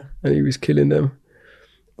 Yeah. And he was killing them.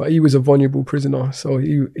 But he was a vulnerable prisoner, so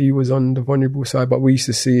he was on the vulnerable side. But we used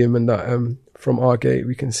to see him, and that from our gate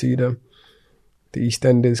we can see the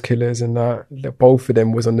EastEnders killers, and that both of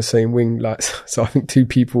them was on the same wing. Like, so I think two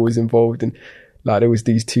people was involved in, like, there was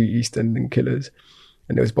these two EastEnders killers,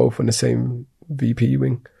 and they was both on the same VP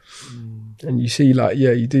wing. And you see, like,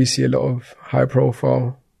 yeah, you do see a lot of high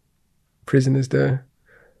profile prisoners there.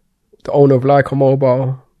 The owner of Leica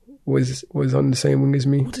Mobile was on the same wing as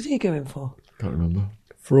me. What did he go in for? Can't remember.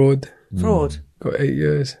 Fraud. Fraud? Got 8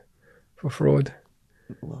 years for fraud.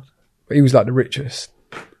 What? But he was like the richest,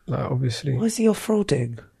 like, obviously. Why is he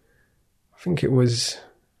off-roading? I think it was,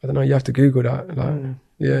 I don't know, you have to Google that. Like,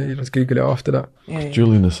 yeah, you just Google it after that. Yeah.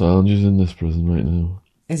 Julian Assange is in this prison right now.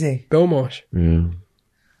 Is he? Belmarsh. Yeah.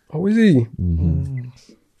 Oh, is he? Mm-hmm.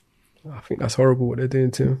 I think that's horrible what they're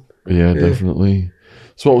doing to him. Yeah, definitely.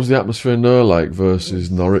 So what was the atmosphere in there like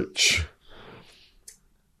versus Norwich?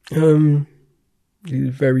 He's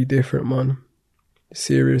very different, man.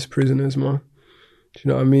 Serious prisoners, man. Do you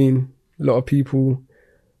know what I mean? A lot of people,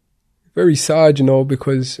 very sad, you know,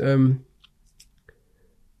 because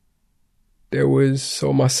there was,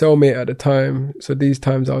 so my cellmate at the time, so these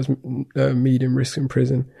times I was medium risk in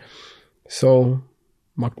prison. So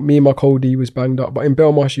me and my co-D was banged up. But in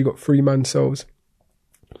Belmarsh, you got 3-man cells.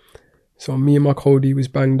 So me and my co-D was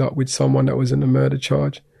banged up with someone that was in a murder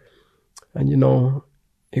charge. And, you know,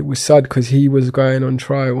 it was sad because he was going on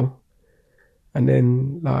trial. And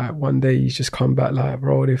then, like, one day he's just come back like,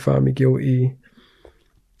 bro, they found me guilty.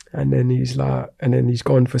 And then he's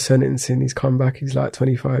gone for sentencing. He's come back, he's like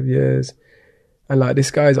 25 years. And like,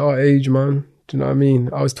 this guy's our age, man. Do you know what I mean?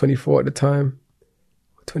 I was 24 at the time.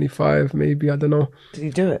 25 maybe, I don't know. Did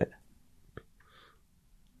you do it?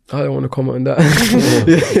 I don't want to comment on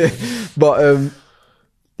that. But,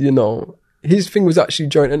 you know, his thing was actually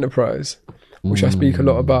joint enterprise, which I speak a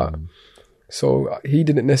lot about. So he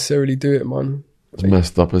didn't necessarily do it, man. It's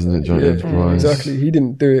messed up, isn't it, joint enterprise? Exactly. He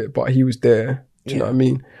didn't do it, but he was there. Do you know what I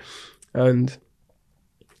mean? And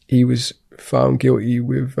he was found guilty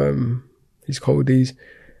with his coldies.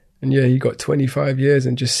 And yeah, he got 25 years,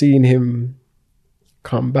 and just seeing him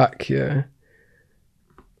come back,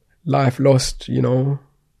 life lost, you know,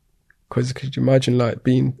 because could you imagine like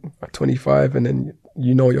being at 25 and then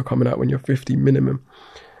you know you're coming out when you're 50 minimum.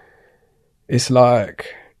 It's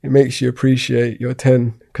like, it makes you appreciate your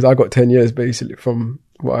 10, because I got 10 years basically from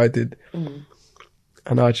what I did.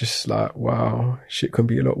 And I just like, wow, shit can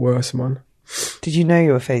be a lot worse, man. Did you know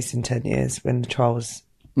you were facing 10 years when the trial was...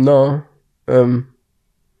 No.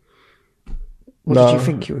 What did you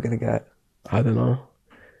think you were going to get? I don't know.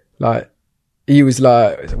 Like, he was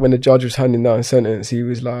like, when the judge was handing down a sentence, he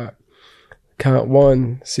was like, count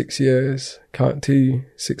 1, 6 years, count 2,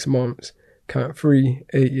 6 months, count 3,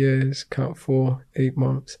 8 years, count 4, 8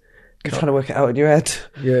 months. You're trying to work it out in your head.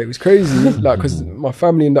 Yeah, it was crazy. Like, because my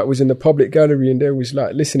family and that was in the public gallery, and they was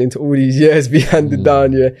like listening to all these years be handed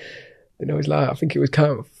down. Yeah, and it was like, I think it was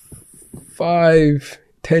count 5,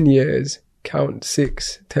 10 years, count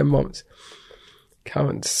 6, 10 months,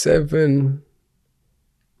 count 7,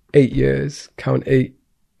 8 years, count 8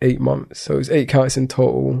 months. So it was 8 counts in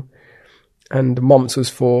total, and the months was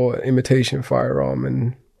for imitation firearm,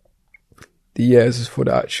 and the years was for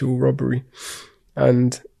the actual robbery,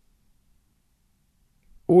 and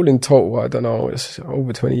all in total, I don't know, it's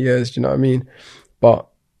over 20 years, do you know what I mean? But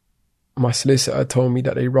my solicitor told me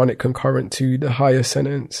that they run it concurrent to the highest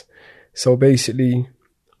sentence. So basically,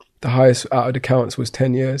 the highest out of the counts was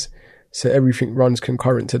 10 years. So everything runs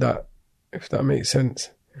concurrent to that, if that makes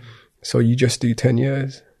sense. So you just do 10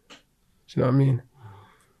 years. Do you know what I mean?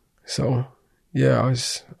 So, yeah,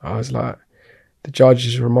 I was like, the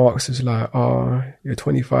judge's remarks was like, oh, you're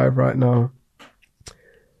 25 right now.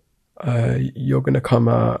 You're going to come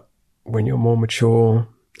out when you're more mature.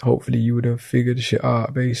 Hopefully you would have figured the shit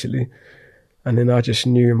out, basically. And then I just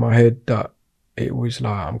knew in my head that it was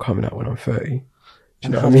like, I'm coming out when I'm 30. Do you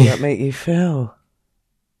know what I mean? How did that make you feel?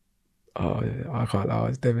 Oh, I can't lie, I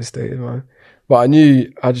was devastated, man. But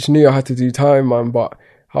I just knew I had to do time, man. But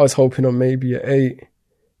I was hoping on maybe 8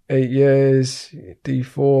 years,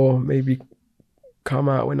 D4, maybe come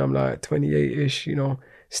out when I'm like 28-ish, you know.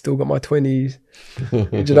 Still got my 20s. Do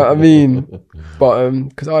you know what I mean? But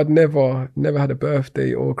because I'd never had a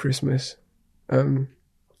birthday or Christmas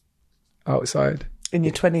outside. In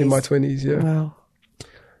your 20s? In my 20s, yeah. Wow.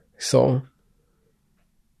 So,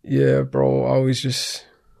 yeah, bro, I was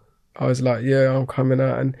like, yeah, I'm coming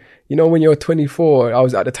out. And you know, when you're 24,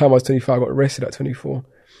 at the time I was 25, I got arrested at 24.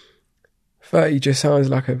 30 just sounds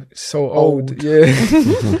like so old. Yeah,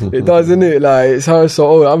 it does, isn't it? Like, it sounds so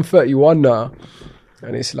old. I'm 31 now.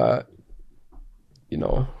 And it's like, you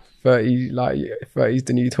know, 30 is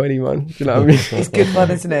the new 20, man. Do you know what I mean? It's good fun,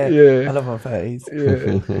 isn't it? Yeah. I love my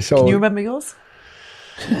 30s. Yeah. So, Can you remember yours?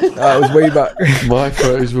 That was way back. My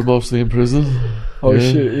 30s were mostly in prison. Oh,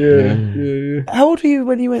 shit, yeah. How old were you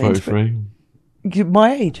when you went into 33.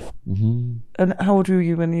 my age? Mm-hmm. And how old were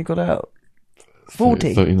you when you got out?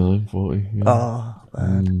 40? 39, 40. Yeah. Oh,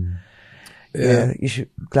 man. Yeah, you should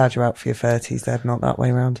glad you're out for your 30s then, not that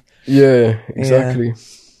way around. Yeah, exactly.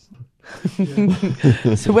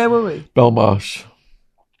 So where were we? Belmarsh.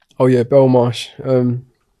 Oh yeah, Belmarsh.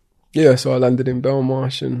 Yeah, so I landed in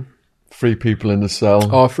Belmarsh and 3 people in the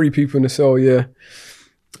cell. Oh, 3 people in the cell, yeah.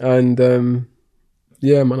 And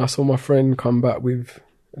yeah, man, I saw my friend come back with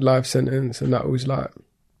a life sentence, and that was like,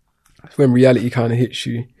 that's when reality kind of hits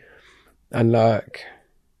you, and like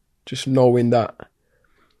just knowing that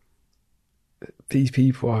these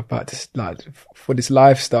people are about to, like, for this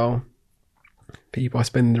lifestyle, people are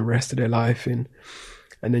spending the rest of their life in,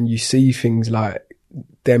 and then you see things like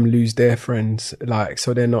them lose their friends, like,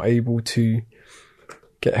 so they're not able to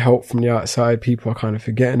get help from the outside. People are kind of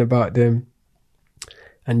forgetting about them,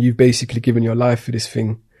 and you've basically given your life for this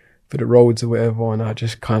thing, for the roads or whatever. And I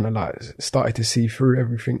just kind of like started to see through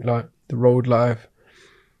everything, like the road life.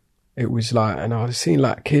 It was like, and I was seeing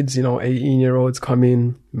like kids, you know, 18-year-olds come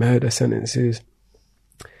in, murder sentences,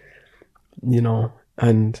 you know,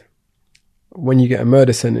 and when you get a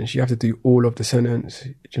murder sentence, you have to do all of the sentence.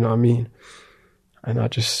 Do you know what I mean? And I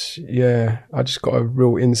just got a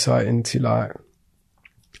real insight into like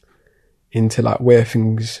where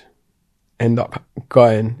things end up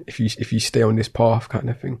going if you stay on this path, kind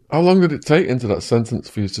of thing. How long did it take into that sentence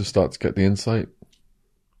for you to start to get the insight?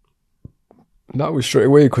 that was straight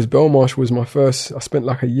away because Belmarsh was my first. I spent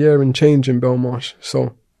like a year and change in Belmarsh,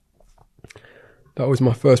 so that was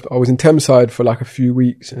my first. I was in Thameside for like a few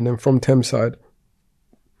weeks, and then from Thameside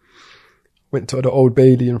went to the Old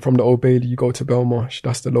Bailey, and from the Old Bailey you go to Belmarsh.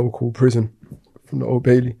 That's the local prison from the Old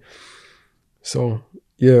Bailey. So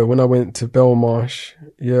yeah, when I went to Belmarsh,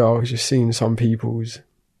 yeah, I was just seeing some people's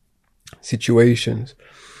situations,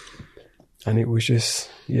 and it was just,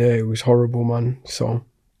 yeah, it was horrible, man. So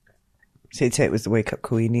you'd say it was the wake-up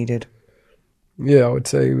call you needed? Yeah, I would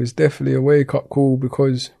say it was definitely a wake-up call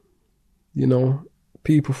because, you know,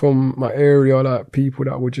 people from my area, like people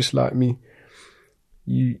that were just like me,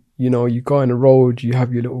 you know, you go on the road, you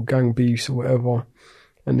have your little gang beefs or whatever,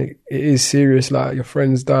 and it is serious, like your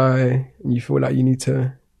friends die and you feel like you need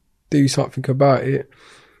to do something about it.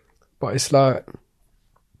 But it's like,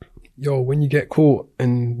 yo, when you get caught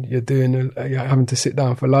and you're having to sit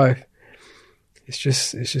down for life, it's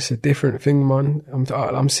just a different thing, man.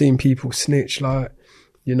 I'm seeing people snitch, like,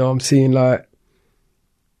 you know, I'm seeing like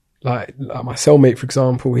my cellmate, for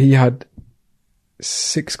example, he had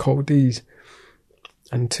 6 cold Ds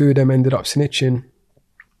and 2 of them ended up snitching.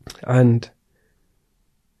 And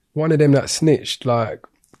one of them that snitched, like,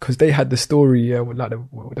 because they had the story, like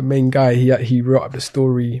the main guy, he wrote up the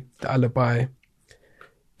story, the alibi,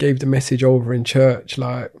 gave the message over in church,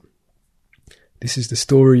 like, this is the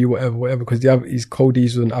story, whatever, because his cold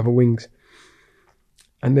Ds was on other wings.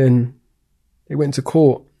 And then they went to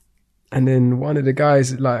court, and then one of the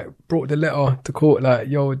guys like brought the letter to court, like,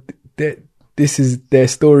 yo, this is their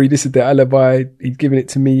story, this is their alibi. He'd given it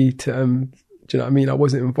to me to, do you know what I mean? I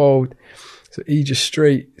wasn't involved. So he just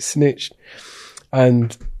straight snitched,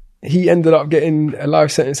 and he ended up getting a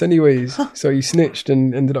life sentence anyways. So he snitched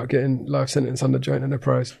and ended up getting life sentence under joint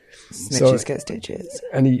enterprise. Snitches get stitches.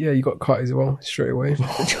 And he got cut as well straight away.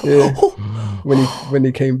 Yeah. When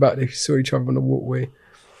he came back, they saw each other on the walkway,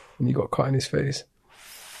 and he got cut in his face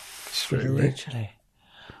straight away. Literally.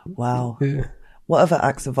 Wow. Yeah. What other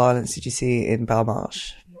acts of violence did you see in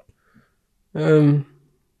Belmarsh? Do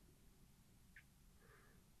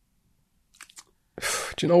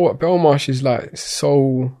you know what? Belmarsh is like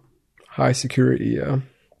so high security, yeah.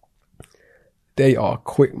 They are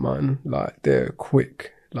quick, man. Like, they're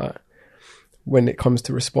quick, like, when it comes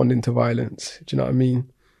to responding to violence. Do you know what I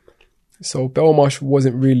mean? So Belmarsh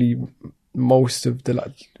wasn't really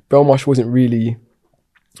Belmarsh wasn't really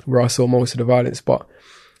where I saw most of the violence, but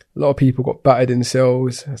a lot of people got battered in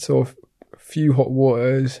cells. I saw a few hot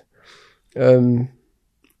waters, a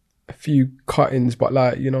few cuttings, but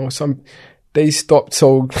like, you know, they stopped,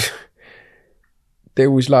 so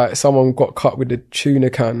there was like someone got cut with a tuna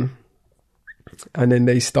can, and then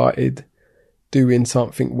they started doing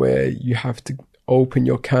something where you have to open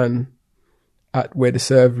your can at where the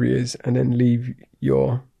servery is and then leave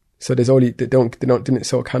your, so there's only, they didn't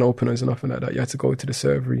sell can openers or nothing like that. You had to go to the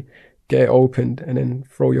servery, get it opened, and then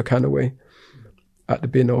throw your can away at the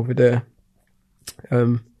bin over there.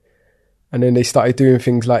 And then they started doing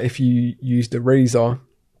things like, if you use the razor,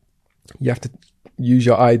 you have to use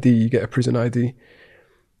your ID, you get a prison ID.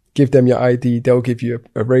 Give them your ID, they'll give you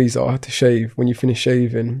a razor to shave. When you finish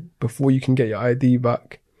shaving, before you can get your ID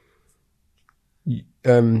back, you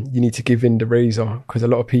need to give in the razor, because a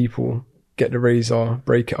lot of people get the razor,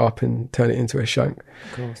 break it up and turn it into a shank.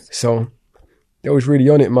 Of course. So they was really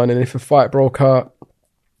on it, man. And if a fight broke out,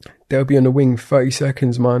 they'll be on the wing 30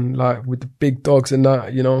 seconds, man, like with the big dogs and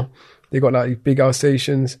that, you know. They got like these big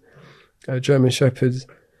Alsatians, German Shepherds,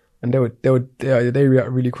 and they react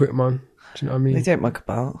really quick, man. Do you know what I mean? They don't muck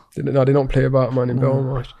about. No, they don't play about, man, in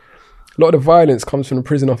Belmarsh. A lot of the violence comes from the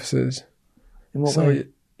prison officers. In what way?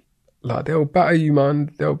 Like, they'll batter you,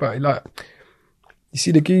 man. They'll batter you. Like, you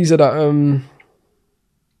see the geezer that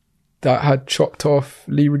had chopped off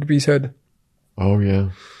Lee Rigby's head? Oh, yeah.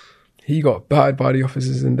 He got battered by the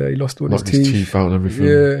officers in there. He lost all Knocked his teeth. His teeth out and everything.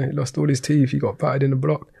 Yeah, he lost all his teeth. He got battered in the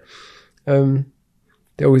block.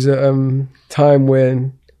 There was a time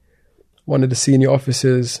when one of the senior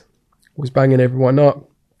officers was banging everyone up,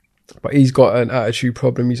 but he's got an attitude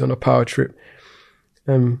problem. He's on a power trip.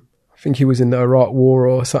 I think he was in the Iraq War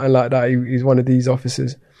or something like that. He's one of these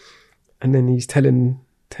officers, and then he's telling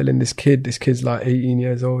this kid's like 18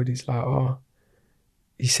 years old. He's like,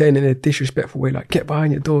 he's saying in a disrespectful way, like, get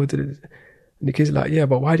behind your door. And the kid's like, yeah,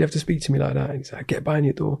 but why do you have to speak to me like that? And he's like, get behind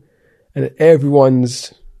your door. And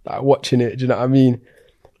everyone's like watching it. Do you know what I mean?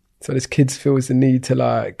 So this kid feels the need to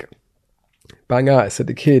like bang out. So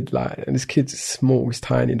the kid, like, and this kid's small, he's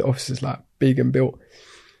tiny, and the officer's like big and built.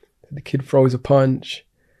 So the kid throws a punch.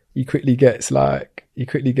 He quickly gets like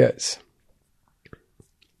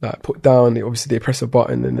put down. Obviously they press a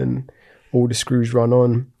button and then all the screws run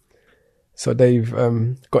on. So they've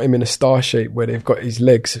got him in a star shape where they've got his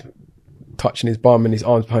legs touching his bum and his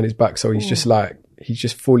arms behind his back. So he's just like, he's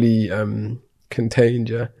just fully contained,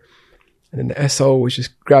 yeah. And then the SO was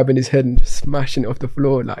just grabbing his head and just smashing it off the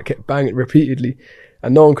floor, like kept banging it repeatedly.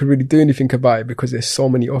 And no one could really do anything about it because there's so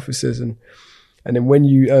many officers. And then when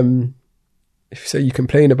you, if you say you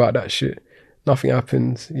complain about that shit, nothing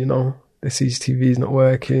happens, you know, the CCTV is not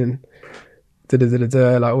working,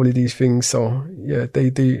 like all of these things. So yeah, they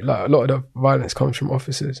do, like a lot of the violence comes from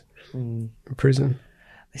officers in prison.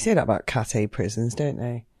 They say that about Cat A prisons, don't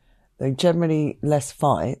they? They're generally less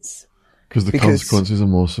fights. Because the consequences are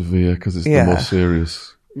more severe, because it's the more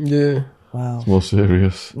serious. Yeah. Wow. It's more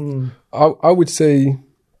serious. I would say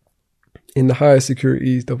in the higher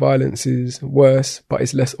securities, the violence is worse, but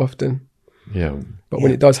it's less often. Yeah. But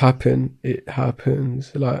when it does happen, it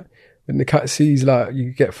happens. Like when the Cat C's, like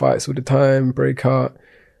you get fights all the time, break out.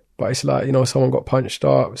 But it's like, you know, someone got punched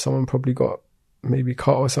up, someone probably got maybe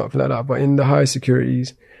cut or something like that. But in the higher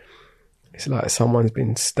securities, it's like someone's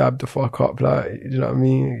been stabbed the fuck up, like, you know what I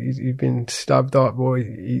mean? He's been stabbed up, or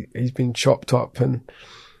he's been chopped up,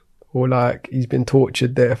 or like he's been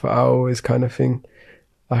tortured there for hours, kind of thing.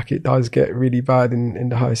 Like it does get really bad in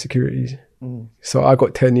the high securities. So I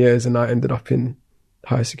got 10 years and I ended up in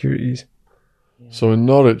high securities. So in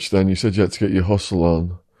Norwich then, you said you had to get your hustle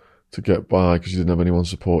on to get by because you didn't have anyone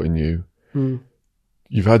supporting you.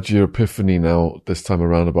 You've had your epiphany now this time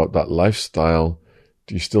around about that lifestyle.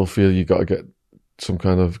 Do you still feel you got to get some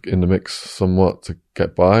kind of in the mix somewhat to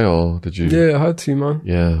get by, or did you? Yeah, I had to, man.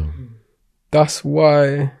 Yeah. That's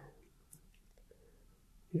why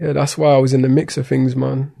I was in the mix of things,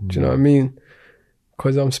 man. Do you know what I mean?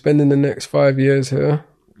 Because I'm spending the next 5 years here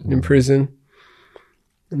in prison.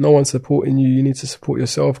 No one's supporting you. You need to support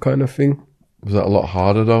yourself, kind of thing. Was that a lot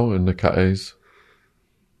harder though in the Cat A's?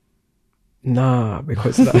 Nah,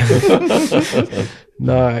 because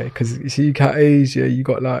because you see Cat A's, yeah, you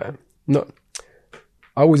got like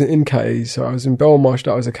I wasn't in Cat A's, so I was in Belmarsh.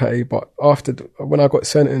 That was a Cat A, but when I got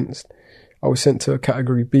sentenced, I was sent to a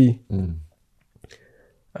Category B,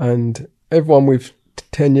 and everyone with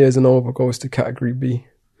 10 years and over goes to Category B.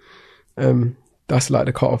 That's like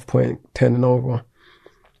the cut-off point, 10 and over.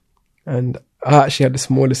 And I actually had the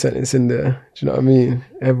smallest sentence in there. Do you know what I mean?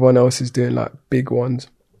 Everyone else is doing like big ones.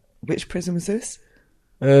 Which prison was this?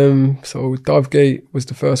 So Dovegate was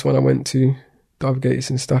the first one I went to. Dovegate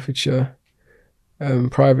is in Staffordshire.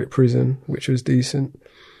 Private prison, which was decent.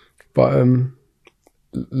 But a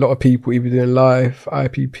lot of people either doing life,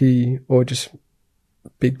 IPP, or just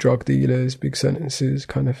big drug dealers, big sentences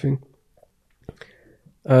kind of thing.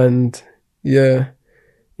 And yeah,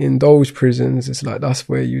 in those prisons, it's like that's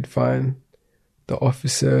where you'd find the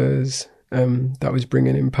officers that was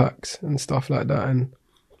bringing in packs and stuff like that. And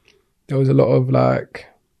there was a lot of like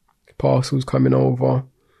parcels coming over,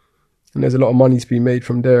 and there's a lot of money to be made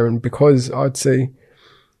from there. And because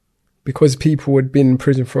people had been in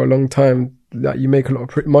prison for a long time, that you make a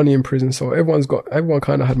lot of money in prison. So everyone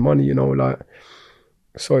kind of had money, you know, like,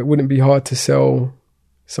 so it wouldn't be hard to sell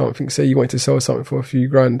something. Say you wanted to sell something for a few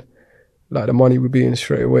grand, like the money would be in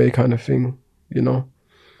straight away, kind of thing, you know.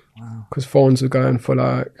 Wow. Because phones were going for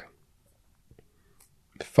like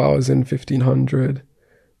 1,000, 1,500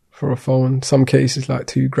 for a phone. Some cases like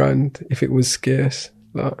 $2,000 if it was scarce,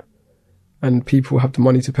 like, and people have the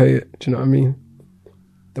money to pay it. Do you know what I mean?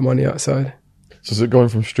 The money outside. So is it going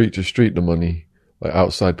from street to street, the money? Like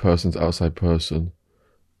outside person to outside person?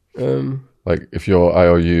 Like if your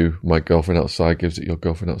IOU, my girlfriend outside gives it your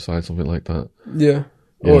girlfriend outside, something like that? Yeah.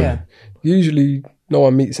 Yeah. Or usually no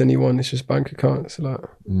one meets anyone. It's just bank accounts. Like,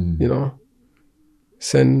 you know,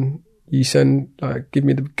 send, like, give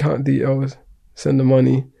me the account details, send the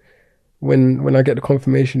money. When I get the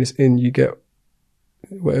confirmation it's in, you get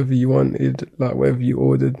whatever you wanted, like whatever you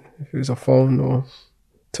ordered. If it was a phone or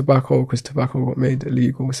tobacco, because tobacco got made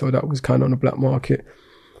illegal, so that was kind of on the black market.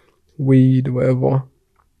 Weed, whatever.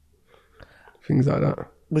 Things like that.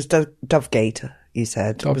 Was Dovegate, you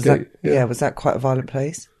said? Dovegate, was that quite a violent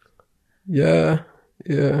place? Yeah.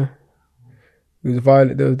 It was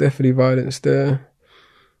violent. There was definitely violence there.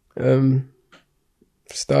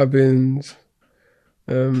 Stabbings.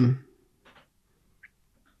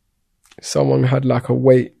 Someone had like a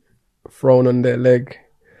weight thrown on their leg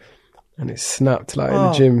and it snapped like in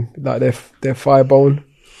the gym, like their thigh bone,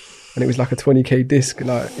 and it was like a 20k disc,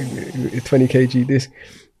 like a 20 kg disc.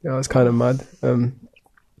 Yeah, it was kind of mad.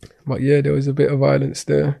 But yeah, there was a bit of violence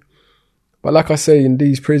there. But like I say, in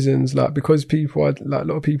these prisons, like, because people are, like, a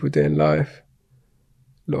lot of people doing life,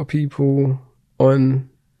 a lot of people on,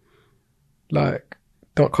 like,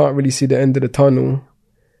 can't really see the end of the tunnel.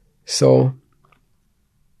 So,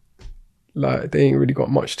 Like, they ain't really got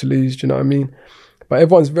much to lose, do you know what I mean? But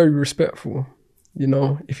everyone's very respectful, you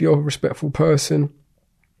know? If you're a respectful person,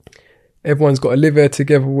 everyone's got to live there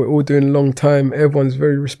together. We're all doing a long time. Everyone's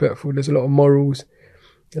very respectful. There's a lot of morals,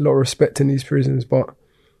 a lot of respect in these prisons. But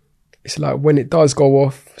it's like when it does go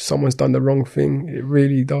off, someone's done the wrong thing. It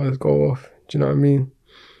really does go off. Do you know what I mean?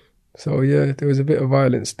 So yeah, there was a bit of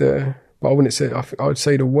violence there. But I wouldn't say, I would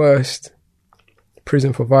say the worst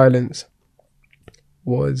prison for violence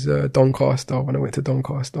was Doncaster, when I went to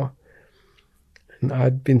Doncaster. And I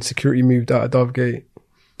had been security moved out of Dovegate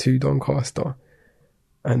to Doncaster.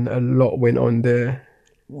 And a lot went on there.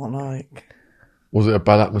 What like? Was it a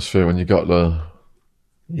bad atmosphere when you got there?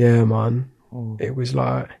 Yeah, man. Oh. It was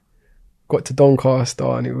like, got to Doncaster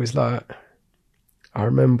and it was like, I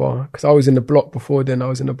remember, because I was in the block before then. I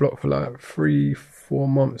was in the block for like 3-4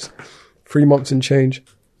 months, 3 months and change.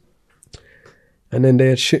 And then they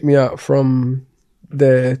had shipped me out from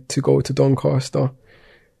there to go to Doncaster.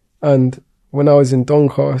 And when I was in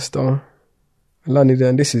Doncaster, I landed there,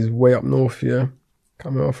 and this is way up north, yeah,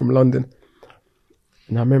 coming out from London.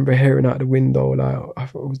 And I remember hearing out the window, like,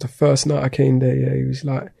 it was the first night I came there, yeah, it was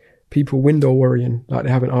like people window worrying, like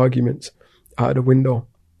they're having arguments out of the window.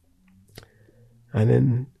 And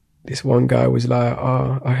then this one guy was like,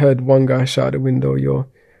 I heard one guy shout out the window,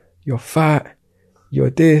 you're fat, you're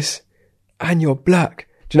this, and you're black.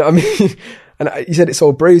 Do you know what I mean? And he said it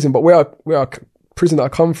so brazen, but where I prison that I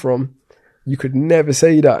come from, you could never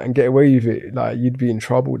say that and get away with it. Like, you'd be in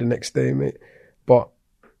trouble the next day, mate. But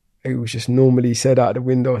it was just normally said out the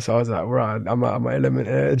window. So I was like, right, I'm out of my element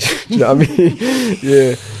here. Do you know what I mean?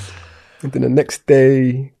 Yeah. And then the next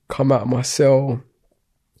day, come out of my cell,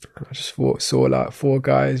 and I just saw like 4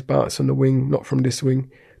 guys bounce on the wing, not from this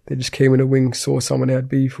wing. They just came in the wing, saw someone they had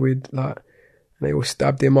beef with, like, and they all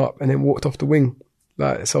stabbed him up and then walked off the wing.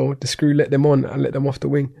 Like, so the screw let them on and let them off the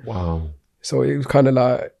wing. Wow. So it was kind of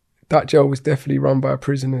like, that jail was definitely run by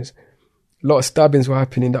prisoners. A lot of stabbings were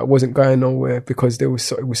happening that wasn't going nowhere because it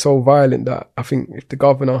was so violent that I think if the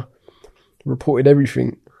governor reported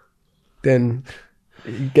everything, then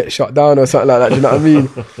you'd get shut down or something like that, do you know what I mean?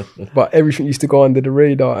 But everything used to go under the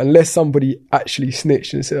radar unless somebody actually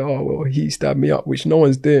snitched and said, oh, well, he stabbed me up, which no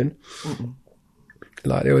one's doing. Mm-mm.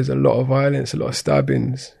 Like, there was a lot of violence, a lot of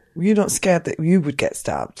stabbings. Were you not scared that you would get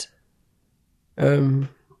stabbed?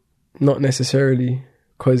 Not necessarily,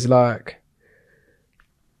 because like,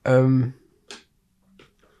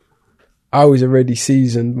 I was already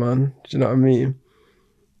seasoned, man. Do you know what I mean?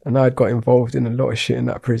 And I'd got involved in a lot of shit in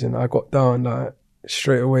that prison. I got down like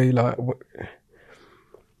straight away. Like,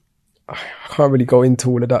 I can't really go into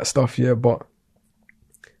all of that stuff here, but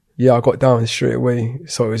yeah, I got down straight away.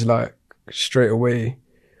 So it was like straight away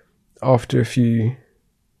after a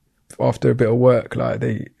bit of work,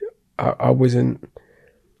 like I wasn't,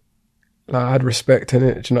 like, I had respect in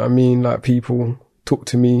it. Do you know what I mean? Like, people talk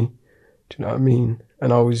to me. Do you know what I mean?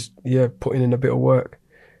 And I was, putting in a bit of work.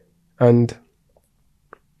 And,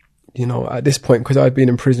 you know, at this point, because I'd been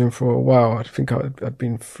in prison for a while, I think I'd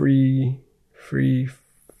been 3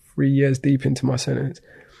 years deep into my sentence.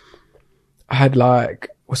 I had like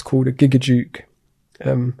what's called a Gigajuke.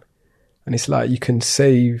 And it's like you can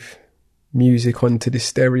save music onto this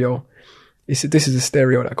stereo. This is a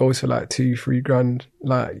stereo that goes for like 2-3 grand.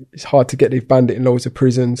 Like, it's hard to get. They've banned it in loads of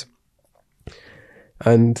prisons.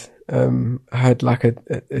 And I had like a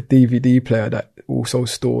DVD player that also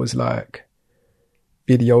stores like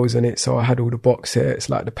videos in it. So I had all the box sets,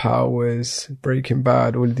 like The Powers, Breaking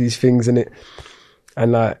Bad, all of these things in it.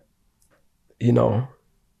 And like, you know,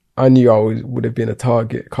 I knew I would have been a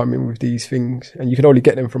target coming with these things. And you could only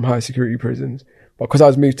get them from high security prisons. But because I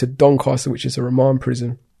was moved to Doncaster, which is a remand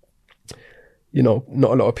prison, you know,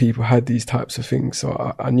 not a lot of people had these types of things.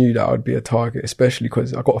 So I knew that I would be a target, especially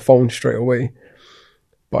because I got a phone straight away.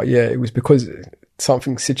 But yeah, it was because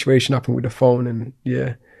situation happened with the phone, and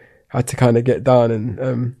yeah, I had to kind of get down,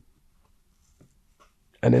 and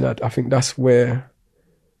then I think that's where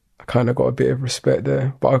I kind of got a bit of respect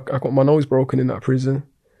there. But I got my nose broken in that prison,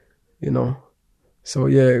 you know. So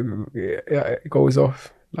yeah, it goes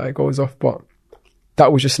off, but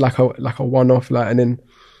that was just like a one-off, like. And then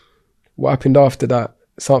what happened after that?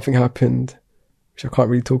 Something happened, which I can't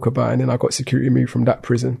really talk about, and then I got security moved from that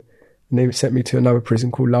prison. And they sent me to another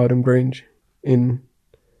prison called Loudon Grange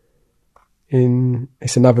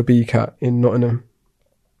it's another BCAT in Nottingham.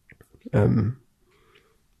 And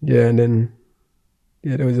then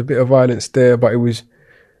there was a bit of violence there, but it was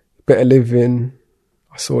better living.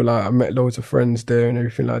 I met loads of friends there and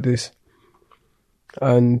everything like this.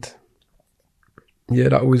 And yeah,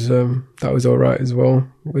 that was all right as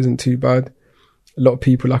well. It wasn't too bad. A lot of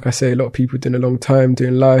people, like I say, doing a long time,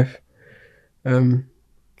 doing life.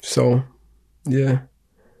 So, yeah.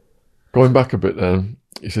 Going back a bit then,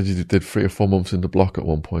 you said you did 3 or 4 months in the block at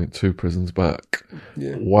one point, 2 prisons back.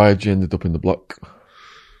 Yeah. Why had you ended up in the block?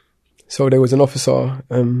 So there was an officer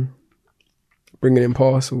bringing in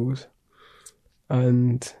parcels,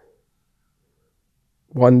 and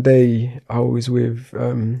one day I was with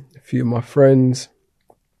a few of my friends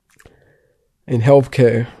in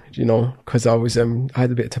healthcare, you know, because I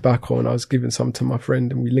had a bit of tobacco and I was giving some to my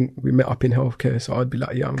friend, and we met up in healthcare. So I'd be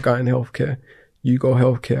like, yeah, I'm going healthcare. You go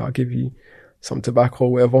healthcare, I'll give you some tobacco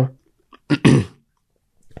or whatever.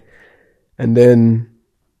 And then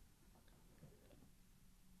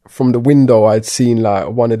from the window, I'd seen like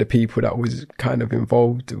one of the people that was kind of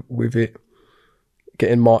involved with it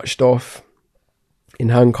getting marched off in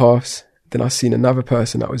handcuffs. Then I seen another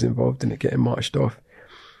person that was involved in it getting marched off.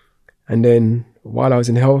 And then while I was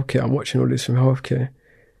in healthcare, I'm watching all this from healthcare.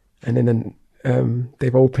 And then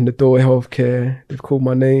they've opened the door, healthcare. They've called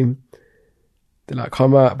my name. They're like,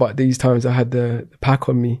 come out. But these times I had the pack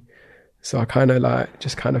on me. So I kind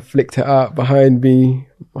of flicked it out behind me.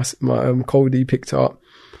 My Cody picked it up.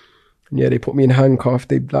 And yeah, they put me in handcuffs.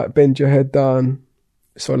 They like bend your head down.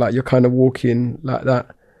 So like you're kind of walking like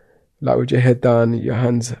that, like with your head down, your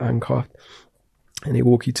hands handcuffed. And they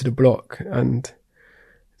walk you to the block. And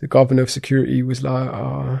the governor of security was like,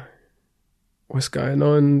 what's going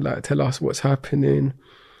on? Like, tell us what's happening,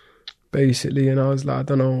 basically. And I was like, I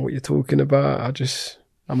don't know what you're talking about.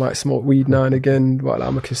 I might smoke weed now and again, but like,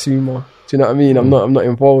 I'm a consumer. Do you know what I mean? I'm not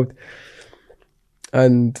involved.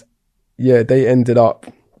 And yeah, they ended up,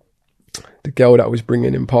 the girl that was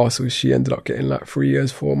bringing in parcels, she ended up getting like 3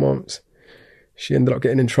 years, 4 months. She ended up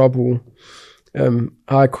getting in trouble.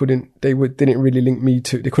 They couldn't really link me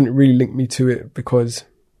to it because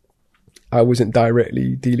I wasn't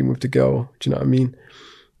directly dealing with the girl. Do you know what I mean?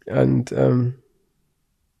 And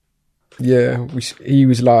he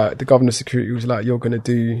was like, the governor of security was like, you're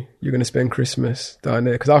gonna spend Christmas down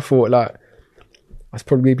there, because I thought like I was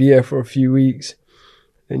probably be here for a few weeks,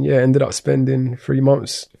 and yeah, ended up spending 3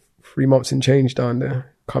 months and change down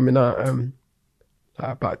there, coming out like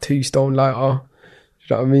about 2 stone lighter.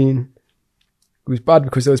 Do you know what I mean? It was bad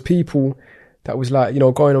because there was people that was like, you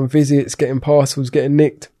know, going on visits, getting parcels, getting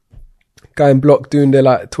nicked, going blocked, doing their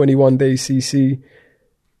like 21 days CC,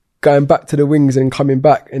 going back to the wings and coming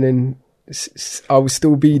back, and then I would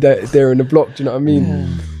still be there in the block. Do you know what I mean? Yeah.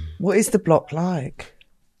 What is the block like?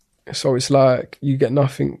 So it's like you get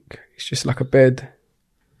nothing. It's just like a bed.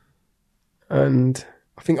 And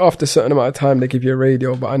I think after a certain amount of time they give you a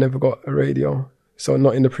radio, but I never got a radio. So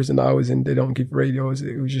not in the prison I was in, they don't give radios.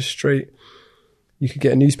 It was just straight. You could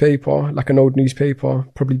get a newspaper, like an old newspaper,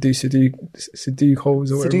 probably do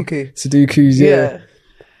Sudokus or whatever. Sudokus, yeah.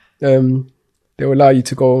 They'll allow you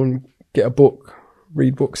to go and get a book,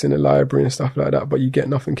 read books in the library and stuff like that, but you get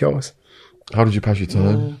nothing else. How did you pass your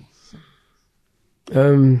time?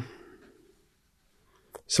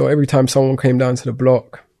 So every time someone came down to the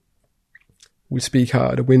block, we'd speak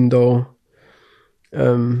out of the window.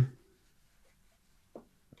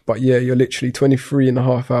 But yeah, you're literally 23 and a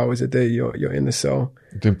half hours a day, you're in the cell.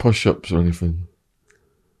 Doing push-ups or anything?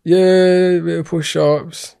 Yeah, a bit of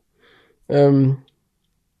push-ups. Because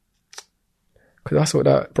that's what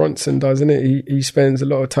that Bronson does, isn't it? He spends a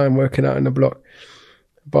lot of time working out in the block.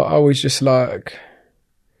 But I was just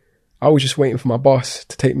waiting for my boss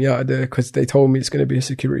to take me out of there, because they told me it's going to be a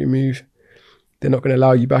security move. They're not going to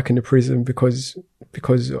allow you back in the prison because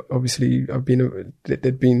obviously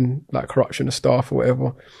there'd been like corruption of staff or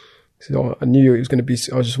whatever. So I knew it was going to be,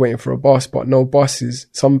 I was just waiting for a boss, but no bosses.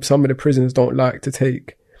 Some of the prisons don't like to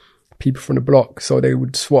take people from the block, so they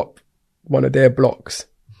would swap one of their blocks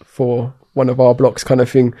for one of our blocks kind of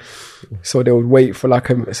thing. So they would wait for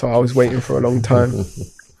so I was waiting for a long time. Do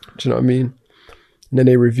you know what I mean? And then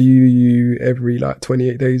they review you every like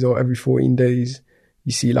 28 days or every 14 days.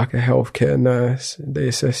 You see like a healthcare nurse, and they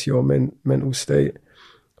assess your mental state.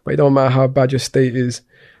 But it don't matter how bad your state is,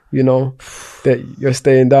 you know, that you're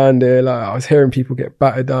staying down there. Like I was hearing people get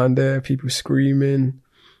battered down there, people screaming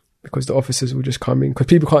because the officers will just come in. Because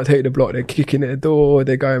people can't take the block, they're kicking at the door,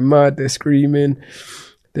 they're going mad, they're screaming,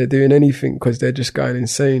 they're doing anything because they're just going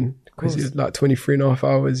insane. Because you're like 23 and a half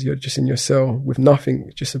hours, you're just in your cell with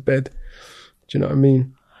nothing, just a bed. Do you know what I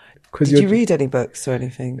mean? Did you read any books or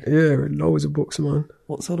anything? Yeah, loads of books, man.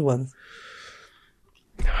 What sort of ones?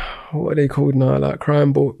 What are they called now? Like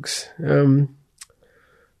crime books. I read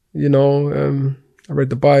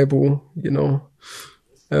the Bible,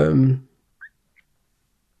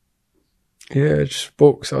 just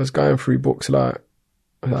books. I was going through books like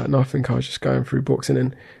nothing. I was just going through books. And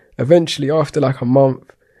then eventually after like a month,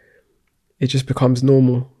 it just becomes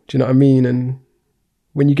normal. Do you know what I mean? And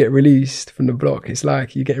when you get released from the block, it's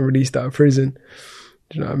like you're getting released out of prison.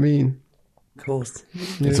 Do you know what I mean? Of course.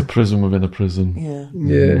 It's a prison within a prison. Yeah.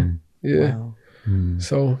 Yeah, yeah. Wow.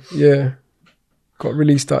 So, yeah, got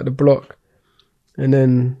released out of the block, and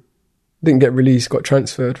then didn't get released, got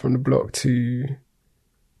transferred from the block to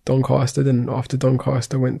Doncaster. Then after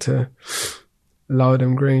Doncaster, went to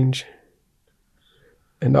Loudon Grange,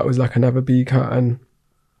 and that was like another BCAT, and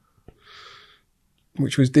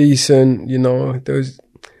which was decent. You know, there was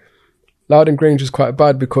Loudon Grange was quite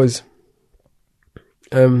bad because,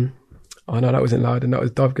 oh no, that wasn't Loudon, that was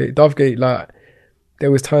Dovegate. Dovegate, like,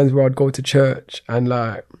 there was times where I'd go to church and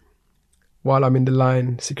like, while I'm in the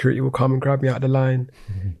line, security will come and grab me out of the line,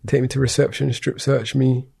 take me to reception, strip search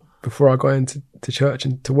me before I go into church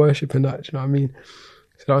and to worship and that. Do you know what I mean?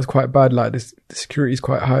 So that was quite bad. Like the security is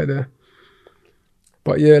quite high there.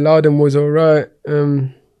 But yeah, Loudon was all right.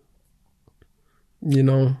 You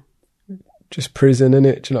know, just prison,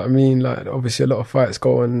 innit? Do you know what I mean? Like obviously a lot of fights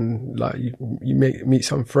go on. Like you meet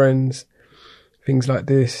some friends, things like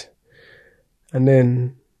this. And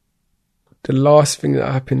then the last thing that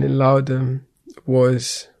happened in Loudon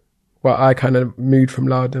was, well, I kind of moved from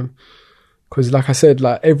Loudon because, like I said,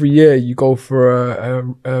 like every year you go for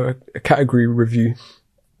a category review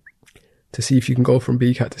to see if you can go from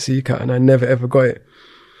BCAT to CCAT, and I never ever got it.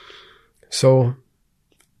 So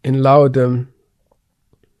in Loudon,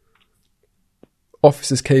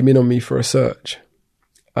 officers came in on me for a search,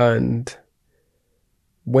 and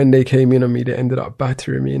when they came in on me, they ended up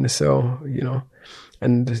battering me in the cell, you know.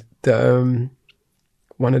 And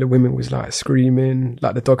one of the women was like screaming,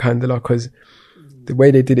 like the dog handler, because the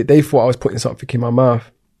way they did it, they thought I was putting something in my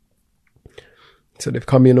mouth. So they've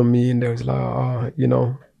come in on me and they was like, oh, you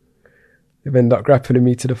know, they've ended up grappling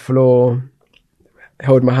me to the floor,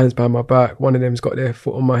 held my hands behind my back. One of them's got their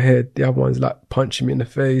foot on my head. The other one's like punching me in the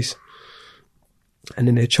face. And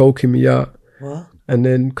then they're choking me out. What? And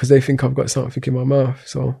then, because they think I've got something in my mouth,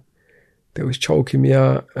 so they was choking me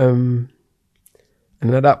out.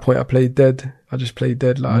 And at that point, I played dead. I just played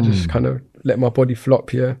dead. Like I just kind of let my body flop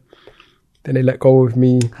here. Then they let go of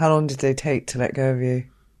me. How long did they take to let go of you?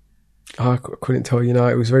 I couldn't tell you now.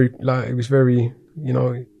 It was very, you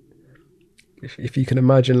know, if you can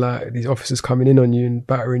imagine, like these officers coming in on you and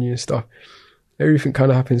battering you and stuff, everything kind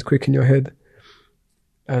of happens quick in your head.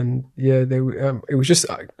 And yeah, it was just,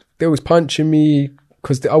 they was punching me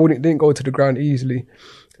because didn't go to the ground easily.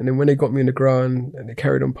 And then when they got me in the ground and they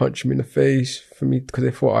carried on punching me in the face for me because they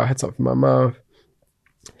thought I had something in my mouth.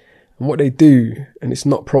 And what they do, and it's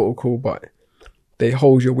not protocol, but they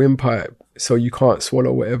hold your windpipe so you can't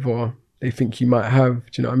swallow whatever they think you might have.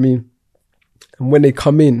 Do you know what I mean? And when they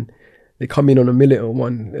come in on a militant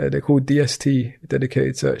one. They're called DST,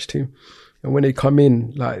 Dedicated Search Team. And when they come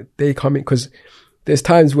in, because there's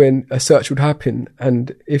times when a search would happen,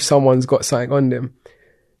 and if someone's got something on them,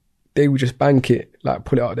 they would just bank it, like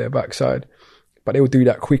pull it out their backside. But they would do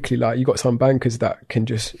that quickly. Like you got some bankers that can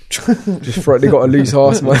just throw it. They got a loose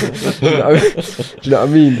horse, man. Do you know what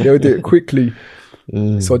I mean? They would do it quickly.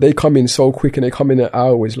 So they come in so quick, and they come in at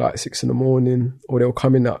hours like 6 a.m, or they'll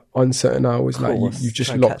come in at uncertain hours, like you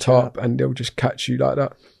just locked up, and they'll just catch you like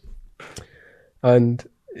that. And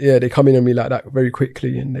yeah, they come in on me like that very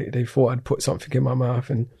quickly, and they thought I'd put something in my mouth,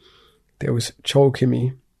 and they was choking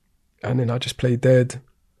me, and then I just played dead.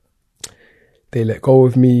 They let go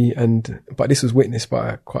of me, but this was witnessed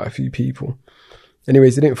by quite a few people.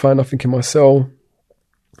 Anyways, they didn't find nothing in my cell.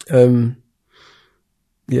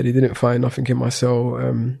 They didn't find nothing in my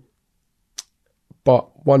cell.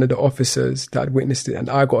 But one of the officers that had witnessed it, and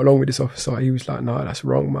I got along with this officer, he was like, "No, that's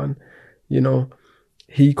wrong, man." You know,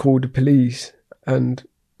 he called the police, and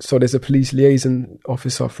so there's a police liaison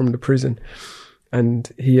officer from the prison, and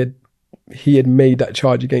he had made that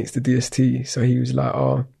charge against the DST. So he was like,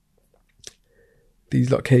 "Oh, these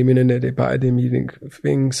lot came in and they battered him, he didn't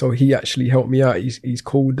thing." So he actually helped me out. He's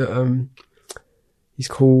called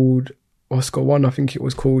Oscar 1, I think it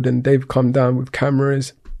was called, and they've come down with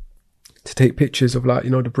cameras to take pictures of, like, you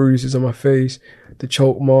know, the bruises on my face, the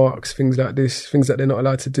choke marks, things like this, things that they're not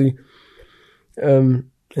allowed to do. And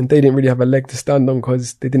they didn't really have a leg to stand on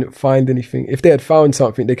because they didn't find anything. If they had found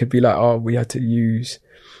something, they could be like, "Oh, we had to use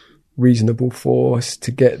reasonable force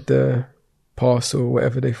to get the parcel,"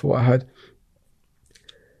 whatever they thought I had.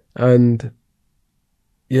 And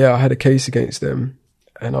yeah, I had a case against them,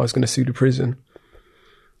 and I was going to sue the prison.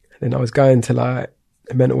 And then I was going to like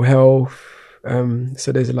mental health.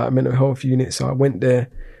 So there's a like mental health unit. So I went there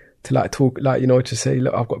to like talk, like, you know, to say,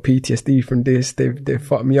 "Look, I've got PTSD from this. They've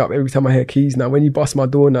fucked me up every time I hear keys now. When you bust my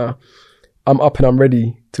door now, I'm up and I'm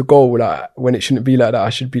ready to go. Like when it shouldn't be like that, I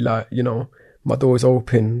should be like, you know, my door's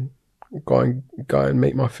open, go and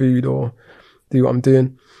make my food or do what I'm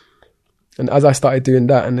doing. And as I started doing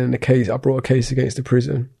that, and then I brought a case against the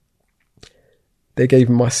prison. They gave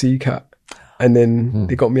me my CCAT, and then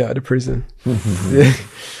they got me out of the prison. Yeah.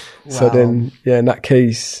 So then, in that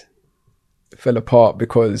case, it fell apart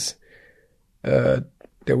because there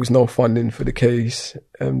was no funding for the case.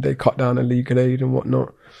 They cut down on legal aid and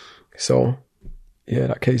whatnot. So,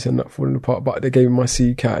 that case ended up falling apart. But they gave me my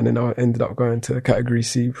CCAT, and then I ended up going to Category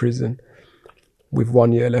C prison with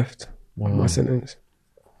 1 year left of my sentence.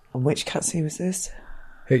 And which Cat C was this?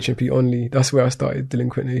 HMP only. That's where I started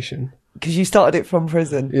Delinquent Nation. Because you started it from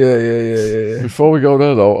prison. Yeah. Before we go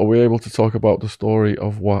there, though, are we able to talk about the story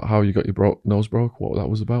of how you got your nose broke? What that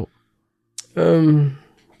was about?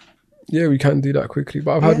 Yeah, we can do that quickly.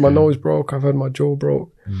 But I've had my nose broke. I've had my jaw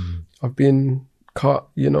broke. I've been cut,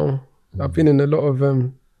 you know. I've been in a lot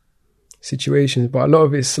of situations, but a lot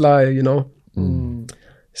of it's sly, you know.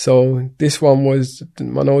 So this one was,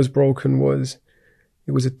 my nose broken was,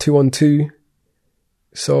 it was a 2-on-2.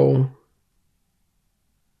 So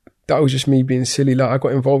that was just me being silly. Like I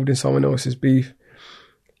got involved in someone else's beef.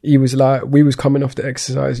 He was like, we was coming off the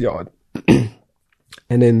exercise yard.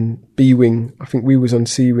 And then B wing, I think we was on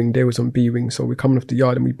C wing, they was on B wing. So we're coming off the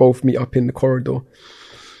yard and we both meet up in the corridor.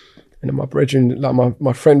 And then my brethren, like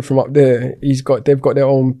my friend from up there, they've got their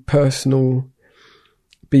own personal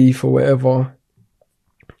beef or whatever.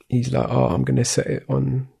 He's like, oh, I'm going to set it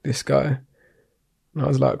on this guy. And I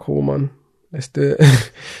was like, cool, man, let's do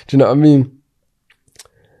it. Do you know what I mean?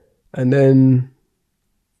 And then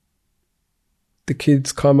the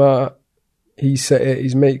kids come out, he set it,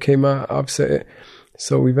 his mate came out, I've set it.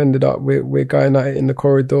 So we've ended up, we're going at it in the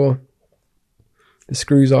corridor. The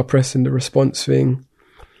screws are pressing the response thing.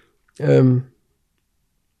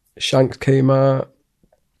 Shanks came out.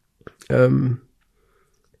 And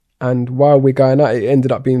while we're going at it, it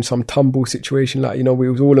ended up being some tumble situation, like, you know, we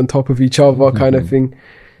was all on top of each other kind of thing.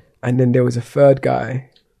 And then there was a third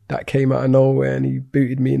guy that came out of nowhere and he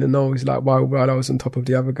booted me in the nose, like while I was on top of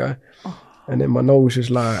the other guy. And then my nose was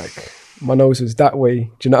that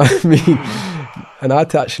way, do you know what I mean? And I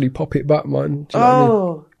had to actually pop it back, man. Do you know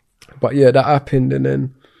what I mean? But yeah, that happened. And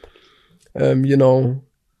then, you know,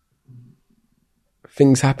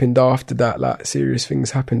 things happened after that, like serious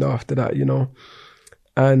things happened after that, you know.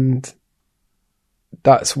 And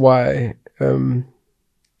that's why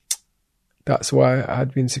I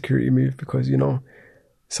had been security moved, because, you know,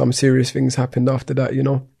 some serious things happened after that, you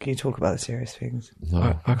know. Can you talk about the serious things?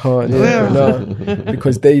 No. I can't, no,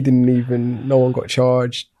 because no one got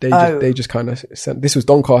charged. They just kind of sent, this was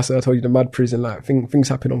Doncaster, I told you, the mad prison, like things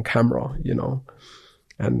happen on camera, you know.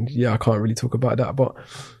 And yeah, I can't really talk about that. But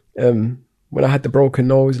when I had the broken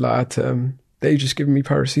nose, like they just given me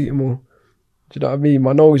paracetamol. Do you know what I mean?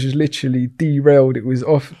 My nose was literally derailed. It was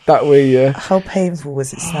off that way, yeah. How painful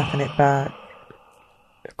was it snapping it back?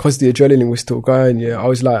 Because the adrenaline was still going, yeah. I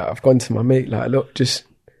was like, I've gone to my mate, like, look, just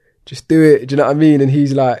do it. Do you know what I mean? And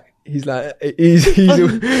he's all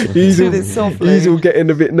getting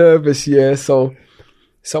a bit nervous, yeah. So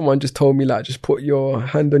someone just told me, like, just put your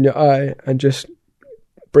hand on your eye and just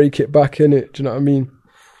break it back in it. Do you know what I mean?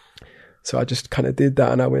 So I just kind of did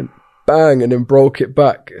that and I went bang and then broke it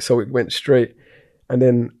back. So it went straight. And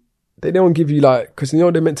then they don't give you, like, because, you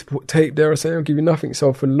know, they're meant to put tape there or something, they don't give you nothing.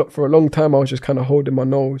 So for a long time, I was just kind of holding my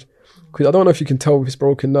nose. Because I don't know if you can tell if it's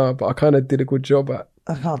broken now, but I kind of did a good job at.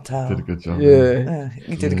 I can't tell. Did a good job. Yeah.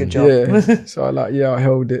 You did a good job. Yeah. So I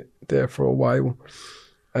held it there for a while.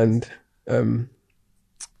 And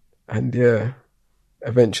yeah,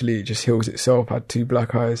 eventually it just heals itself. I had 2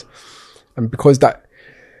 black eyes. And because that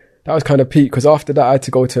was kind of peak, because after that I had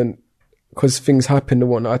to go to, because things happened and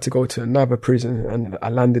whatnot, I had to go to another prison, and I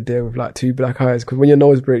landed there with like 2 black eyes, because when your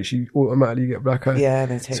nose breaks, you automatically get black eyes. Yeah,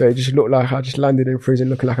 they take. So it just looked like I just landed in prison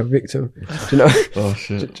looking like a victim. Do you know? Oh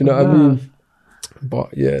shit! Do you know what I mean?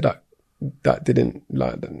 But yeah, that didn't,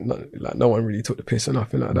 like no one really took the piss or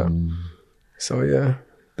nothing like that. So yeah,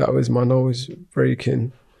 that was my nose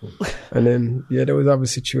breaking, and then yeah, there was other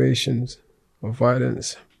situations of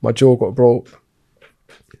violence. My jaw got broke.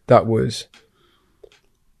 That was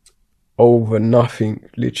over nothing,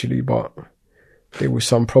 literally, but there was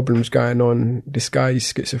some problems going on. This guy is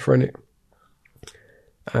schizophrenic,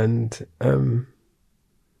 and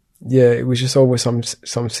yeah, it was just over some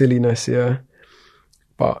silliness, yeah.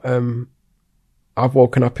 But I've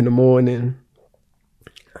woken up in the morning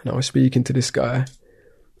and I was speaking to this guy,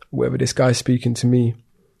 whether this guy's speaking to me,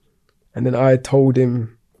 and then I told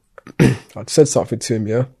him, I'd said something to him,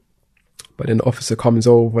 yeah. But then the officer comes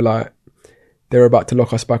over, like, they're about to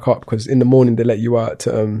lock us back up, because in the morning they let you out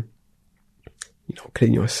to,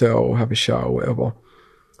 clean your cell or have a shower or whatever.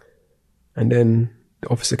 And then the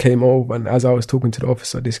officer came over, and as I was talking to the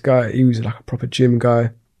officer, this guy, he was like a proper gym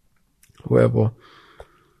guy, whatever.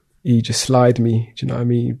 He just slid me, do you know what I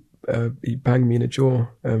mean? He banged me in the jaw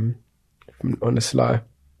on the sly.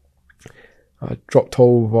 I dropped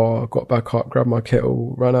over, got back up, grabbed my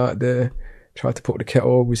kettle, ran out there, tried to put the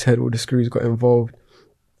kettle over his head, all the screws got involved.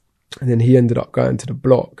 And then he ended up going to the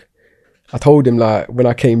block. I told him, like, when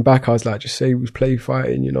I came back, I was like, just say we was play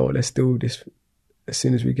fighting, let's do this as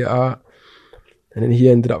soon as we get out. And then he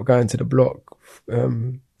ended up going to the block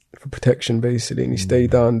for protection, basically, and he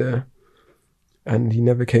stayed down there. And he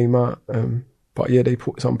never came out. But yeah, they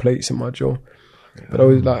put some plates in my jaw. But I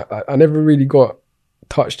was like, I never really got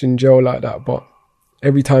touched in jail like that. But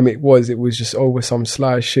every time it was just over some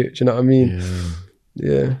sly shit. Do you know what I mean?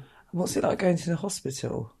 Yeah. What's it like going to the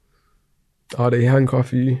hospital? Oh, they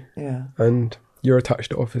handcuff you. Yeah. And you're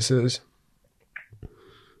attached to officers.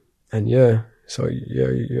 And yeah, so yeah,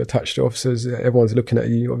 you're attached to officers. Everyone's looking at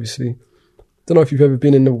you, obviously. Don't know if you've ever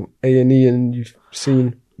been in the A&E and you've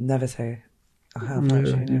seen... Never say. I have,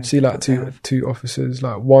 actually. You'd see like two officers,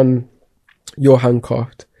 like one, you're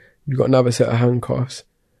handcuffed. You've got another set of handcuffs.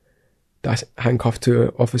 That's handcuffed to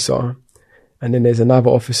an officer. And then there's another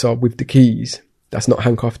officer with the keys that's not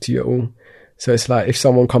handcuffed to you at all. So it's like if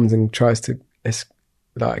someone comes and tries to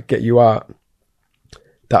get you out,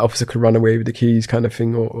 that officer could run away with the keys kind of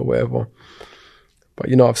thing or whatever.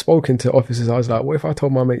 But, I've spoken to officers. I was like, what if I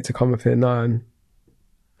told my mate to come up here now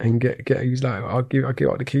and get he's like, I'll give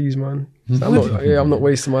out the keys, man. So I'm not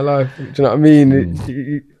wasting my life. Do you know what I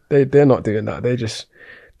mean? They're not doing that. They're just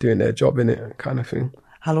doing their job, innit, kind of thing.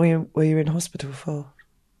 How long were you in hospital for?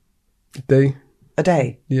 A day. A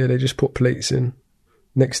day? Yeah, they just put plates in.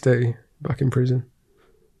 Next day, back in prison.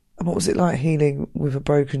 And what was it like healing with a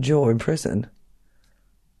broken jaw in prison?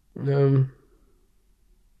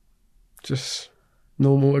 Just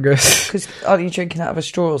normal, I guess. Because aren't you drinking out of a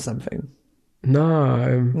straw or something?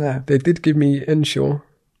 No. They did give me Ensure,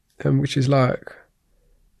 which is like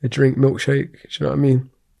a drink milkshake. Do you know what I mean?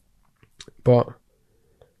 But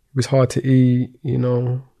it was hard to eat,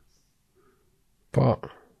 But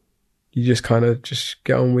you just kind of just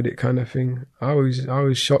get on with it, kind of thing. I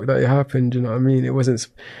was shocked that it happened. Do you know what I mean? It wasn't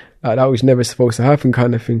like that was never supposed to happen,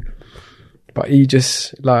 kind of thing. But he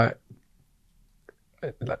just like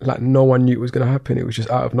no one knew it was going to happen. It was just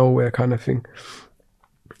out of nowhere, kind of thing.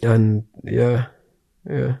 And yeah,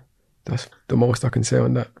 that's the most I can say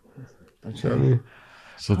on that. Okay. You know what I mean?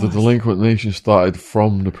 So the Delinquent Nation started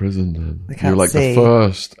from the prison then? They You're like the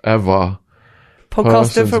first ever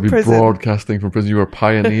podcaster person from to be prison. broadcasting from prison. You were a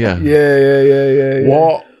pioneer. Yeah.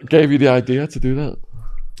 What gave you the idea to do that?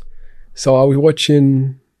 So I was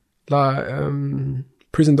watching like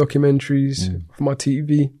prison documentaries for my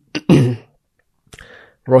TV.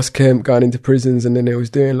 Ross Kemp going into prisons, and then they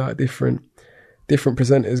was doing like different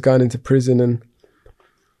presenters going into prison, and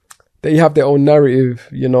they have their own narrative,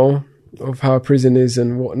 of how prison is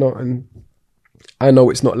and whatnot. And I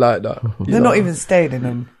know it's not like that. They're not even staying in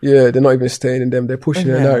them. Yeah, they're not even staying in them. They're pushing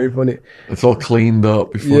their narrative on it. It's all cleaned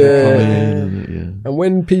up before they come in. And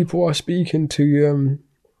when people are speaking to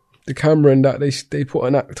the camera and that, they put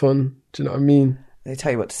an act on. Do you know what I mean? They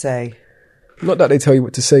tell you what to say. Not that they tell you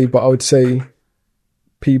what to say, but I would say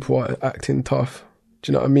people are acting tough.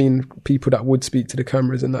 Do you know what I mean? People that would speak to the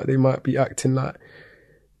cameras and that, they might be acting like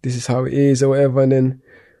this is how it is or whatever. And then,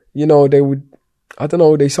 they would, I don't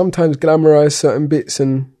know, they sometimes glamorize certain bits,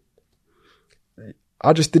 and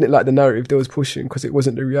I just didn't like the narrative they was pushing because it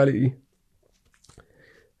wasn't the reality.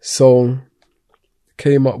 So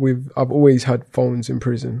came up with, I've always had phones in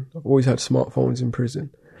prison. I've always had smartphones in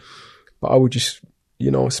prison. But I would just,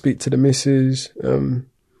 speak to the missus,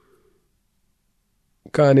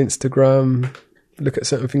 go on Instagram, look at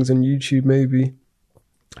certain things on YouTube maybe,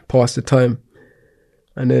 pass the time.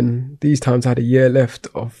 And then these times I had a year left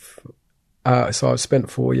so I've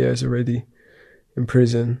spent 4 years already in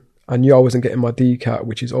prison. I knew I wasn't getting my DCAT,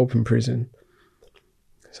 which is open prison.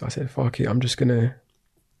 So I said, fuck it, I'm just going to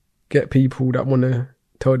get people that want to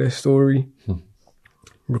tell their story,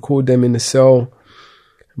 record them in the cell,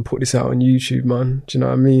 and put this out on YouTube, man. Do you know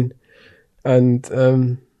what I mean? And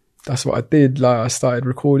that's what I did. Like, I started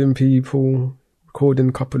recording people, recording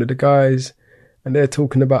a couple of the guys, and they're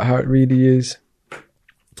talking about how it really is.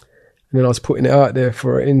 And then I was putting it out there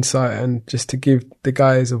for an insight and just to give the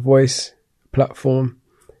guys a voice, a platform.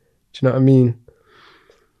 Do you know what I mean?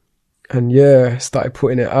 And yeah, started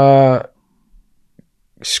putting it out.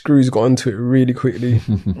 Screws got onto it really quickly.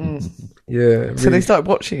 Yeah. So they started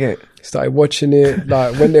watching it? Started watching it.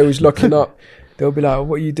 Like when they was locking up, they'll be like,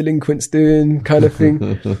 what are you delinquents doing, kind of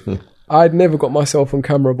thing. I'd never got myself on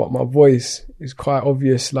camera, but my voice is quite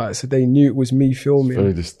obvious, like, so they knew it was me filming.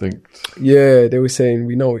 Very distinct. Yeah, they were saying,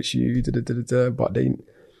 we know it's you, but they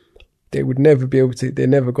would never be able to, they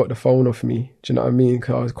never got the phone off me. Do you know what I mean?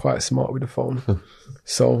 Because I was quite smart with the phone.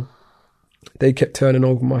 So they kept turning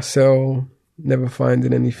over my cell, never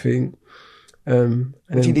finding anything. Would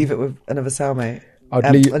you leave it with another cellmate?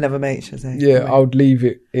 I'd leave another mate, should I say? Yeah, I would leave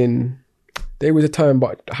it in. There was a time,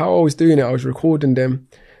 but how I was doing it, I was recording them,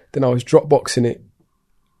 then I was Dropboxing it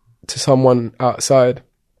to someone outside.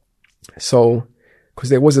 So,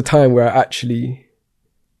 because there was a time where I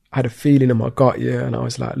had a feeling in my gut, yeah, and I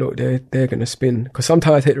was like, look, they're gonna spin. Because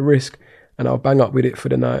sometimes I take the risk and I'll bang up with it for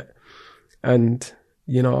the night, and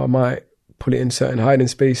you know, I might put it in certain hiding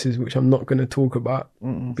spaces, which I'm not gonna talk about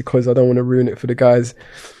because I don't want to ruin it for the guys. Do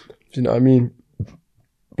you know what I mean?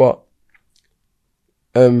 But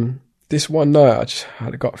this one night, I just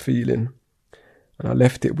had a gut feeling, and I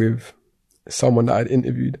left it with someone that I'd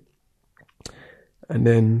interviewed. And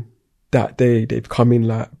then that day, they've come in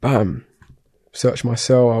like, bam, searched my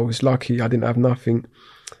cell. I was lucky, I didn't have nothing.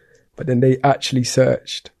 But then they actually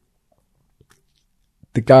searched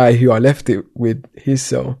the guy who I left it with, his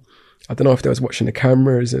cell. I don't know if they was watching the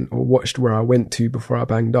cameras or watched where I went to before I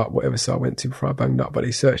banged up, whatever cell I went to before I banged up, but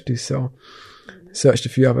they searched his cell. Searched a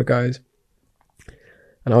few other guys,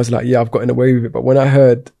 and I was like, yeah, I've gotten away with it. But when I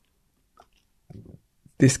heard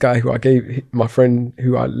this guy who I gave, my friend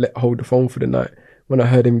who I let hold the phone for the night, when I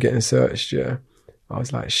heard him getting searched, yeah, I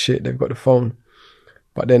was like, shit, they've got the phone.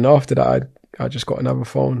 But then after that, I just got another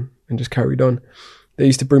phone and just carried on. They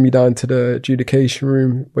used to bring me down to the adjudication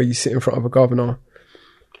room where you sit in front of a governor,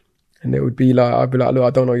 and they would be like, I'd be like, look, I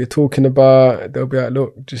don't know what you're talking about. They'll be like,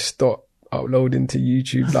 look, just stop uploading to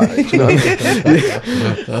YouTube, like, do you know what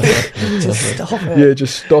I mean? Just stop it. Yeah,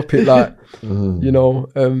 just stop it, like, you know.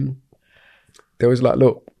 There was like,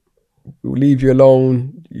 look, we'll leave you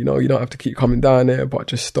alone, you know, you don't have to keep coming down there, but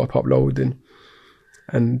just stop uploading.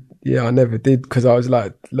 And yeah, I never did, because I was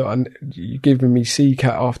like, look, you're giving me CCAT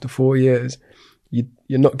after 4 years,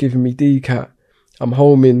 you're not giving me DCAT. I'm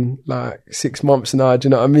home in like 6 months now, do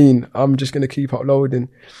you know what I mean? I'm just going to keep uploading.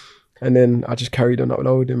 And then I just carried on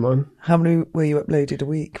uploading, man. How many were you uploaded a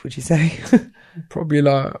week, would you say? Probably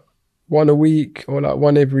like one a week, or like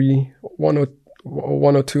one or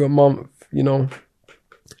two a month, you know.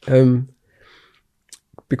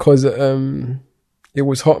 Because it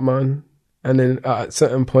was hot, man. And then at a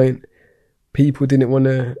certain point, people didn't want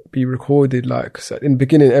to be recorded. Like, so in the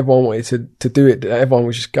beginning, everyone wanted to do it. Everyone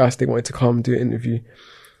was just gassed. They wanted to come do an interview.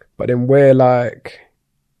 But then where like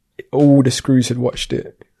all the screws had watched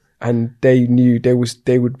it, and they knew they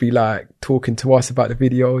would be like talking to us about the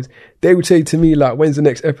videos. They would say to me like, when's the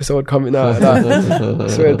next episode coming out?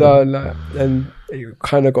 Like, swear down, like, and it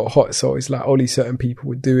kind of got hot. So it's like only certain people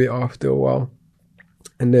would do it after a while.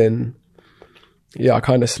 And then, yeah, I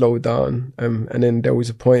kind of slowed down. And then there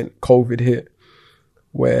was a point, COVID hit,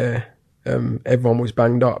 where everyone was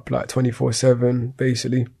banged up like 24/7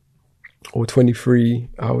 basically, or 23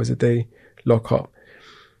 hours a day lock up.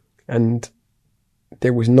 And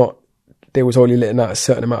there was only letting out a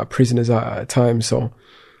certain amount of prisoners out at a time. So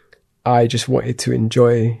I just wanted to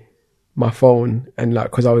enjoy my phone, and like,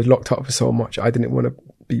 because I was locked up for so much, I didn't want to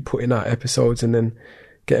be putting out episodes and then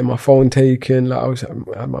getting my phone taken. Like, I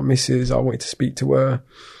had my missus, I wanted to speak to her,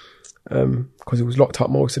 because it was locked up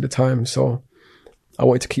most of the time. So I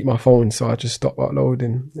wanted to keep my phone, so I just stopped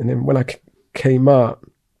uploading. And then when I came out,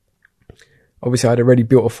 obviously I'd already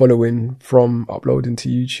built a following from uploading to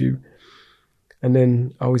YouTube. And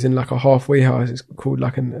then I was in like a halfway house. It's called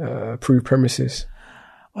like an approved premises.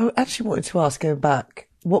 I actually wanted to ask, going back,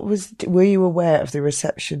 were you aware of the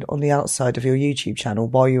reception on the outside of your YouTube channel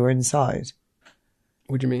while you were inside?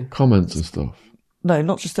 What do you mean? Comments and stuff. No,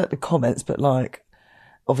 not just at the comments, but like,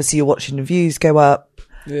 obviously you're watching the views go up,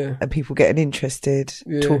 yeah, and people getting interested,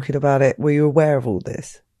 yeah, talking about it. Were you aware of all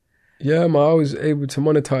this? Yeah, man, I was able to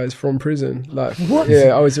monetize from prison. Like, what?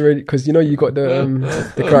 Yeah, I was already, because you know you got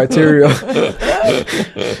the criteria.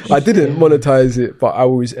 I didn't monetize it, but I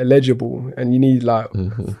was eligible, and you need like,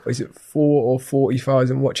 is it 4 or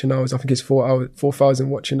 40,000 watching hours? I think it's 4,000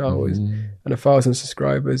 watching hours and 1,000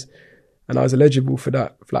 subscribers, and I was eligible for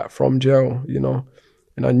that, like from jail, you know.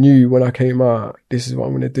 And I knew when I came out, this is what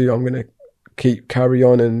I'm going to do. I'm going to carry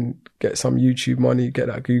on and get some YouTube money, get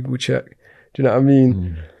that Google check. Do you know what I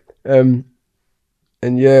mean? And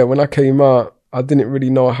yeah, when I came out, I didn't really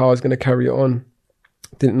know how I was going to carry it on.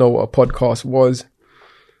 Didn't know what a podcast was.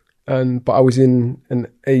 But I was in an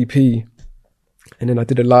AP, and then I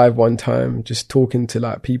did a live one time, just talking to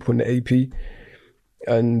like people in the AP.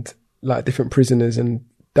 And like different prisoners, and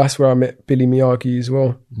that's where I met Billy Miyagi as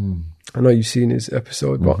well. I know you've seen his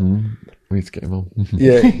episode, but We need to get him on.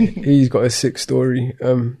 yeah, he's got a sick story.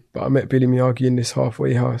 But I met Billy Miyagi in this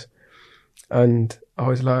halfway house, and I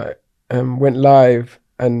was like, went live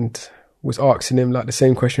and was asking him like the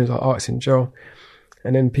same questions I asked in Joe.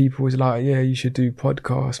 And then people was like, yeah, you should do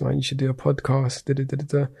podcasts, man. You should do a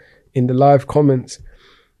podcast, in the live comments.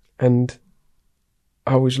 And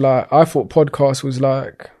I was like, I thought podcast was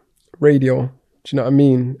like radio. Do you know what I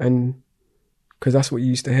mean? And because that's what you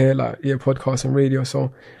used to hear, like, yeah, podcast and radio.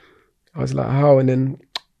 So I was like, how? And then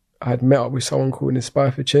I had met up with someone called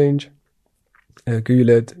Inspire for Change.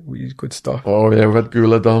 Guled, good stuff. Oh yeah, we've had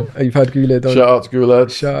Guled on. You've had Guled on. Shout out to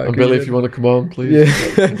Guled. Shout out And Billy, Guled. if you want to come on, please.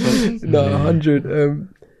 Yeah. No, 100.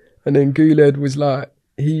 And then Guled was like,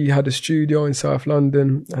 he had a studio in South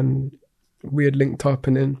London and we had linked up,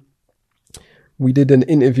 and then we did an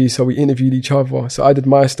interview. So we interviewed each other. So I did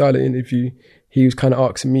my style of interview. He was kind of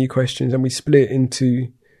asking me questions, and we split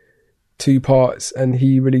into 2 parts, and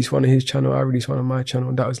he released one on his channel. I released one on my channel.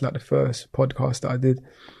 And that was like the first podcast that I did.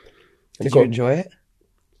 Did you enjoy it?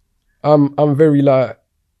 I'm very like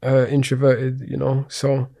introverted, you know.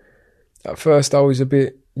 So at first I was a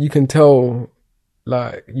bit. You can tell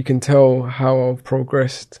how I've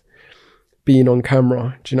progressed being on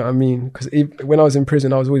camera. Do you know what I mean? Because when I was in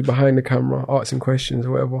prison, I was always behind the camera, asking questions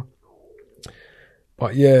or whatever.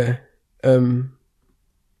 But yeah, kind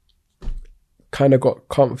of got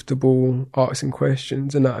comfortable asking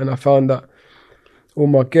questions and that, and I found that all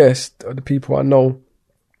my guests, or the people I know,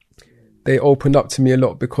 they opened up to me a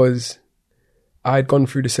lot because I had gone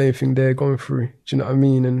through the same thing they're going through. Do you know what I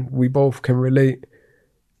mean? And we both can relate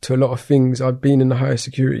to a lot of things. I've been in the higher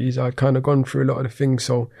securities. I'd kind of gone through a lot of the things.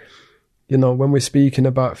 So, you know, when we're speaking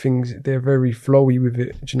about things, they're very flowy with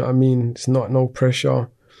it. Do you know what I mean? It's not no pressure.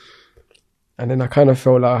 And then I kind of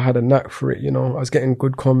felt like I had a knack for it, you know. I was getting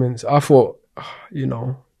good comments. I thought, you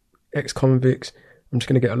know, ex-convicts, I'm just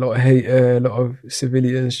going to get a lot of hate, a lot of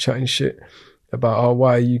civilians chatting shit about, oh,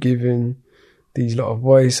 why are you giving these lot a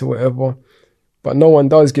voice or whatever. But no one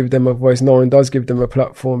does give them a voice. No one does give them a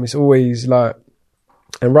platform. It's always like,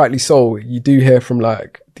 and rightly so, you do hear from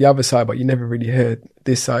like the other side, but you never really hear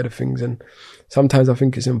this side of things. And sometimes I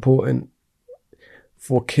think it's important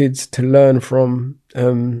for kids to learn from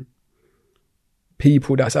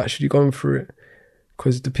people that's actually gone through it.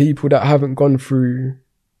 Because the people that haven't gone through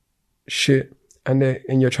shit, and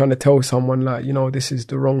you're trying to tell someone like, you know, this is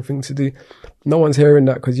the wrong thing to do, no one's hearing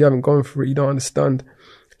that because you haven't gone through it. You don't understand.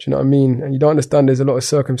 Do you know what I mean? And you don't understand there's a lot of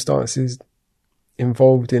circumstances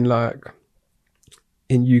involved in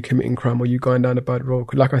you committing crime or you going down a bad road.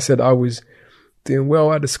 Because like I said, I was doing well,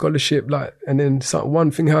 I had a scholarship, like, and then one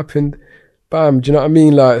thing happened, bam, do you know what I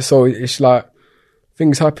mean? Like, so it's like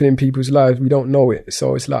things happen in people's lives, we don't know it.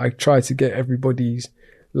 So it's like I try to get everybody's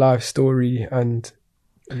life story and,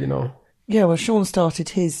 you know. Yeah, well, Sean started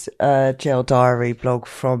his jail diary blog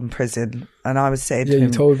from prison, and I was saying to him... Yeah,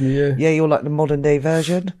 you told me, yeah. Yeah, you're like the modern day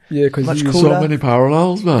version. Yeah, because Much you... cooler. So many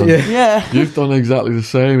parallels, man. Yeah. You've done exactly the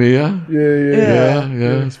same here.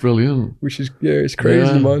 Yeah. It's brilliant. Which is, it's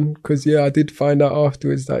crazy, Yeah. man. Because, I did find out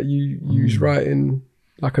afterwards that you was writing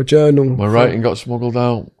like a journal. My writing got smuggled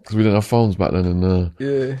out because we didn't have phones back then. And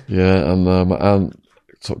and my aunt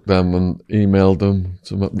took them and emailed them,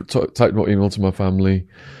 typed my email to my family.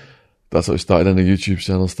 That's how it started. Then the YouTube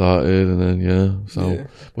channel started, and then well,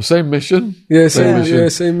 same mission. Yeah,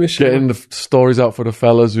 same mission. Getting the stories out for the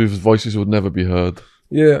fellas whose voices would never be heard.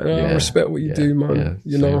 Yeah, I respect what you do, man. Yeah,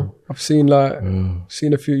 you know, I've seen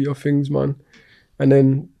seen a few of your things, man. And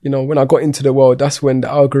then, you know, when I got into the world, that's when the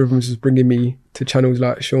algorithms was bringing me to channels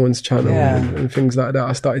like Sean's channel and things like that.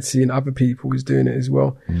 I started seeing other people was doing it as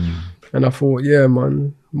well. And I thought, yeah,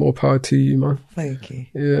 man, more power to you, man. Thank you.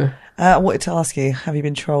 Yeah. I wanted to ask you, have you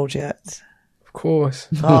been trolled yet? Of course.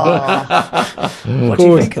 What do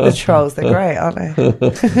you think of the trolls? They're great, aren't they?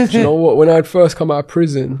 Do you know what? When I'd first come out of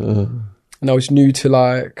prison and I was new to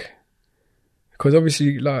like, because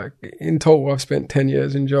obviously like in total I've spent 10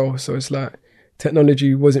 years in jail. So it's like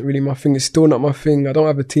technology wasn't really my thing. It's still not my thing. I don't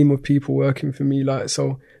have a team of people working for me. Like,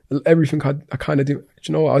 so everything I kind of do. Do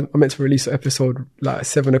you know what? I meant to release an episode like at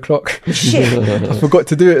 7 o'clock. Shit. I forgot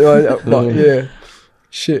to do it. But yeah,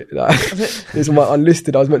 shit. Like, it's my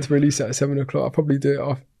unlisted. I was meant to release it at 7 o'clock. I'll probably do it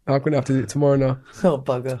off. I'm going to have to do it tomorrow now. Oh,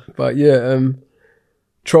 bugger. But yeah,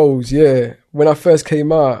 trolls, yeah. When I first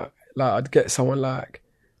came out, like I'd get someone like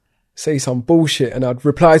say some bullshit and I'd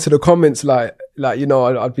reply to the comments like you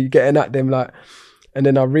know, I'd be getting at them like, and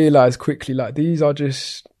then I realised quickly like these are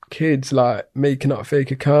just kids like making up fake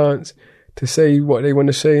accounts to say what they want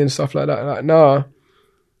to say and stuff like that. Like, nah,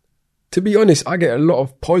 to be honest, I get a lot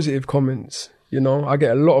of positive comments. You know, I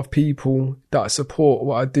get a lot of people that support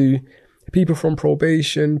what I do. People from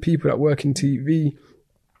probation, people that work in TV,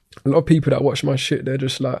 a lot of people that watch my shit. They're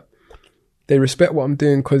just like, they respect what I'm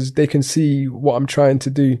doing because they can see what I'm trying to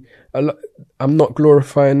do. I'm not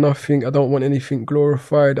glorifying nothing. I don't want anything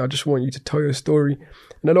glorified. I just want you to tell your story.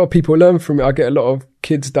 And a lot of people learn from it. I get a lot of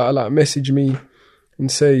kids that like message me and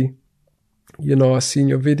say, you know, I've seen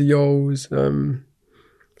your videos,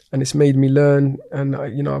 and it's made me learn, and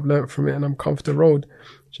you know, I've learned from it, and I'm come off the road. Do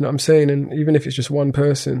you know what I'm saying? And even if it's just one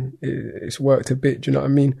person, it's worked a bit. Do you know what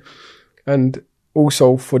I mean? And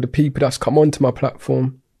also for the people that's come onto my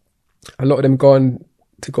platform, a lot of them go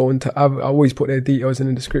into other, I always put their details in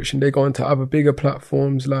the description. They go into other bigger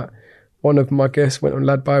platforms. Like one of my guests went on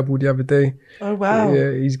Lad Bible the other day. Oh wow!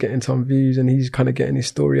 Yeah, he's getting some views and he's kind of getting his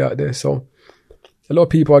story out there. So a lot of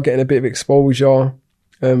people are getting a bit of exposure.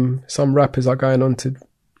 Some rappers are going on to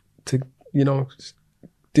you know,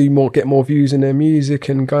 get more views in their music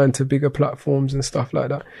and going to bigger platforms and stuff like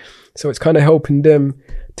that. So it's kind of helping them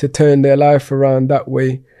to turn their life around that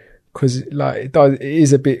way, because like it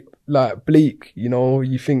is a bit like bleak, you know.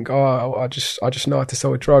 You think, oh, I just know how to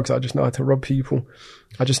sell drugs, I just know how to rob people,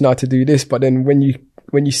 I just know how to do this. But then when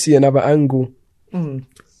you see another angle,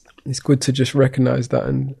 it's good to just recognize that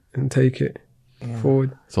and take it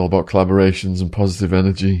forward. It's all about collaborations and positive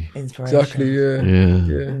energy. Inspiration. Exactly.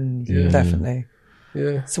 Yeah. Definitely.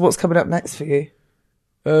 Yeah. So what's coming up next for you?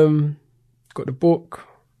 Got the book.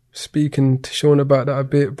 Speaking to Sean about that a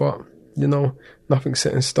bit, but you know, nothing's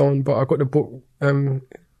set in stone. But I got the book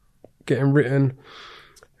getting written.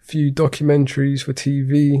 A few documentaries for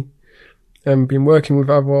TV. Been working with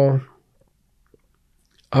other.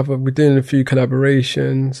 We're doing a few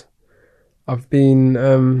collaborations.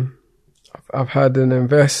 I've had an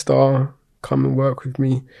investor come and work with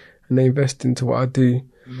me, and they invest into what I do.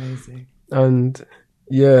 Amazing. And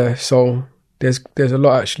yeah, so there's a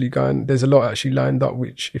lot actually lined up,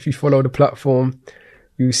 which if you follow the platform,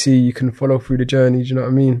 you see you can follow through the journey. Do you know what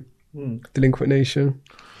I mean? Delinquent Nation.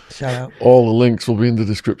 Shout out. All the links will be in the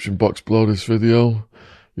description box below this video.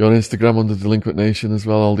 You're on Instagram under Delinquent Nation as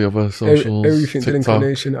well, all the other socials. Everything TikTok. Delinquent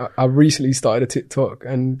Nation. I recently started a TikTok,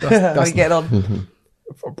 and How that's you getting on?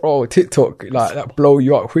 bro, TikTok, like that blow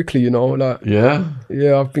you up quickly, you know, like Yeah.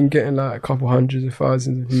 I've been getting like a couple hundreds of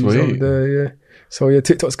thousands of views Sweet. over there. Yeah, so yeah,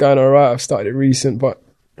 TikTok's going alright. I've started it recent, but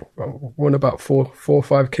I want about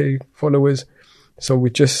 4-5k followers, so we're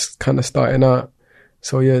just kind of starting out.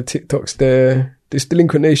 So yeah, TikTok's there. There's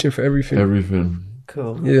Delinquent Nation for everything. Everything.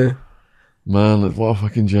 Cool. Yeah. Man, what a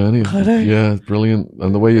fucking journey. I know. Yeah, it's brilliant.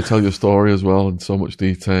 And the way you tell your story as well in so much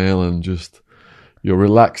detail and just your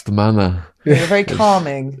relaxed manner. You're very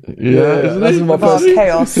calming. Yeah, isn't that's it? my Of our first.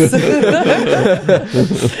 chaos.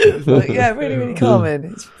 But yeah, really, really calming.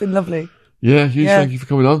 It's been lovely. Yeah, huge thank you for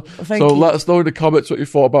coming on. Thank So you. let us know in the comments what you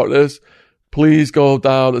thought about this. Please go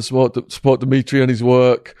down and support Dimitri and his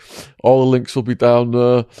work. All the links will be down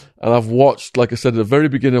there. And I've watched, like I said at the very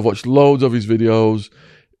beginning, I've watched loads of his videos.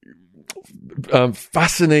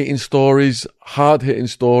 Fascinating stories, hard-hitting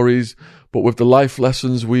stories, but with the life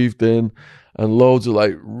lessons weaved in, and loads of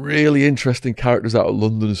like really interesting characters out of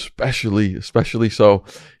London, especially. So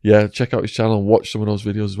yeah, check out his channel and watch some of those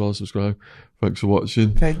videos as well. Subscribe. Thanks for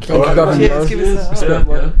watching. Thank you. Thank you for having me, Cheers. man. Give us a Respect,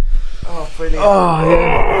 man. Oh, brilliant. Oh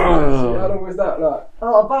yeah. How long was that? Like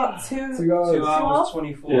Oh, about 2 2 hours. 2 hours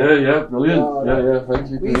 24. Yeah, brilliant. Oh, Yeah,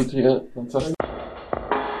 thank you, Dimitri. Yeah, fantastic.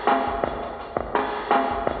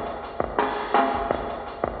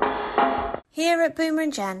 Here at Boomer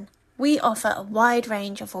and Jen, we offer a wide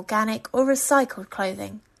range of organic or recycled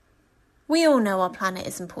clothing. We all know our planet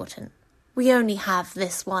is important. We only have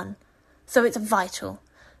this one, so it's vital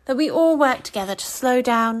that we all work together to slow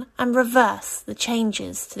down and reverse the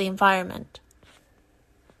changes to the environment.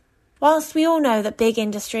 Whilst we all know that big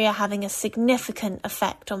industry are having a significant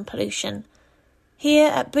effect on pollution, here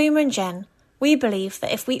at Boomer and Jen, we believe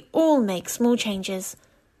that if we all make small changes,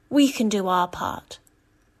 we can do our part.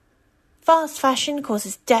 Fast fashion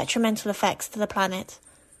causes detrimental effects to the planet.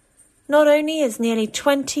 Not only is nearly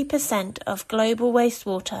 20% of global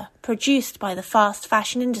wastewater produced by the fast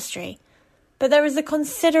fashion industry, but there is a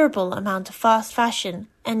considerable amount of fast fashion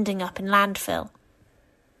ending up in landfill.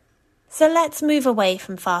 So let's move away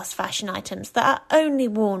from fast fashion items that are only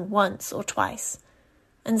worn once or twice,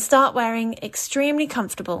 and start wearing extremely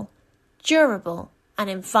comfortable, durable,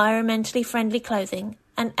 and environmentally friendly clothing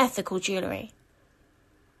and ethical jewellery.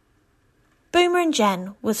 Boomer and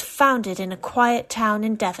Jen was founded in a quiet town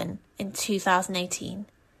in Devon in 2018.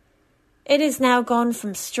 It has now gone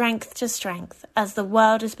from strength to strength as the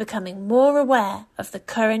world is becoming more aware of the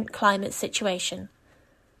current climate situation.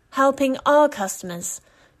 helping our customers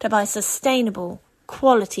to buy sustainable,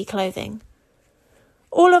 quality clothing.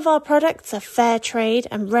 All of our products are fair trade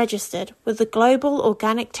and registered with the Global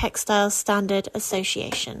Organic Textiles Standard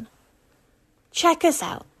Association. Check us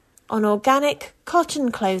out on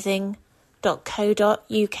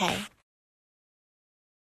organiccottonclothing.co.uk.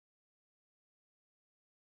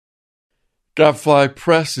 Gadfly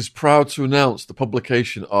Press is proud to announce the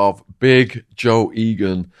publication of Big Joe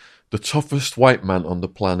Egan, the toughest white man on the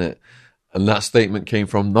planet. And that statement came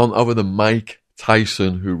from none other than Mike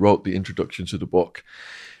Tyson, who wrote the introduction to the book.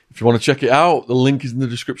 If you want to check it out, the link is in the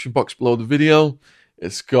description box below the video.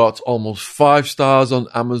 It's got almost 5 stars on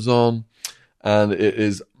Amazon, and it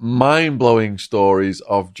is mind-blowing stories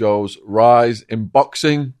of Joe's rise in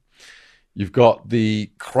boxing. You've got the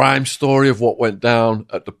crime story of what went down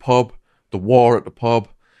at the pub, the war at the pub,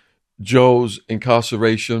 Joe's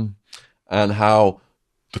incarceration, and how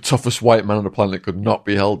the toughest white man on the planet could not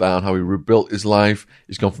be held down, how he rebuilt his life.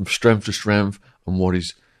 He's gone from strength to strength, and what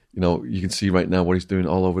he's, you can see right now what he's doing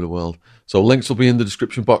all over the world. So links will be in the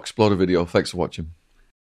description box below the video. Thanks for watching.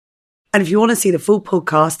 And if you want to see the full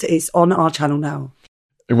podcast, it's on our channel now.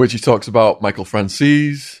 In which he talks about Michael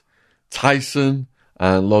Francis, Tyson,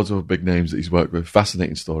 and loads of big names that he's worked with.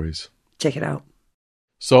 Fascinating stories. Check it out.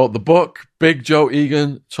 So the book, Big Joe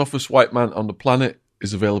Egan, Toughest White Man on the Planet,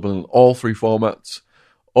 is available in all 3 formats: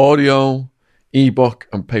 audio, ebook,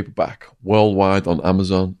 and paperback, worldwide on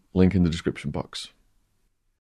Amazon. Link in the description box.